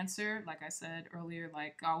a Cancer. Like I said earlier,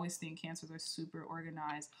 like I always think Cancers are super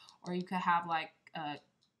organized. Or you could have like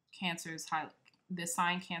Cancer's the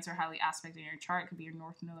sign Cancer highly aspect in your chart. It could be your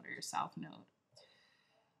North Node or your South Node.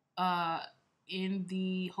 In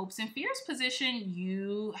the hopes and fears position,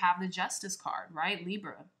 you have the Justice card, right?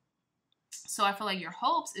 Libra. So I feel like your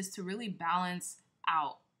hopes is to really balance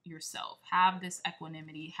out yourself. Have this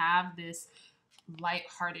equanimity, have this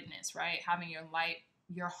lightheartedness, right? Having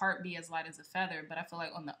your heart be as light as a feather. But I feel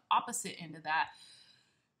like on the opposite end of that,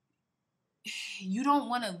 you don't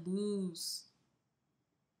want to lose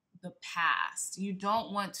the past. You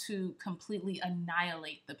don't want to completely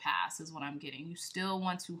annihilate the past is what I'm getting. You still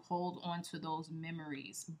want to hold on to those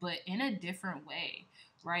memories, but in a different way,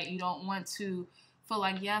 right? You don't want to feel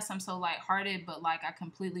like, yes, I'm so lighthearted, but like I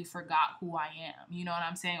completely forgot who I am. You know what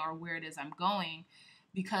I'm saying? Or where it is I'm going.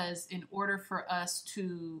 Because in order for us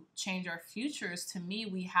to change our futures, to me,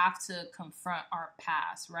 we have to confront our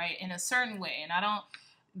past, right? In a certain way. And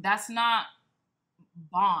that's not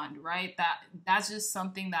bond, right? That's just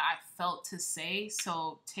something that I felt to say.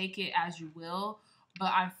 So take it as you will.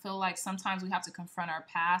 But I feel like sometimes we have to confront our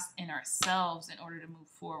past and ourselves in order to move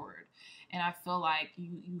forward. And I feel like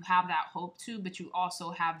you have that hope too, but you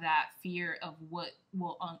also have that fear of what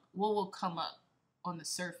will come up on the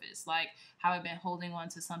surface. Like, have I been holding on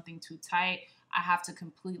to something too tight? I have to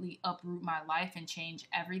completely uproot my life and change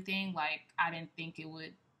everything. Like, I didn't think it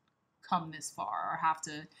would come this far, or have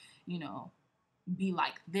to, you know, be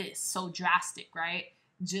like this, so drastic, right?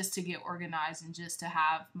 Just to get organized and just to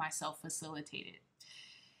have myself facilitated.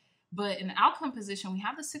 But in the outcome position, we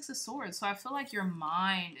have the Six of Swords. So I feel like your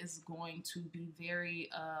mind is going to be very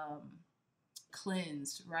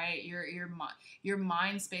cleansed, right? Your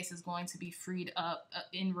mind space is going to be freed up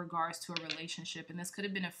in regards to a relationship. And this could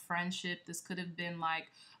have been a friendship. This could have been like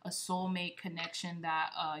a soulmate connection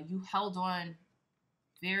that you held on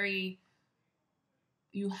to.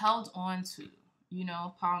 You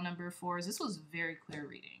know, pile number 4s. This was very clear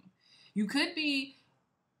reading. You could be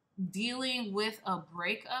dealing with a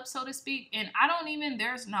breakup, so to speak. And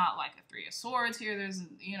there's not like a 3 of Swords here. There's,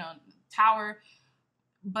 you know, Tower.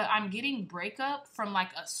 But I'm getting breakup from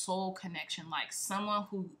like a soul connection, like someone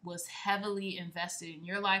who was heavily invested in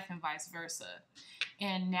your life and vice versa.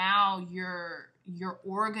 And now you're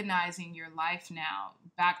organizing your life now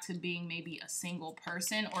back to being maybe a single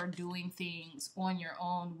person or doing things on your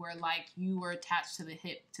own where like you were attached to the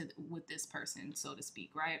hip with this person, so to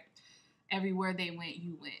speak, right? Everywhere they went,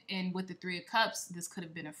 you went. And with the 3 of Cups, this could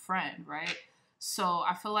have been a friend, right? So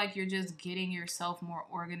I feel like you're just getting yourself more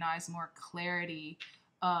organized, more clarity,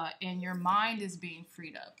 and your mind is being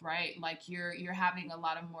freed up, right? Like you're having a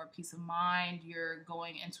lot of more peace of mind. You're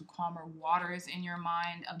going into calmer waters in your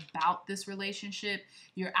mind about this relationship.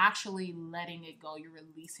 You're actually letting it go. You're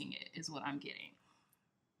releasing it is what I'm getting.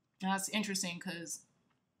 And that's interesting because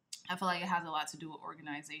I feel like it has a lot to do with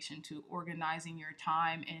organization, to organizing your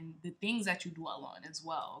time and the things that you dwell on as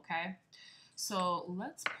well, okay? So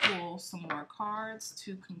let's pull some more cards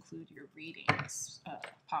to conclude your readings.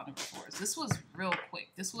 Pile number 4s. This was real quick.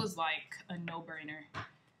 This was like a no-brainer.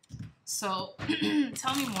 So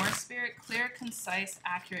tell me more, Spirit. Clear, concise,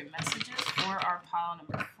 accurate messages for our pile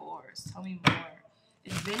number 4s. Tell me more.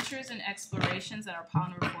 Adventures and explorations that our pile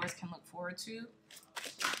number 4s can look forward to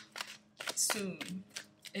soon.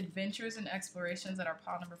 Adventures and explorations that our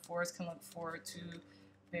pile number 4s can look forward to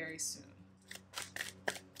very soon.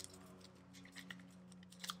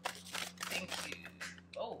 Thank you.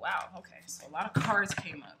 Oh, wow. Okay. So a lot of cards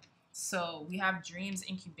came up. So we have dreams,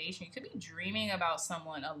 incubation. You could be dreaming about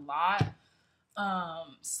someone a lot.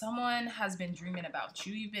 Someone has been dreaming about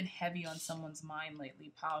you. You've been heavy on someone's mind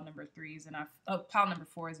lately. Pile number 3s and pile number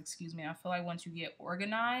 4s, excuse me. I feel like once you get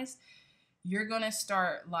organized, you're going to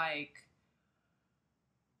start like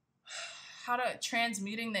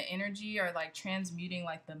transmuting the energy, or like transmuting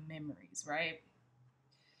like the memories, right?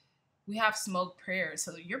 We have smoke prayers.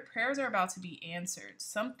 So your prayers are about to be answered.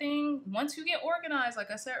 Something, once you get organized,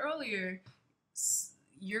 like I said earlier,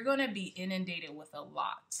 you're going to be inundated with a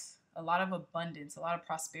lot of abundance, a lot of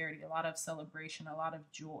prosperity, a lot of celebration, a lot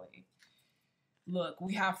of joy. Look,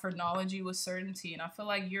 we have phrenology with certainty, and I feel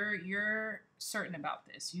like you're certain about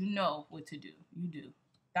this. You know what to do. You do.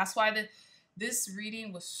 That's why this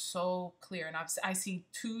reading was so clear, and I see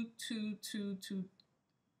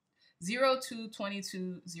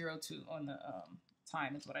 022202 on the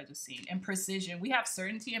time is what I just seen. And precision. We have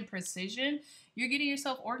certainty and precision. You're getting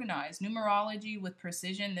yourself organized. Numerology with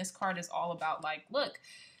precision. This card is all about like, look,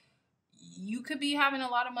 you could be having a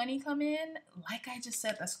lot of money come in. Like I just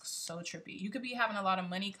said, that's so trippy. You could be having a lot of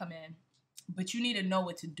money come in, but you need to know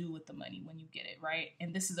what to do with the money when you get it, right?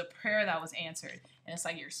 And this is a prayer that was answered. And it's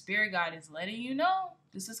like your spirit guide is letting you know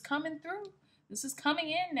this is coming through. This is coming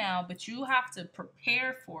in now, but you have to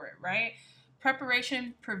prepare for it, right?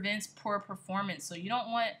 Preparation prevents poor performance. So you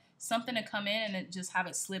don't want something to come in and just have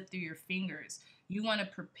it slip through your fingers. You want to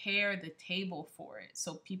prepare the table for it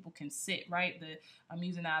so people can sit, right? I'm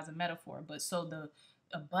using that as a metaphor, but so the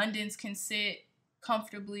abundance can sit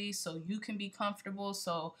comfortably, so you can be comfortable.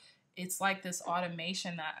 So it's like this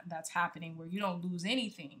automation that's happening where you don't lose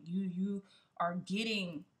anything. You are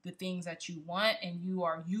getting the things that you want and you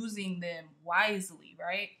are using them wisely,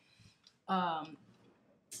 right?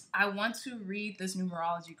 I want to read this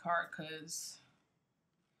numerology card because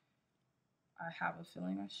I have a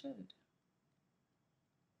feeling I should.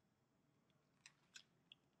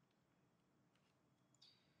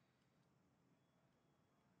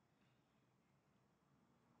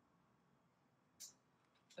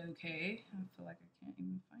 Okay, I feel like I can't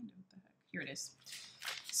even find it. What the heck? Here it is.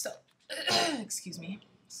 So, excuse me.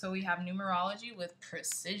 So we have numerology with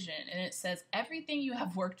precision, and it says everything you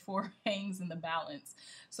have worked for hangs in the balance.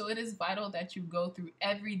 So it is vital that you go through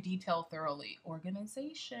every detail thoroughly.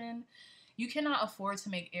 Organization. You cannot afford to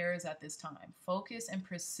make errors at this time. Focus and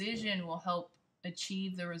precision will help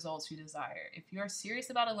achieve the results you desire. If you are serious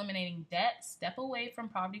about eliminating debt, step away from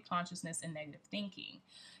poverty consciousness and negative thinking.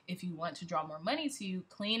 If you want to draw more money to you,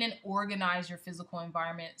 clean and organize your physical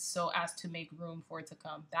environment so as to make room for it to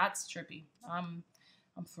come. That's trippy. I'm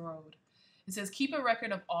thrilled. It says keep a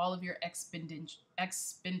record of all of your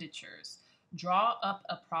expenditures. Draw up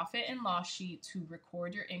a profit and loss sheet to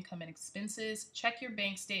record your income and expenses. Check your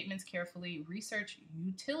bank statements carefully. Research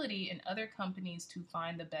utility and other companies to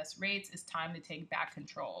find the best rates. It's time to take back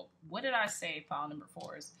control. What did I say, file number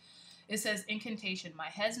 4s? It says incantation. My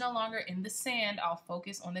head's no longer in the sand. I'll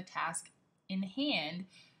focus on the task in hand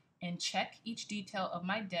and check each detail of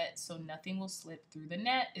my debt so nothing will slip through the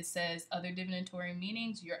net. It says other divinatory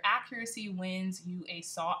meanings. Your accuracy wins you a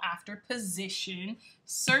sought after position.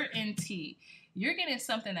 Certainty. You're getting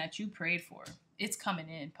something that you prayed for. It's coming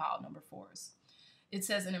in, pile number 4s. It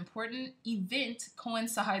says an important event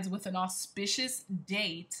coincides with an auspicious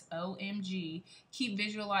date. OMG. Keep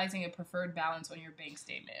visualizing a preferred balance on your bank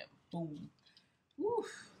statement. Boom. Woo.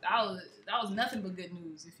 That was nothing but good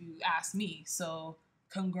news if you ask me. So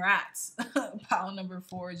congrats, pile number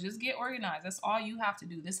 4. Just get organized. That's all you have to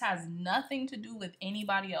do. This has nothing to do with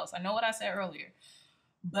anybody else. I know what I said earlier,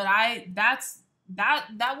 but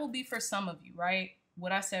that will be for some of you, right?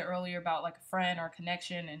 What I said earlier about like a friend or a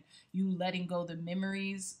connection and you letting go the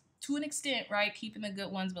memories to an extent, right? Keeping the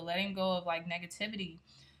good ones, but letting go of like negativity.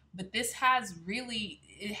 But this has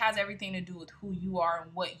it has everything to do with who you are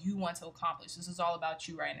and what you want to accomplish. This is all about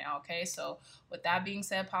you right now, okay? So with that being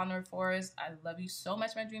said, pile number 4s, I love you so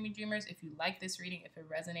much, my dreamy dreamers. If you like this reading, if it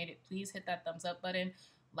resonated, please hit that thumbs up button.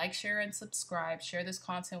 Like, share, and subscribe. Share this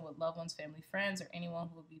content with loved ones, family, friends, or anyone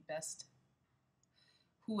who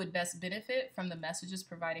would best benefit from the messages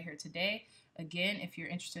provided here today. Again, if you're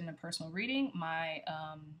interested in a personal reading, my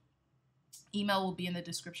email will be in the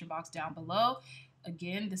description box down below.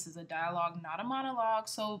 Again, this is a dialogue, not a monologue.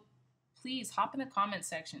 So please hop in the comment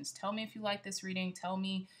sections. Tell me if you like this reading. Tell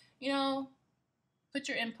me, put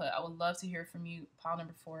your input. I would love to hear from you. Pile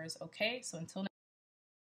number 4s. Okay, so until next